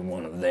might not be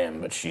one of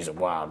them, but she's a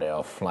wild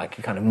elf. Like,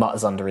 he kind of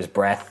mutters under his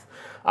breath.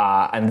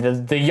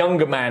 And the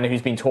younger man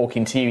who's been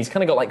talking to you, he's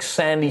kind of got like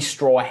sandy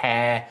straw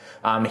hair.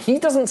 He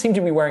doesn't seem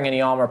to be wearing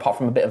any armor apart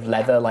from a bit of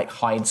leather, like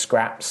hide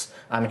scraps.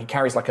 He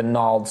carries like a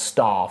gnarled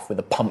staff with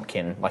a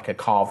pumpkin, like a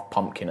carved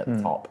pumpkin at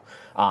the top.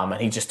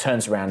 And he just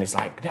turns around and he's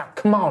like, now,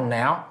 come on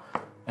now.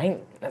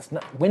 That's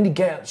not Wendy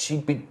Gale.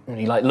 She'd be. And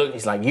he like look.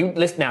 He's like, you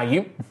listen now,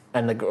 you.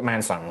 And the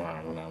man's like,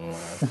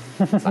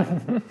 it's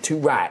like too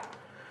right.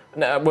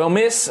 Well,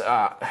 miss,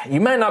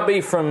 you may not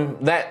be from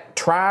that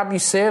tribe you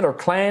said or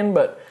clan,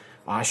 but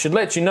I should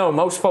let you know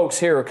most folks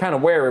here are kind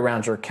of wary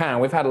around your kind.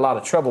 We've had a lot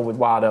of trouble with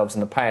wild elves in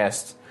the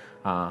past.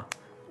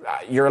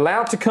 You're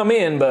allowed to come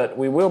in, but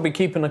we will be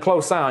keeping a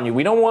close eye on you.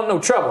 We don't want no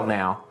trouble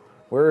now.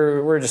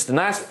 We're just a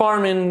nice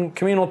farming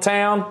communal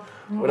town.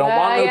 We don't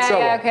want no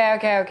trouble.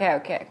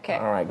 Okay.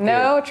 All right, good.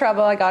 No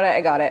trouble. I got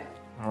it.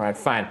 All right,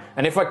 fine.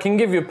 And if I can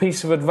give you a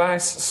piece of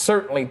advice,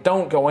 certainly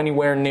don't go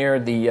anywhere near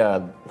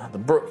the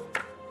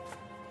brook.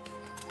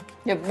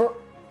 Don't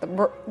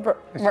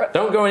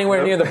go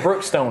anywhere near the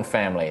Brookstone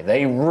family.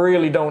 They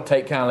really don't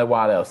take kindly to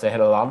wild elves. They had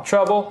a lot of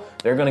trouble.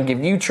 They're going to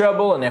give you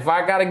trouble, and if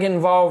I got to get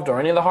involved or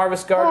any of the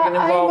Harvest Guard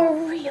get involved...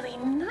 I'm a really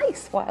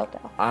nice wild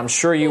elf. I'm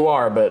sure you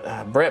are,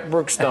 but Brett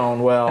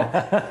Brookstone, well...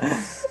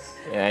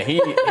 Yeah,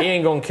 he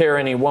ain't gonna care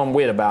any one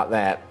whit about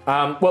that.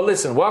 Well,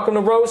 listen, welcome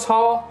to Rose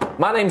Hall.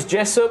 My name's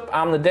Jessup.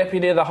 I'm the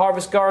deputy of the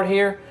Harvest Guard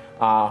here.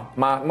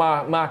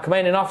 My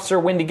commanding officer,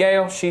 Wendy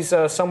Gale, she's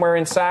somewhere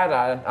inside.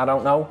 I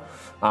don't know.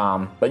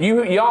 But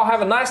y'all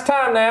have a nice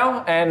time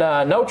now, and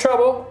no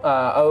trouble.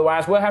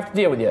 Otherwise, we'll have to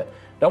deal with you.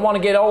 Don't want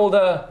to get old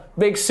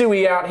Big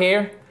Suey out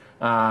here.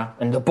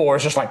 And the boar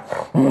is just like...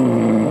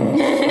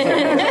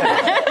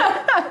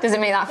 Does it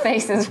make that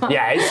face as well?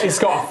 Yeah, it's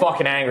got a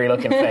fucking angry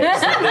looking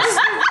face.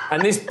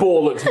 And this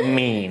boar looks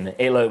mean.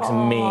 It looks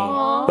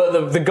mean.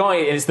 But the guy,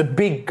 it's the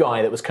big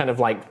guy that was kind of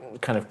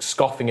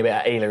scoffing a bit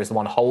at Ayla is the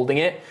one holding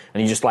it.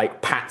 And he just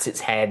like pats its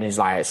head and he's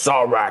like, it's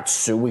all right,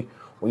 Suey.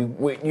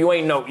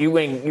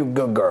 You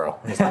good girl.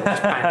 And he's like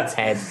just patting its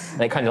head.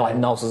 And it kind of like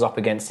nuzzles up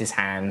against his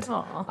hand.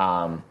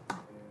 And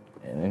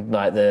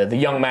like the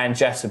young man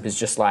Jessup is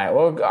just like,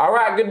 well, all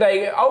right, good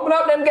day. Open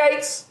up them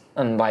gates.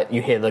 And like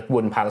you hear the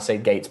wooden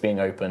palisade gates being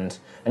opened,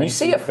 and you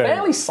see a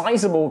fairly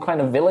sizable kind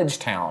of village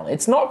town.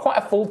 It's not quite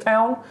a full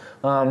town.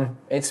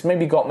 It's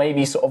maybe got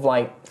sort of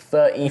like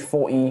 30,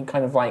 40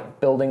 kind of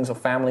like buildings or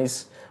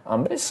families,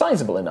 but it's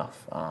sizable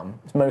enough.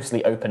 It's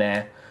mostly open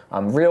air,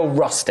 real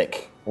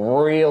rustic.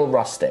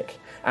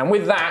 And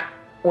with that,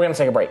 we're going to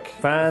take a break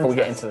before we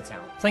get into the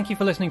town. Thank you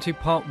for listening to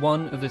part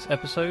 1 of this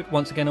episode.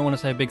 Once again, I want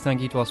to say a big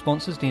thank you to our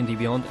sponsors, D&D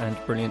Beyond and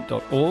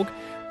Brilliant.org.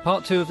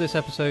 Part 2 of this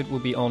episode will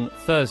be on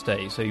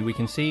Thursday, so we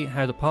can see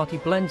how the party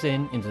blends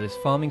into this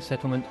farming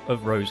settlement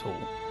of Rose Hall.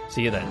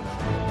 See you then.